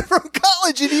graduated from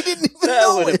college and he didn't even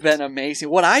know it. That would have been amazing.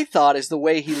 What I thought is the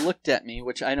way he looked at me,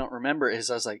 which I don't remember, is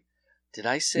I was like, did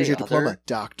I say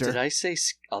doctor? Did I say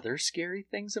other scary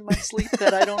things in my sleep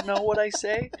that I don't know what I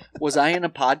say? Was I in a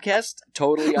podcast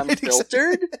totally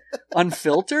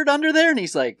unfiltered under there? And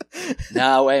he's like,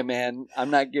 no way, man. I'm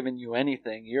not giving you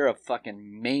anything. You're a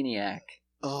fucking maniac.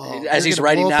 Oh, as he's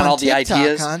writing down all the TikTok,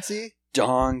 ideas. Hansi?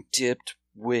 Dong-dipped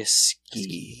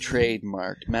whiskey,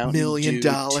 trademarked. Mountain $1 million.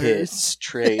 Dew tits,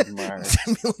 trademarked.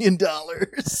 $1 million.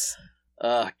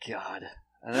 Oh, God.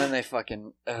 And then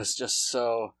it was just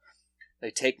so... They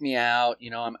take me out,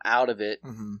 I'm out of it,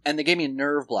 and they gave me a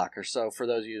nerve blocker. So for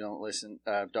those of you who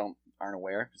aren't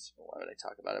aware, why would I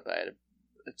talk about it? But I had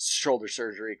a shoulder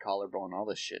surgery, collarbone, all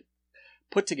this shit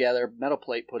put together, metal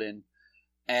plate put in,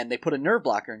 and they put a nerve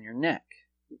blocker in your neck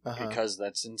because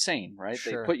that's insane, right?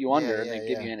 Sure. They put you under and they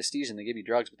give you anesthesia and they give you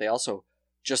drugs, but they also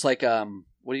just like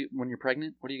when you're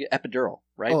pregnant, what do you get? Epidural,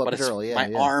 right? Oh, but epidural, it's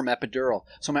my arm epidural,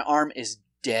 so my arm is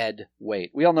dead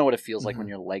weight. We all know what it feels like when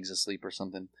your leg's asleep or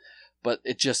something. But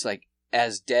it's just like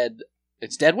it's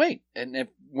dead weight. And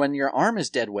when your arm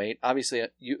is dead weight, obviously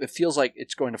it feels like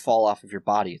it's going to fall off of your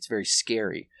body. It's very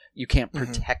scary. You can't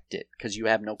protect it because you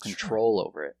have no control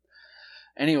over it.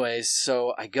 Anyways,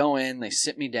 so I go in, they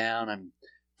sit me down. I'm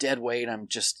dead weight. I'm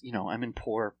just, I'm in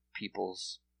poor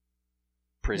people's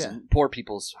prison, poor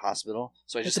people's hospital.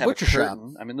 So I just have a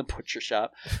curtain. I'm in the butcher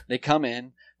shop. They come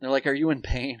in. They're like, are you in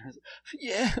pain? I was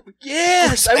like,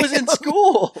 yes, I was in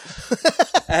school.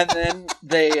 And then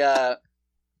they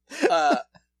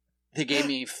gave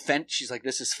me she's like,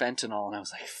 this is fentanyl. And I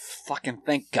was like, fucking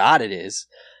thank God it is.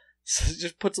 So it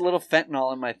just puts a little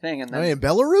fentanyl in my thing. And then, in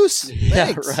Belarus? Yeah,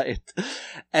 Thanks. right.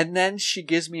 And then she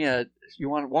gives me you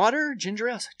want water? Ginger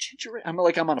ale? I was like, ginger ale? I'm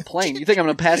on a plane. You think I'm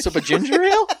going to pass up a ginger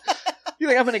ale? You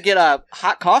think I'm going to get a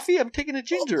hot coffee? I'm taking a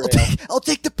ginger ale. I'll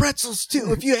take the pretzels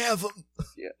too if you have them.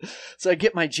 Yeah. So I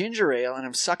get my ginger ale and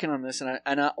I'm sucking on this,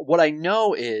 and what I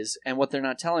know is, and what they're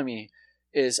not telling me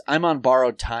is, I'm on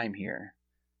borrowed time here.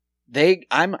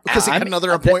 Because they got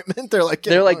another appointment. They're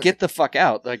like, get the fuck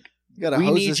out. Like, we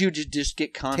need you to just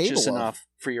get conscious enough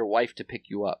for your wife to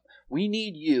pick you up. We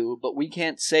need you, but we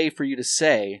can't say for you to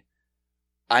say,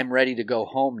 I'm ready to go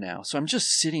home now. So I'm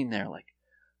just sitting there like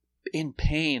in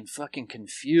pain, fucking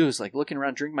confused, like looking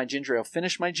around, drink my ginger ale,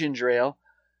 finish my ginger ale,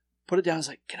 put it down. I was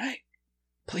like, can I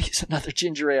please another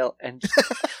ginger ale? And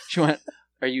she went,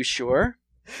 are you sure?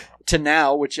 To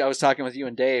now, which I was talking with you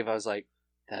and Dave, I was like,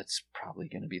 that's probably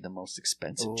going to be the most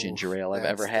expensive ginger ale I've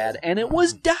ever had. And it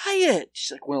was diet.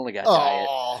 She's like, we only got diet.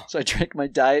 So I drank my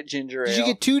diet ginger ale. Did you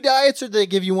get 2 diets, or did they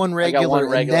give you one regular, I got one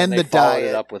regular and then they the diet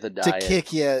it up with a diet to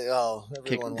kick you? Oh,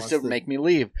 everyone wants to make me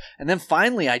leave. And then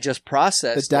finally I just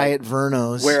processed the diet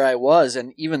Vernos where I was.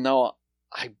 And even though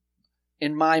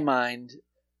in my mind,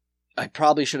 I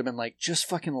probably should have been like, just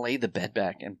fucking lay the bed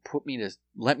back and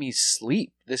let me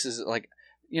sleep. This is like...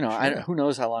 sure. Who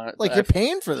knows how long... Like, you're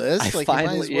paying for this.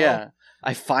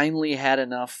 I finally had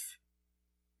enough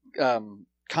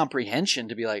comprehension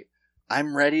to be like,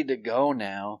 I'm ready to go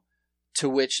now. To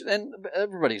which... And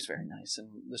everybody's very nice, and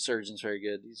the surgeon's very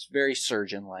good. He's very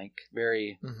surgeon-like.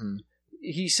 Very... Mm-hmm.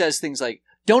 He says things like,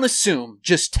 don't assume,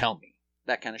 just tell me.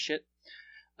 That kind of shit.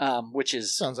 Which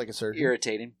is... Sounds like a surgeon.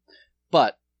 Irritating.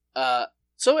 But...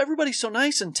 So everybody's so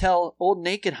nice until old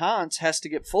naked Hans has to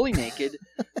get fully naked.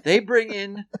 They bring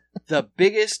in the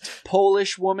biggest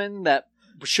Polish woman that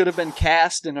should have been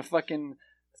cast in a fucking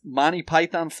Monty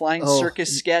Python Flying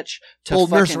Circus sketch. To old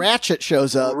Nurse Ratched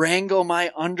shows up. Wrangle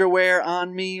my underwear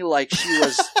on me like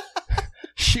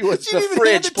she was the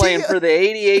fridge playing for the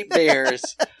 88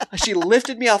 Bears. She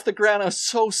lifted me off the ground. I was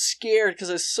so scared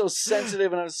because I was so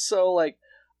sensitive, and I was so like...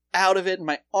 out of it, and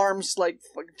my arms like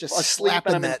just asleep,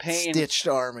 and I'm in pain. Stitched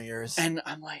arm of yours, and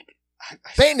I'm like,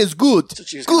 pain is good.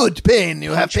 Good pain.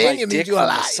 You have pain, you mean you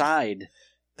alive. On the side.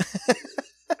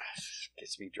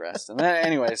 Gets me dressed, and then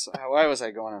anyways, why was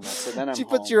I going on that? So then she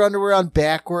puts your underwear on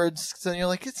backwards, so you're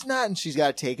like, it's not, and she's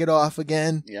got to take it off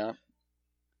again. Yeah.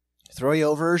 Throw you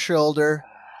over her shoulder,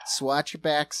 swat your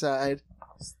backside.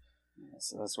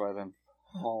 So that's why I've been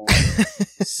home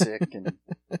sick and.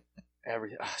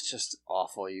 It's just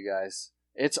awful, you guys.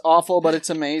 It's awful, but it's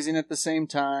amazing at the same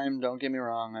time. Don't get me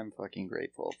wrong. I'm fucking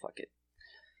grateful. Fuck it.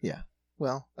 Yeah.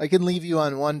 Well, I can leave you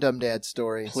on one dumb dad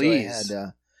story. Please.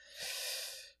 So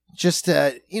I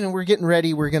had, we're getting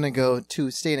ready. We're going to go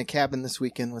to stay in a cabin this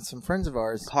weekend with some friends of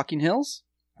ours. Hawking Hills?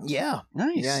 Yeah.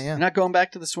 Nice. Yeah. You're not going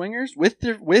back to the swingers? With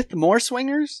more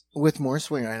swingers? With more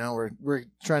swingers. I know. We're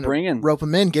trying to rope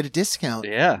them in, get a discount.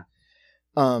 Yeah.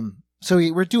 So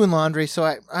we're doing laundry,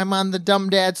 so I'm on the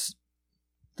dumb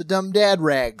dad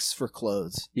rags for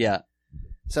clothes. Yeah.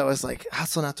 So I was like,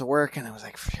 hustling out to work, and I was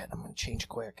like, shit, I'm going to change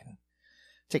quick and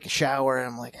take a shower, and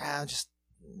I'm like,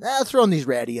 I'll throw in these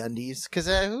ratty undies, because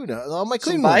who knows, all my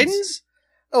clean ones. Bidens?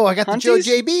 Oh, I got the Joe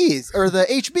JBs, or the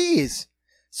HBs,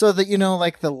 so that,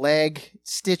 like the leg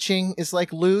stitching is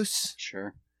like loose.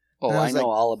 Sure. Oh, I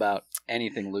know all about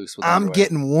anything loose with I'm underwear.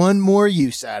 getting one more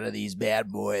use out of these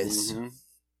bad boys. Mm-hmm.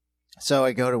 So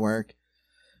I go to work,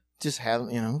 just have,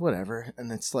 whatever.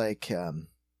 And it's like,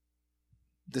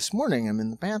 this morning I'm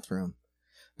in the bathroom,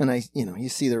 and you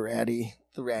see the ratty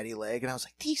leg, and I was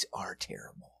like, these are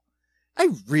terrible. I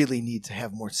really need to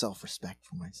have more self-respect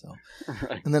for myself.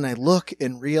 Right. And then I look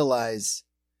and realize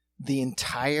the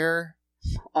entire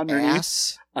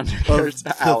ass of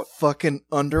the fucking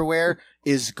underwear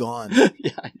is gone.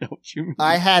 Yeah, I know what you mean.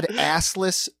 I had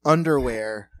assless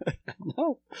underwear.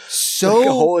 No. So like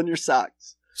a hole in your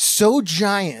socks. So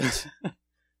giant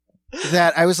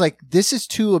that I was like, this is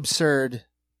too absurd.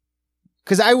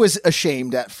 Because I was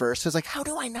ashamed at first. I was like, how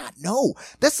do I not know?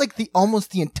 That's like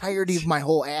almost the entirety of my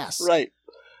whole ass. Right.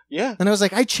 Yeah. And I was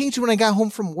like, I changed it when I got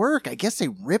home from work. I guess I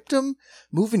ripped them,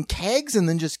 moving kegs, and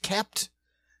then just kept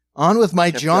on with my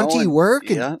jaunty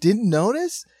work and didn't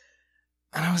notice.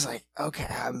 And I was like, okay,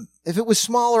 if it was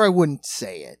smaller, I wouldn't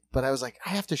say it. But I was like, I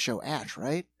have to show Ash,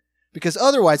 right? Because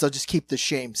otherwise, I'll just keep the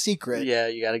shame secret. Yeah,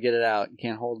 you got to get it out. You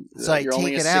can't hold. So I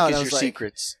take it out. I was like,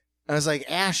 secrets. I was like,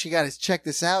 Ash, you got to check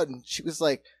this out. And she was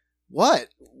like, what?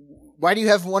 Why do you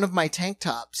have one of my tank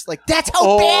tops? Like, that's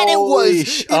how bad it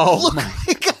was. It looked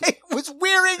like I was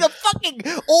wearing a fucking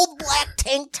old black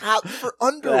tank top for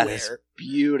underwear. That is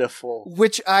beautiful.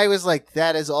 Which I was like,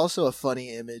 that is also a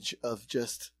funny image of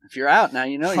just... If you're out now,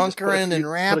 hunkering and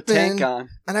wrapping. Put a tank on.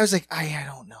 And I was like, I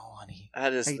don't know, honey.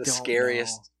 That is the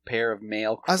scariest pair of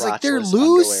male crotchless I was like, they're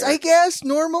loose, underwear. I guess,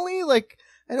 normally. Like,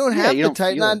 I don't have the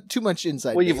tight, not too much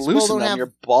inside. Well, you've loosened them.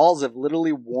 Your balls have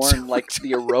literally worn like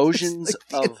the erosions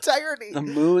like the entirety. The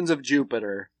moons of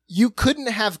Jupiter. You couldn't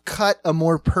have cut a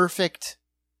more perfect.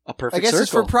 A perfect circle. I guess circle.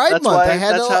 it's for Pride Month. I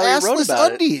had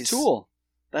assless undies. Tool.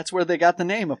 That's where they got the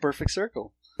name, A Perfect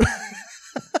Circle.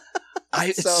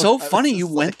 It's so funny you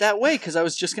went that way because I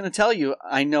was just going to tell you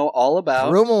I know all about.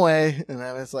 Threw them away, and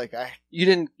I was like, You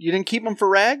didn't keep them for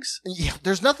rags? Yeah,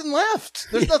 there's nothing left.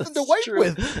 There's nothing to wipe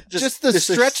with. Just the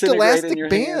stretched elastic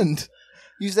band.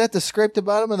 Use that to scrape the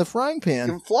bottom of the frying pan.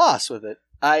 You can floss with it.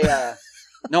 I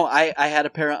had a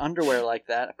pair of underwear like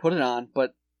that. I put it on,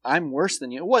 but I'm worse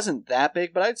than you. It wasn't that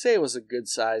big, but I'd say it was a good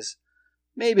size.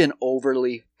 Maybe an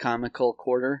overly comical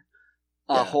quarter.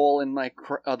 Hole in my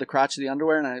the crotch of the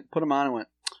underwear, and I put them on and went,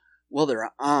 well,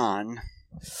 they're on,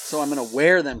 so I'm going to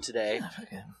wear them today.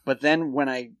 But then when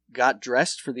I got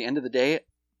dressed for the end of the day,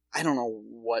 I don't know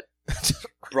what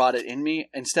brought it in me.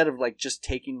 Instead of like just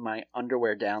taking my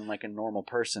underwear down like a normal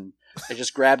person, I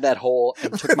just grabbed that hole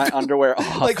and took my underwear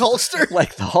off. Like Hulkster?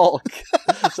 Like the Hulk.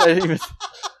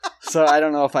 So I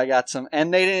don't know if I got some.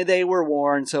 And they were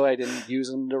worn, so I didn't use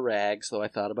them to rag, so I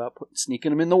thought about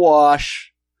sneaking them in the wash.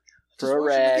 For a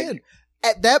rag.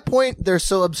 At that point, they're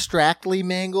so abstractly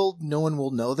mangled, no one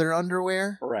will know they're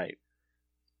underwear. Right.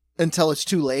 Until it's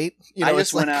too late. You know,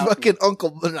 it's like fucking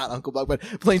not Uncle Buck, but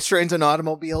Planes, Trains, and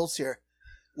Automobiles. You're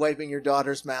wiping your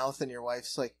daughter's mouth, and your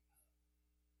wife's like,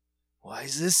 why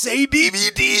does this say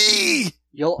DVD?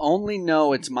 You'll only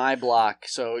know it's my block.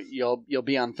 So you'll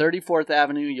be on 34th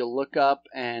Avenue. You'll look up,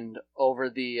 and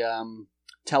over the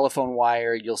telephone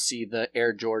wire, you'll see the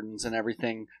Air Jordans and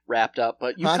everything wrapped up.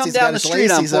 But you come down the street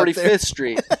on 45th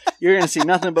Street, you're going to see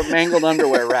nothing but mangled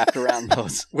underwear wrapped around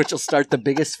those, which will start the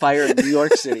biggest fire in New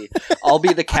York City. I'll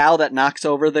be the cow that knocks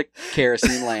over the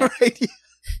kerosene lamp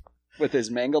with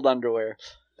his mangled underwear.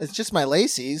 It's just my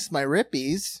lacies, my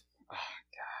rippies. Oh,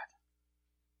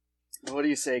 God. What do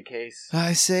you say, Case?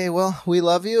 I say, well, we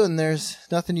love you, and there's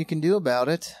nothing you can do about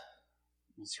it.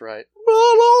 That's right.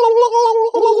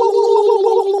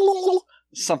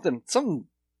 Something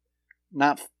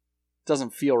not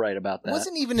doesn't feel right about that. It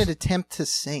wasn't even an attempt to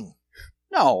sing.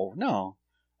 No.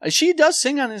 She does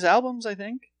sing on his albums, I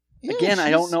think. Yeah, again,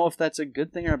 I don't know if that's a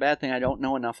good thing or a bad thing. I don't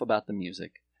know enough about the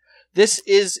music. This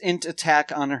isn't an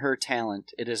attack on her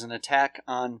talent. It is an attack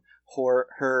on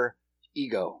her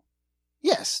ego.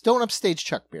 Yes, don't upstage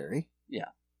Chuck Berry. Yeah.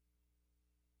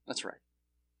 That's right.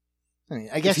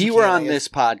 I guess if he were on this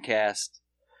podcast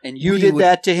and you did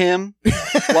that to him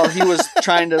while he was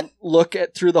trying to look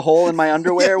through the hole in my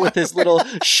underwear with his little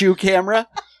shoe camera,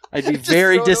 I'd be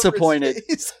very disappointed.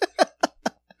 He's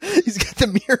got the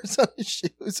mirrors on his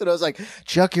shoes, and I was like,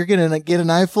 Chuck, you're going to get an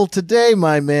eyeful today,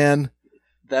 my man.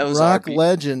 That was rock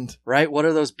legend. Right? What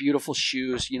are those beautiful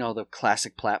shoes? You know, the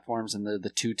classic platforms and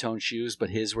the two-tone shoes, but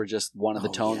his were just one of the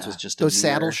tones was just those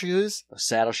saddle shoes? Those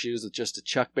saddle shoes with just a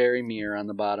Chuck Berry mirror on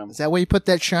the bottom. Is that why you put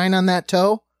that shine on that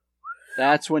toe?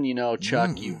 That's when you know,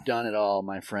 Chuck, you've done it all,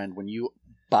 my friend. When you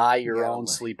buy your own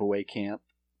sleepaway camp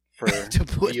for to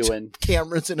put viewing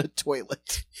cameras in a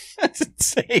toilet. That's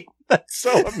insane. That's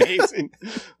so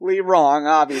amazingly wrong.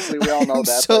 Obviously, we all know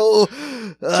that. So,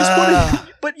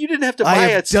 but you didn't have to buy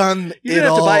it. You didn't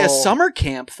have to buy a summer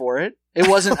camp for it. It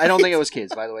wasn't. I don't think it was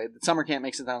kids. By the way, the summer camp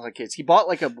makes it sound like kids. He bought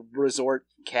like a resort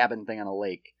cabin thing on a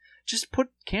lake. Just put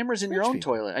cameras in your own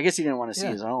toilet. I guess he didn't want to see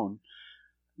his own.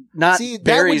 Not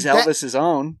Barry's Elvis's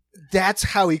own. That's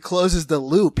how he closes the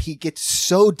loop. He gets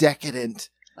so decadent.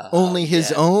 Only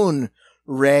his own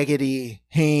raggedy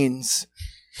Hanes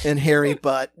and hairy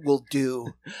butt will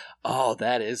do. Oh,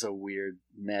 that is a weird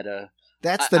meta.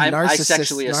 That's the narcissist. I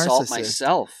sexually assault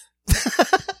myself.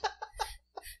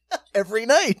 Every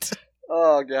night.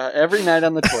 Oh, God. Every night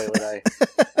on the toilet,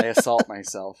 I assault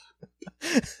myself.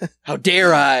 How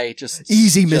dare I?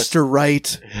 Easy, Mr.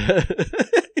 Right.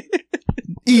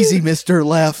 Easy, Mr.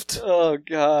 Left. Oh,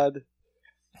 God.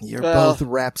 You're both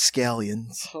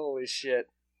rapscallions. Holy shit.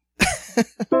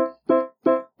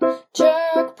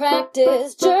 Jerk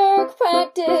practice,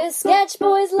 sketch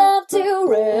boys love to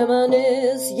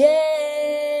reminisce, yeah.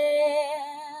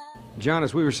 John,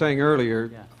 as we were saying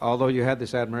earlier, although you had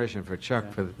this admiration for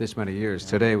Chuck for this many years,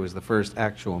 today was the first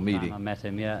actual meeting. I met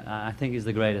him, I think he's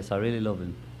the greatest. I really love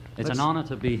him. It's an honor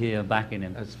to be here backing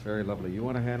him. That's very lovely. You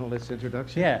want to handle this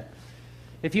introduction? Yeah.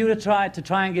 If you were to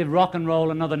try and give rock and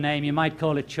roll another name, you might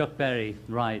call it Chuck Berry,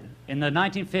 right? In the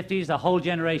 1950s, a whole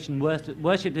generation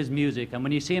worshipped his music, and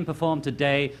when you see him perform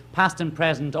today, past and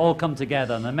present all come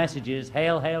together, and the message is,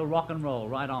 hail, hail, rock and roll,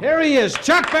 right on. Here he is,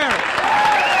 Chuck Berry!